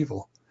wicked and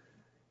evil.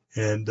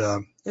 And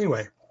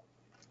anyway,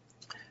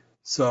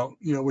 so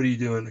what do you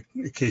do in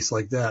a case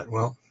like that?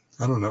 Well,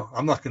 I don't know.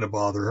 I'm not going to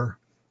bother her.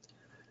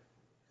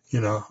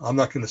 I'm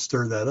not going to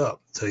stir that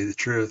up, to tell you the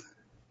truth.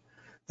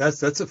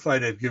 That's a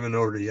fight I've given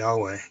over to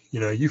Yahweh.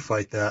 You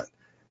fight that.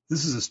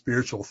 This is a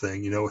spiritual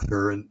thing, with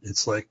her. And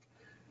it's like,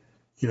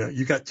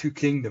 you got two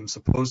kingdoms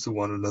opposed to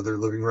one another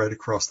living right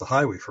across the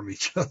highway from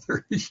each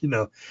other.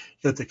 You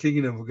got the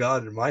kingdom of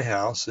God in my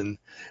house. And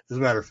as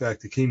a matter of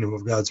fact, the kingdom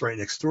of God's right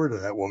next door to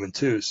that woman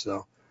too.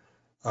 So,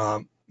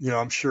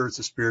 I'm sure it's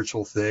a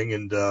spiritual thing.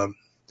 And,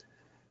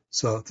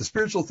 so the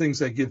spiritual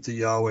things I give to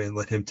Yahweh and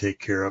let him take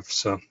care of.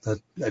 So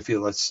I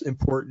feel that's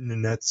important,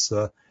 and that's,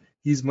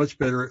 he's much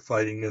better at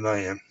fighting than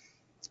I am.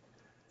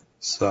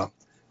 So,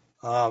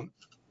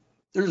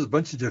 there's a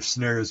bunch of different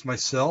scenarios.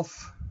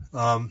 Myself, we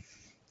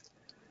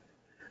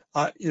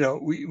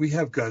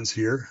have guns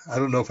here. I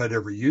don't know if I'd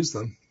ever use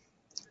them.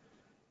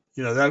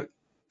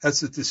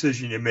 That's a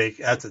decision you make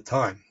at the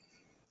time.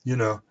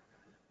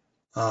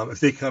 If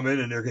they come in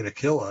and they're going to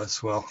kill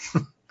us, well,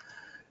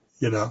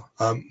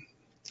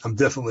 I'm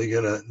definitely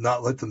going to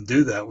not let them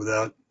do that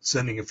without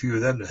sending a few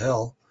of them to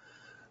hell.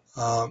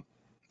 But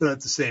at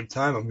the same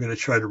time, I'm going to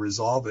try to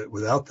resolve it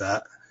without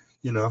that,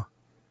 try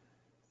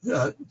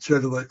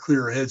to let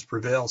clearer heads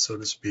prevail, so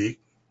to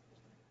speak.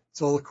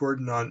 It's all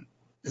according to,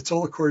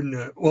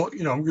 well,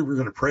 we're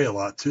going to pray a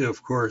lot too,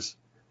 of course.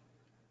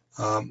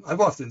 I've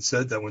often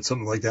said that when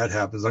something like that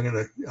happens, I'm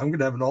going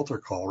to have an altar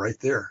call right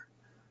there.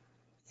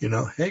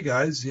 Hey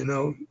guys,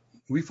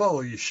 we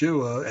follow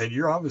Yeshua, and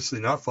you're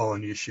obviously not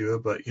following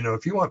Yeshua, but,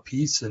 if you want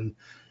peace and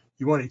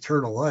you want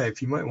eternal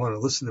life, you might want to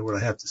listen to what I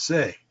have to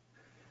say,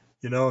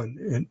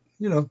 and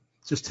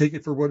just take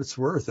it for what it's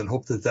worth and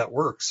hope that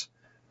works.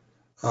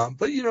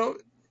 But,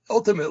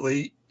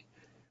 ultimately,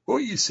 what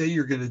you say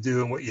you're going to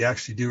do and what you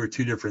actually do are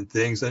two different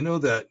things. I know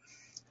that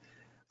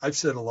I've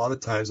said a lot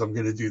of times I'm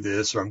going to do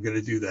this or I'm going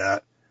to do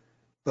that,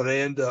 but I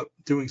end up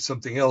doing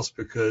something else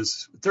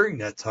because during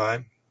that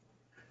time,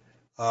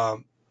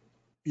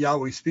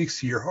 Yahweh speaks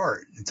to your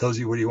heart and tells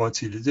you what he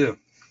wants you to do.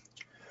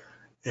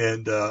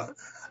 And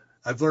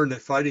I've learned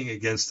that fighting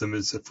against him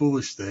is a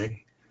foolish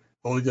thing.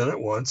 Only done it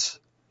once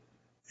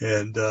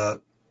and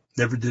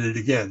never did it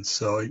again.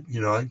 So,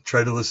 I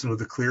try to listen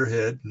with a clear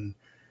head and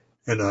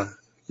a,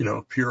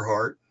 pure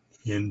heart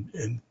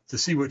and to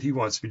see what he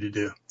wants me to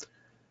do.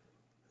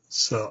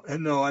 So,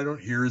 and no, I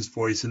don't hear his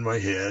voice in my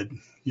head,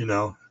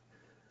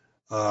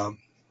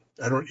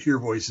 I don't hear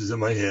voices in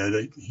my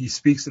head. He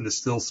speaks in a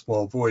still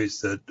small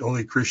voice that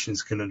only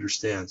Christians can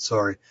understand.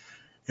 Sorry.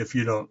 If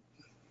you don't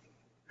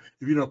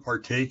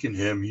partake in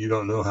him, you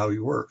don't know how he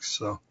works.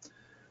 So,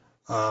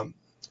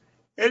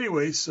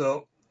 anyway,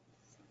 so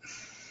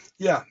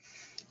yeah,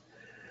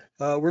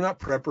 we're not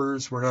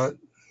preppers. We're not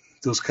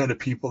those kind of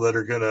people that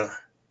are going to,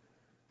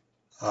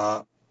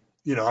 I'm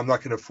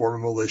not going to form a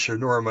militia,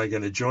 nor am I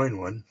going to join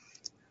one.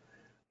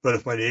 But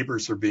if my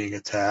neighbors are being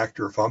attacked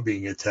or if I'm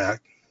being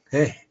attacked,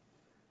 hey,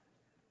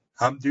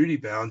 I'm duty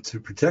bound to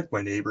protect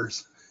my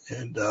neighbors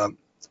and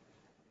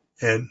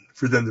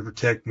for them to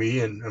protect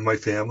me and my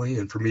family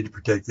and for me to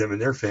protect them and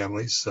their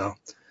families. So,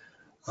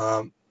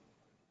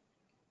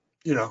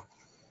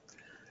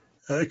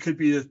 it could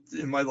be that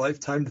in my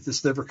lifetime that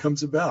this never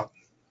comes about,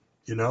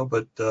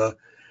 but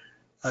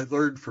I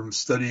learned from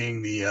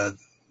studying the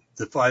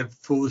 5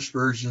 foolish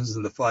virgins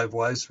and the 5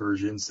 wise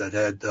virgins that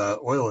had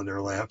oil in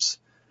their lamps,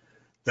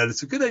 that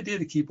it's a good idea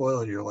to keep oil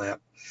in your lamp.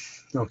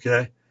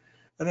 Okay.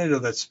 And I know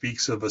that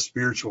speaks of a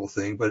spiritual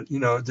thing, but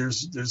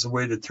there's a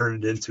way to turn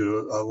it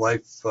into a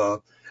life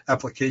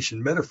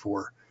application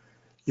metaphor.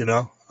 Be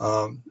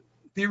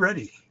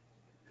ready.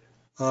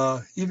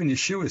 Even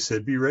Yeshua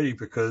said, "Be ready,"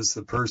 because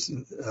the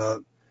person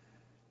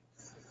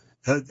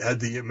had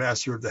the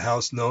master of the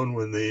house known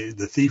when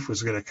the thief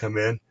was going to come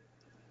in,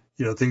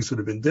 things would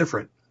have been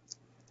different,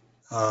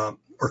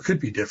 or could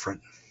be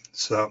different.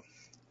 So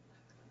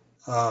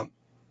I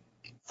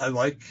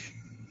like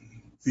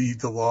the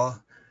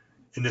law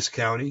in this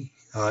county.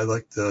 I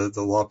like the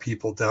law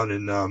people down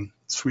in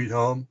Sweet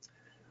Home,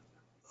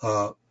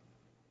 all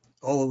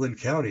of Lynn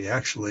County,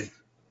 actually.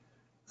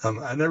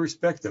 And I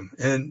respect them.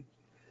 And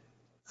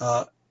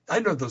I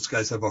know those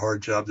guys have a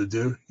hard job to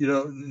do.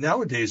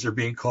 Nowadays they're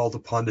being called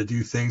upon to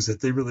do things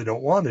that they really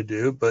don't want to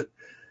do, but,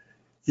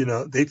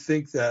 they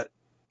think that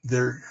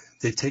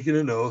they've taken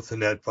an oath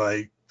and that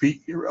by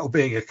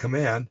obeying a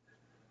command,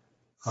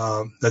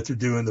 that they're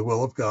doing the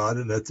will of God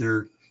and that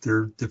they're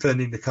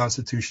defending the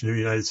Constitution of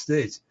the United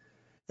States.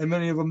 And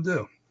many of them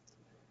do.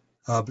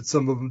 But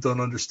some of them don't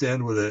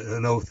understand what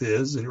an oath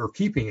is or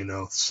keeping an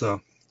oath.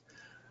 So,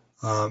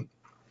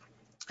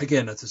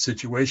 again, that's a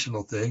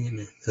situational thing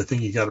and a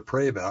thing you got to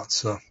pray about.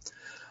 So,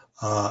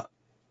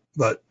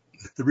 but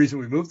the reason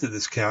we moved to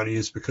this county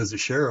is because the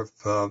sheriff,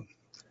 I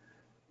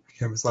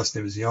can't remember his last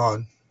name is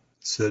Jan,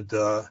 said,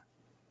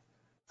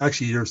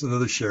 actually, there was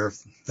another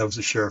sheriff that was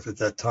a sheriff at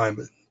that time,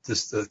 but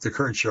the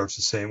current sheriff's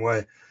the same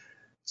way,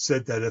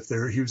 said that if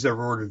he was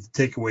ever ordered to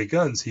take away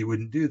guns, he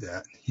wouldn't do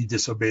that. He'd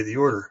disobey the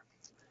order.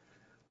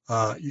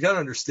 You got to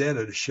understand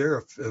that a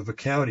sheriff of a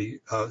county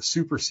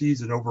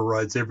supersedes and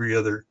overrides every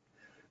other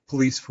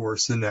police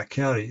force in that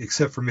county,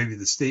 except for maybe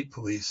the state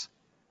police.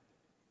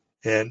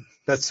 And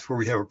that's where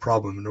we have a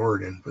problem in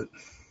Oregon. But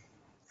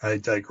I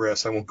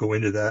digress. I won't go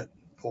into that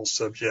whole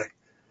subject.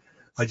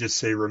 I just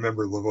say,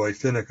 remember Lavoy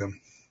Finicum.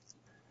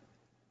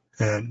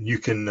 And you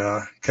can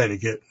kind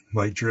of get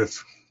my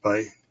drift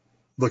by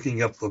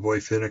looking up Lavoy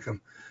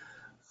Finicum.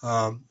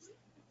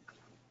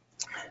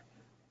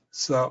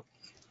 So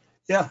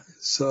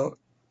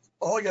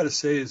all I got to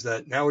say is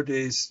that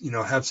nowadays,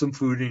 have some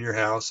food in your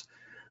house.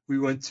 We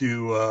went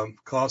to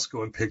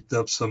Costco and picked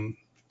up some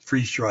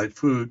freeze-dried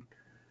food,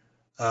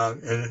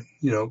 and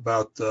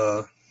about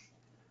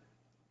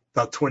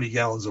 20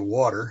 gallons of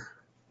water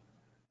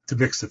to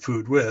mix the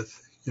food with,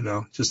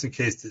 just in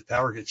case the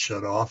power gets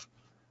shut off.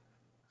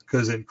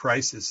 Because in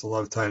crisis, a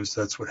lot of times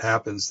that's what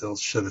happens. They'll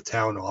shut a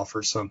town off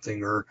or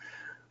something, or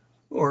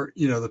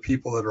the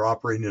people that are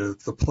operating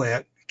the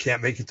plant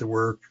can't make it to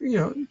work.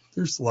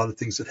 There's a lot of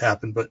things that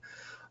happen. But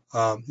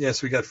so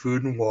we got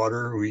food and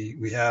water.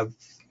 We have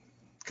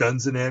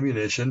guns and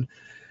ammunition,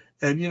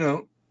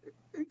 and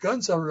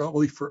guns aren't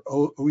always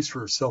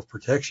for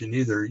self-protection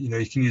either.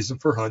 You can use them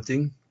for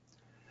hunting.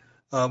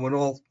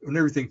 When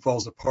everything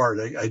falls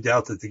apart, I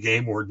doubt that the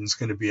game warden's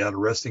going to be out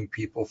arresting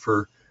people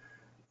for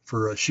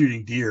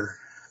shooting deer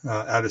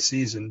out of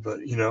season. But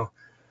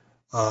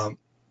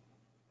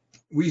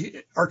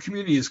our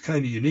community is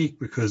kind of unique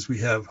because we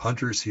have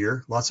hunters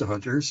here, lots of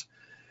hunters.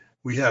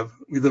 We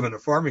live in a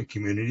farming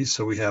community,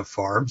 so we have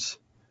farms,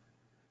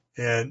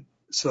 and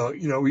so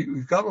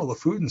we've got all the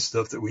food and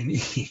stuff that we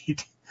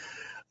need.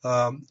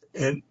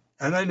 And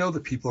I know the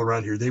people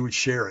around here, they would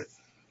share it,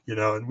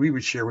 and we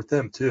would share with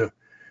them too.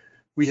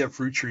 We have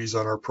fruit trees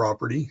on our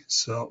property,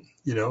 so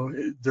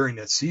during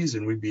that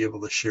season we'd be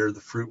able to share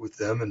the fruit with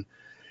them, and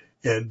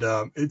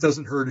it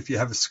doesn't hurt if you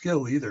have a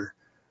skill either.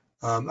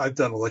 I've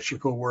done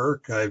electrical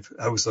work. I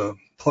was a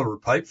plumber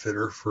pipe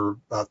fitter for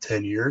about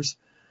 10 years.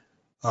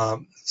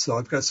 So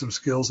I've got some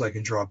skills I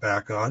can draw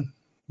back on,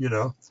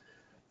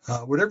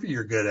 whatever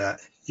you're good at.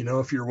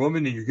 If you're a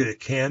woman and you're good at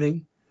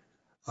canning,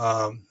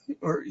 or,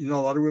 a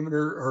lot of women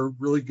are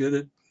really good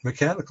at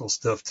mechanical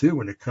stuff too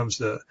when it comes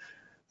to,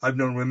 I've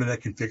known women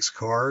that can fix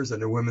cars. I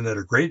know women that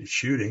are great at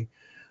shooting.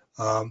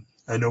 I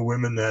know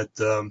women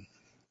that,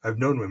 I've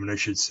known women, I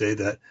should say,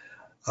 that,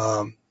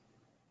 are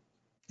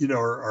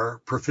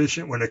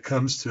proficient when it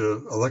comes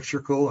to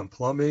electrical and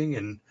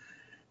plumbing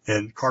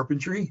and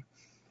carpentry.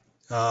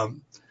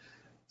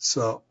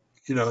 So,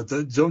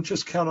 don't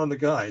just count on the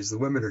guys. The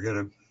women are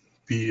going to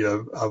be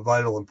of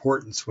vital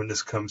importance when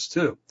this comes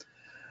to.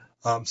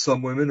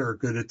 Some women are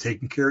good at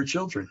taking care of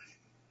children.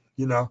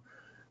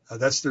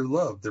 That's their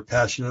love, their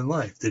passion in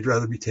life. They'd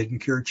rather be taking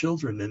care of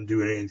children than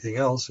doing anything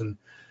else. And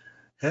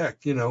heck,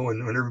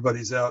 when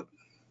everybody's out,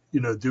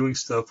 doing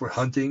stuff, or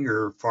hunting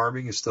or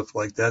farming and stuff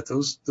like that,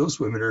 those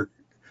women are,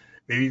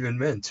 maybe even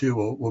men too,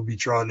 will be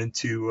drawn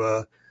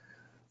into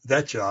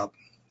that job.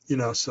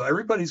 So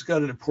everybody's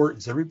got an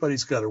importance,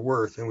 everybody's got a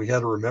worth, and we got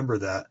to remember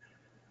that.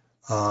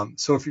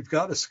 So if you've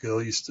got a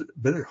skill, you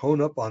better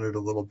hone up on it a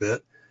little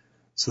bit,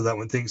 so that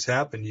when things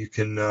happen, you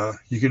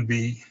can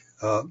be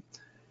an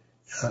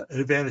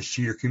advantage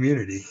to your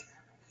community.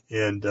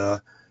 And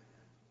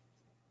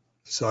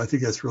so I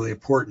think that's really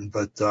important.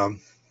 But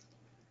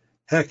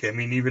heck, I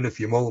mean, even if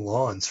you mow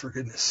lawns, for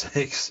goodness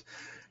sakes,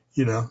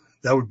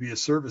 that would be a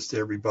service to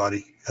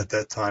everybody at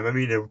that time. I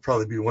mean, it would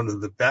probably be one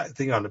of the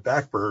thing on the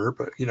back burner,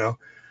 but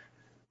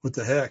what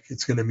the heck,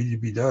 it's going to need to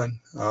be done.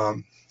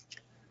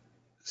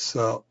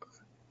 So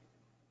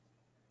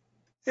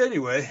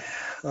anyway,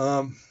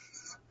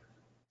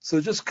 so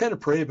just kind of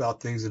pray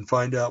about things and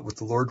find out what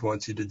the Lord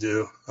wants you to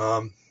do.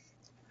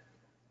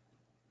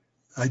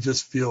 I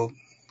just feel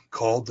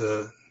called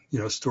to,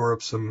 store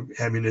up some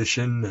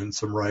ammunition and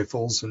some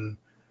rifles, and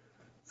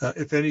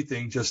if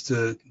anything, just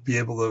to be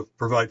able to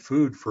provide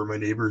food for my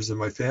neighbors and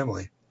my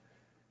family,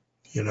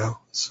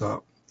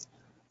 so,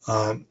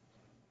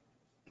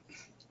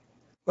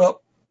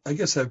 well, I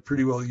guess I've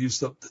pretty well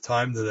used up the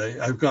time that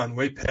I've gone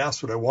way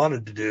past what I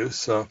wanted to do.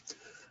 So,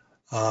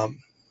 I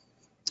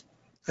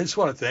just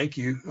want to thank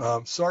you.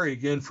 Sorry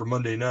again for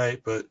Monday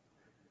night, but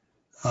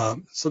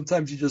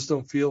sometimes you just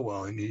don't feel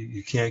well and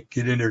you can't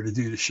get in there to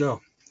do the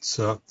show.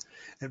 So,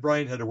 and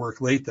Brian had to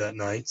work late that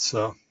night,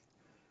 so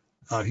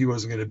he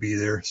wasn't going to be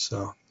there.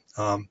 So,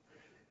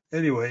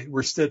 anyway,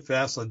 we're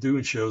steadfast on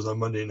doing shows on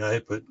Monday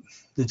night, but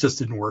it just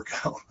didn't work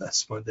out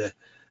last Monday,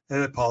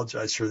 and I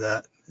apologize for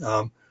that.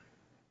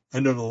 I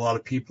know that a lot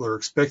of people are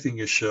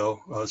expecting a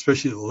show,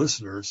 especially the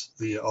listeners,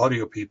 the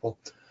audio people.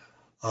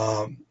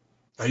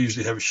 I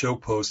usually have a show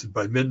posted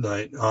by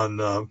midnight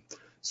on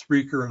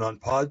Spreaker and on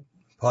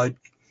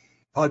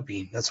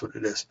Podbean. That's what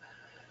it is.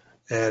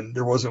 And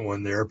there wasn't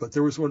one there, but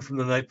there was one from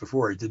the night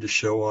before. I did a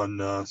show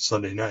on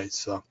Sunday night.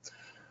 So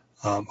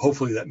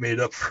hopefully that made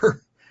up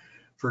for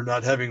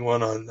not having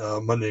one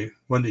on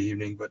Monday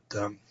evening. But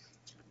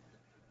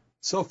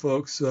so,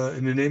 folks,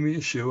 in the name of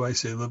Yeshua, I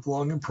say live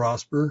long and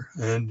prosper.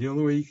 And the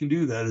only way you can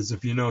do that is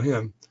if you know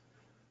him,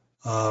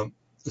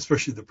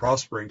 especially the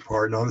prospering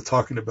part. Now, I'm not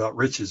talking about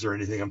riches or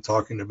anything. I'm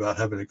talking about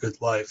having a good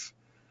life,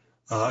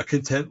 a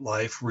content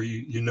life where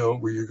you know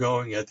where you're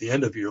going at the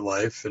end of your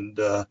life, and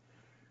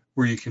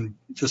where you can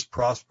just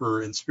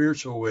prosper in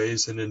spiritual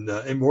ways and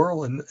in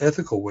moral and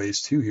ethical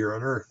ways too here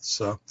on earth.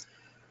 So,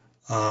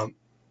 and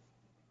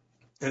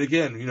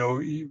again,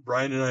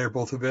 Brian and I are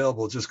both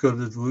available. Just go to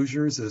the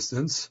Delusion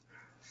Resistance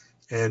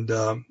and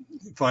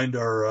find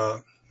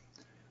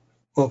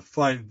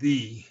find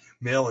the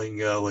mailing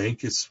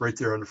link. It's right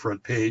there on the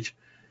front page.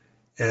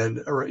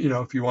 And,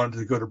 if you wanted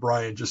to go to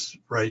Brian, just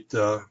write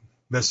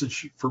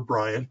message for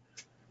Brian,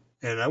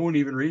 and I won't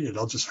even read it.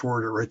 I'll just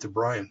forward it right to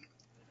Brian.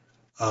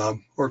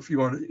 Or if you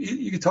want to,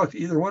 you can talk to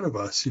either one of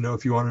us,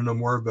 if you want to know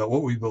more about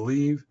what we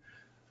believe,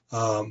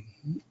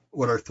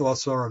 what our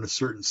thoughts are on a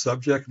certain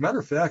subject. Matter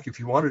of fact, if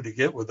you wanted to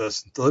get with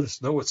us and let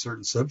us know what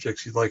certain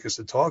subjects you'd like us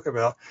to talk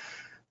about,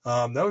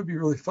 that would be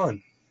really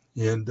fun.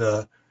 And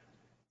that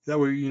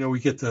way,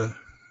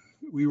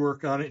 we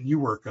work on it and you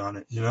work on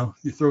it.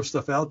 You throw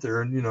stuff out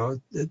there,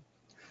 and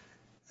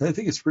I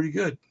think it's pretty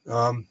good.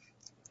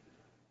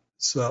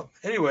 So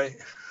anyway,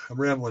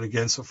 I'm rambling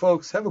again. So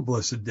folks, have a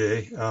blessed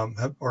day.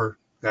 Have a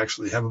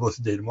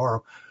blessed day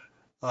tomorrow.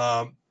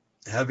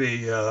 Have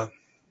a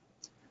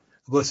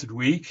blessed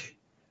week.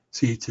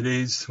 See,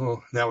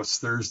 now it's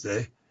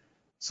Thursday.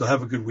 So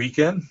have a good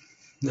weekend,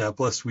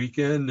 blessed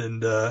weekend.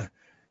 And,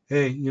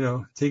 hey,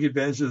 take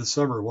advantage of the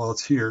summer while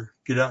it's here.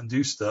 Get out and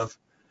do stuff.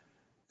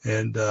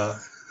 And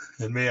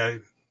may I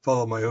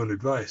follow my own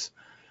advice.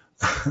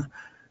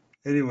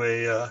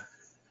 Anyway,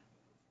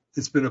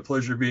 it's been a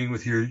pleasure being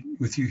with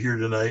you here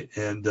tonight.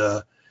 And,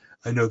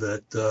 I know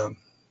that,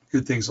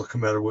 good things will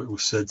come out of what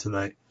was said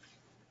tonight.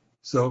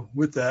 So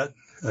with that,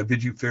 I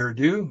bid you fair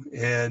adieu.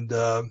 And,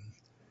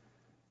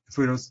 if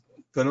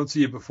I don't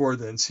see you before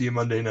then, see you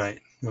Monday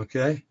night.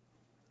 Okay?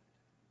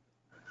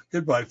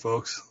 Goodbye,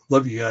 folks.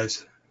 Love you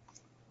guys.